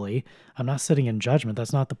morally. I'm not sitting in judgment.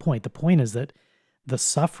 That's not the point. The point is that the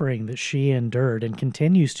suffering that she endured and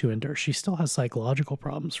continues to endure, she still has psychological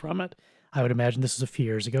problems from it. I would imagine this is a few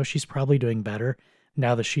years ago. She's probably doing better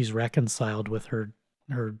now that she's reconciled with her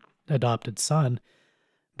adopted son.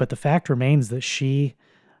 But the fact remains that she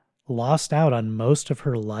lost out on most of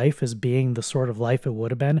her life as being the sort of life it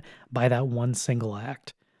would have been by that one single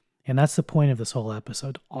act. And that's the point of this whole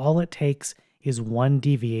episode. All it takes is one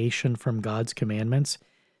deviation from God's commandments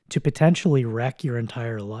to potentially wreck your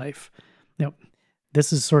entire life. Now,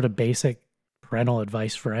 this is sort of basic parental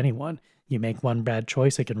advice for anyone. You make one bad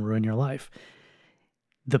choice, it can ruin your life.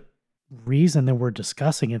 The reason that we're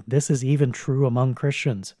discussing it, this is even true among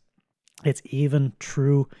Christians. It's even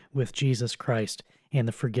true with Jesus Christ and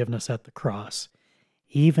the forgiveness at the cross.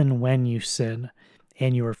 Even when you sin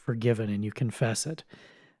and you are forgiven and you confess it,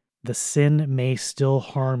 the sin may still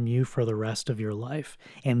harm you for the rest of your life.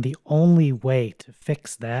 And the only way to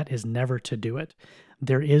fix that is never to do it.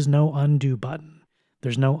 There is no undo button.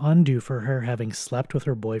 There's no undo for her having slept with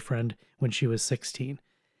her boyfriend when she was 16.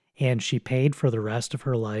 And she paid for the rest of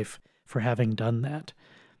her life for having done that,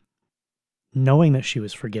 knowing that she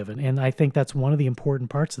was forgiven. And I think that's one of the important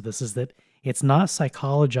parts of this, is that it's not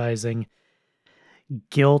psychologizing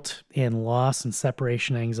guilt and loss and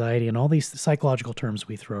separation anxiety and all these psychological terms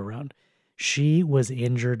we throw around. She was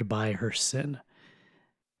injured by her sin.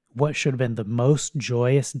 What should have been the most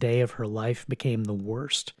joyous day of her life became the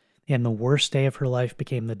worst. And the worst day of her life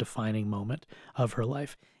became the defining moment of her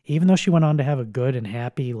life. Even though she went on to have a good and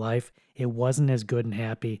happy life, it wasn't as good and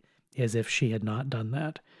happy as if she had not done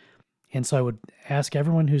that. And so I would ask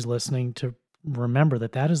everyone who's listening to remember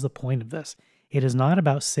that that is the point of this. It is not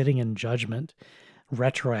about sitting in judgment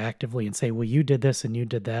retroactively and say, well, you did this and you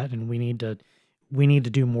did that, and we need to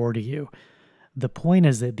do more to you. The point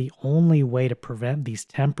is that the only way to prevent these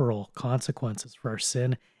temporal consequences for our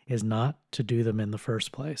sin is not to do them in the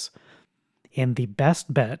first place. And the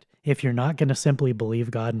best bet, if you're not going to simply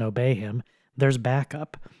believe God and obey him, there's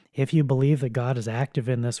backup. If you believe that God is active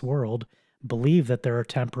in this world, believe that there are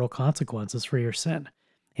temporal consequences for your sin.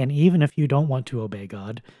 And even if you don't want to obey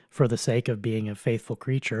God for the sake of being a faithful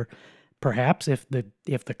creature, perhaps if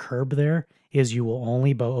the curb there is you will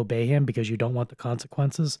only obey him because you don't want the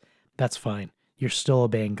consequences, that's fine. You're still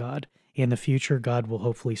obeying God. In the future, God will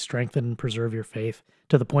hopefully strengthen and preserve your faith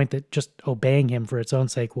to the point that just obeying him for its own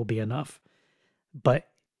sake will be enough. But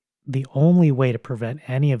the only way to prevent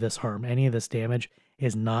any of this harm, any of this damage,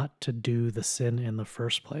 is not to do the sin in the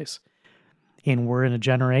first place. And we're in a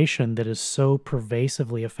generation that is so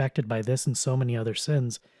pervasively affected by this and so many other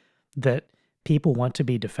sins that people want to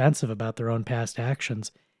be defensive about their own past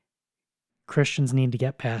actions. Christians need to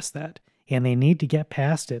get past that. And they need to get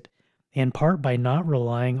past it in part by not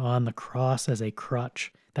relying on the cross as a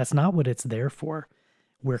crutch. That's not what it's there for.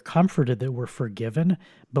 We're comforted that we're forgiven,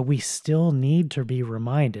 but we still need to be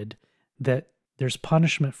reminded that there's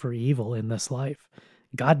punishment for evil in this life.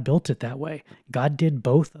 God built it that way. God did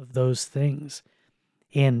both of those things.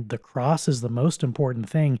 And the cross is the most important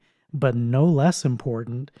thing, but no less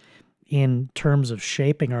important in terms of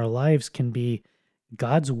shaping our lives can be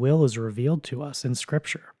God's will is revealed to us in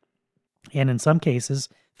Scripture. And in some cases,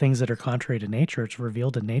 things that are contrary to nature. It's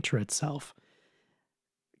revealed in nature itself.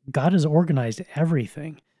 God has organized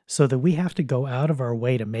everything so that we have to go out of our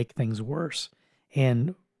way to make things worse.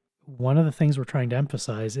 And one of the things we're trying to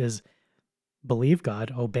emphasize is believe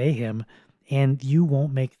God, obey Him, and you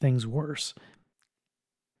won't make things worse.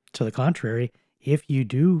 To the contrary, if you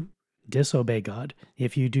do disobey God,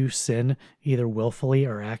 if you do sin either willfully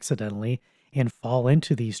or accidentally and fall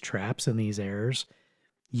into these traps and these errors,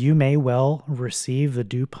 you may well receive the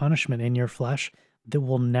due punishment in your flesh that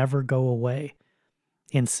will never go away.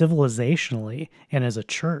 And civilizationally, and as a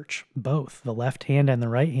church, both the left hand and the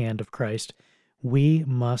right hand of Christ, we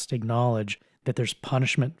must acknowledge that there's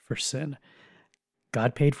punishment for sin.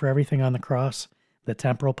 God paid for everything on the cross. The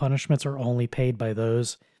temporal punishments are only paid by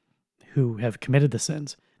those who have committed the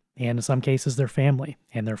sins. And in some cases, their family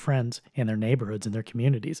and their friends and their neighborhoods and their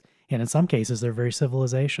communities. And in some cases, their very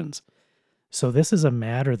civilizations. So this is a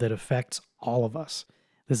matter that affects all of us.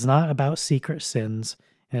 This is not about secret sins,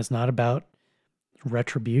 and it's not about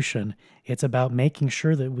retribution. It's about making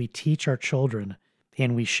sure that we teach our children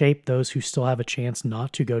and we shape those who still have a chance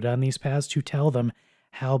not to go down these paths to tell them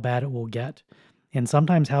how bad it will get. And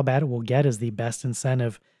sometimes how bad it will get is the best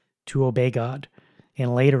incentive to obey God.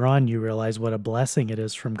 And later on, you realize what a blessing it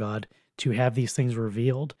is from God to have these things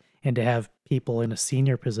revealed and to have people in a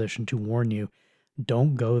senior position to warn you,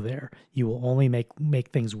 don't go there. You will only make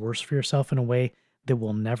things worse for yourself in a way that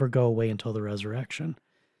will never go away until the resurrection.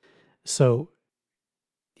 So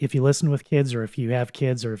if you listen with kids, or if you have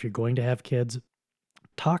kids, or if you're going to have kids,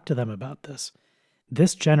 talk to them about this.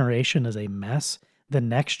 This generation is a mess. The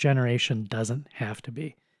next generation doesn't have to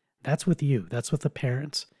be. That's with you. That's with the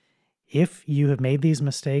parents. If you have made these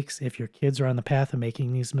mistakes, if your kids are on the path of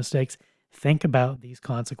making these mistakes, think about these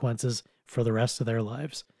consequences for the rest of their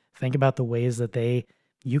lives. Think about the ways that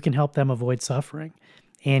you can help them avoid suffering,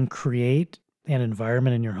 and create an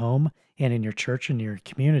environment in your home and in your church and your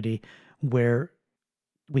community where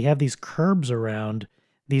we have these curbs around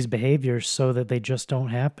these behaviors so that they just don't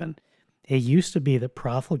happen. It used to be that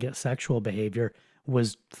profligate sexual behavior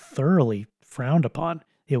was thoroughly frowned upon.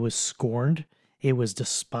 It was scorned. It was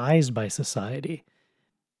despised by society.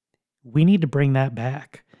 We need to bring that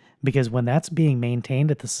back, because when that's being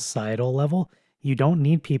maintained at the societal level, you don't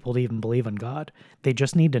need people to even believe in God. They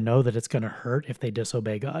just need to know that it's going to hurt if they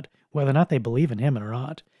disobey God, whether or not they believe in Him or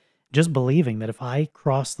not. Just believing that if I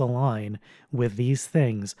cross the line with these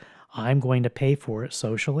things, I'm going to pay for it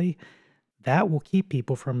socially, that will keep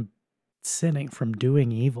people from sinning, from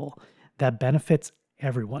doing evil. That benefits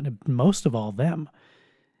everyone, most of all them.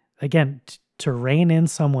 Again, to rein in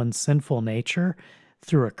someone's sinful nature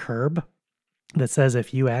through a curb that says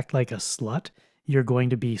if you act like a slut, you're going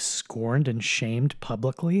to be scorned and shamed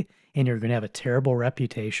publicly, and you're going to have a terrible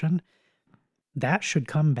reputation, that should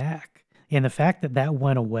come back. And the fact that that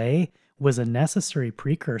went away was a necessary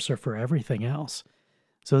precursor for everything else.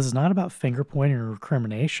 So this is not about finger pointing or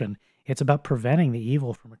recrimination. It's about preventing the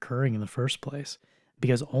evil from occurring in the first place.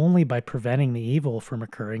 Because only by preventing the evil from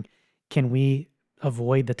occurring can we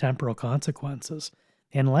avoid the temporal consequences.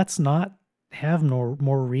 And let's not have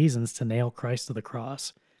more reasons to nail Christ to the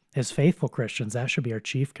cross. As faithful Christians, that should be our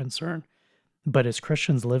chief concern. But as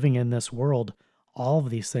Christians living in this world, all of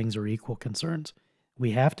these things are equal concerns.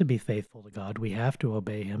 We have to be faithful to God. We have to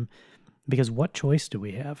obey Him, because what choice do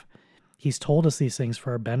we have? He's told us these things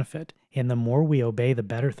for our benefit, and the more we obey, the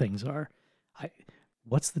better things are.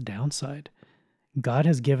 What's the downside? God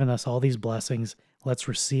has given us all these blessings. Let's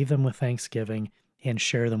receive them with thanksgiving and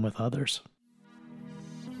share them with others.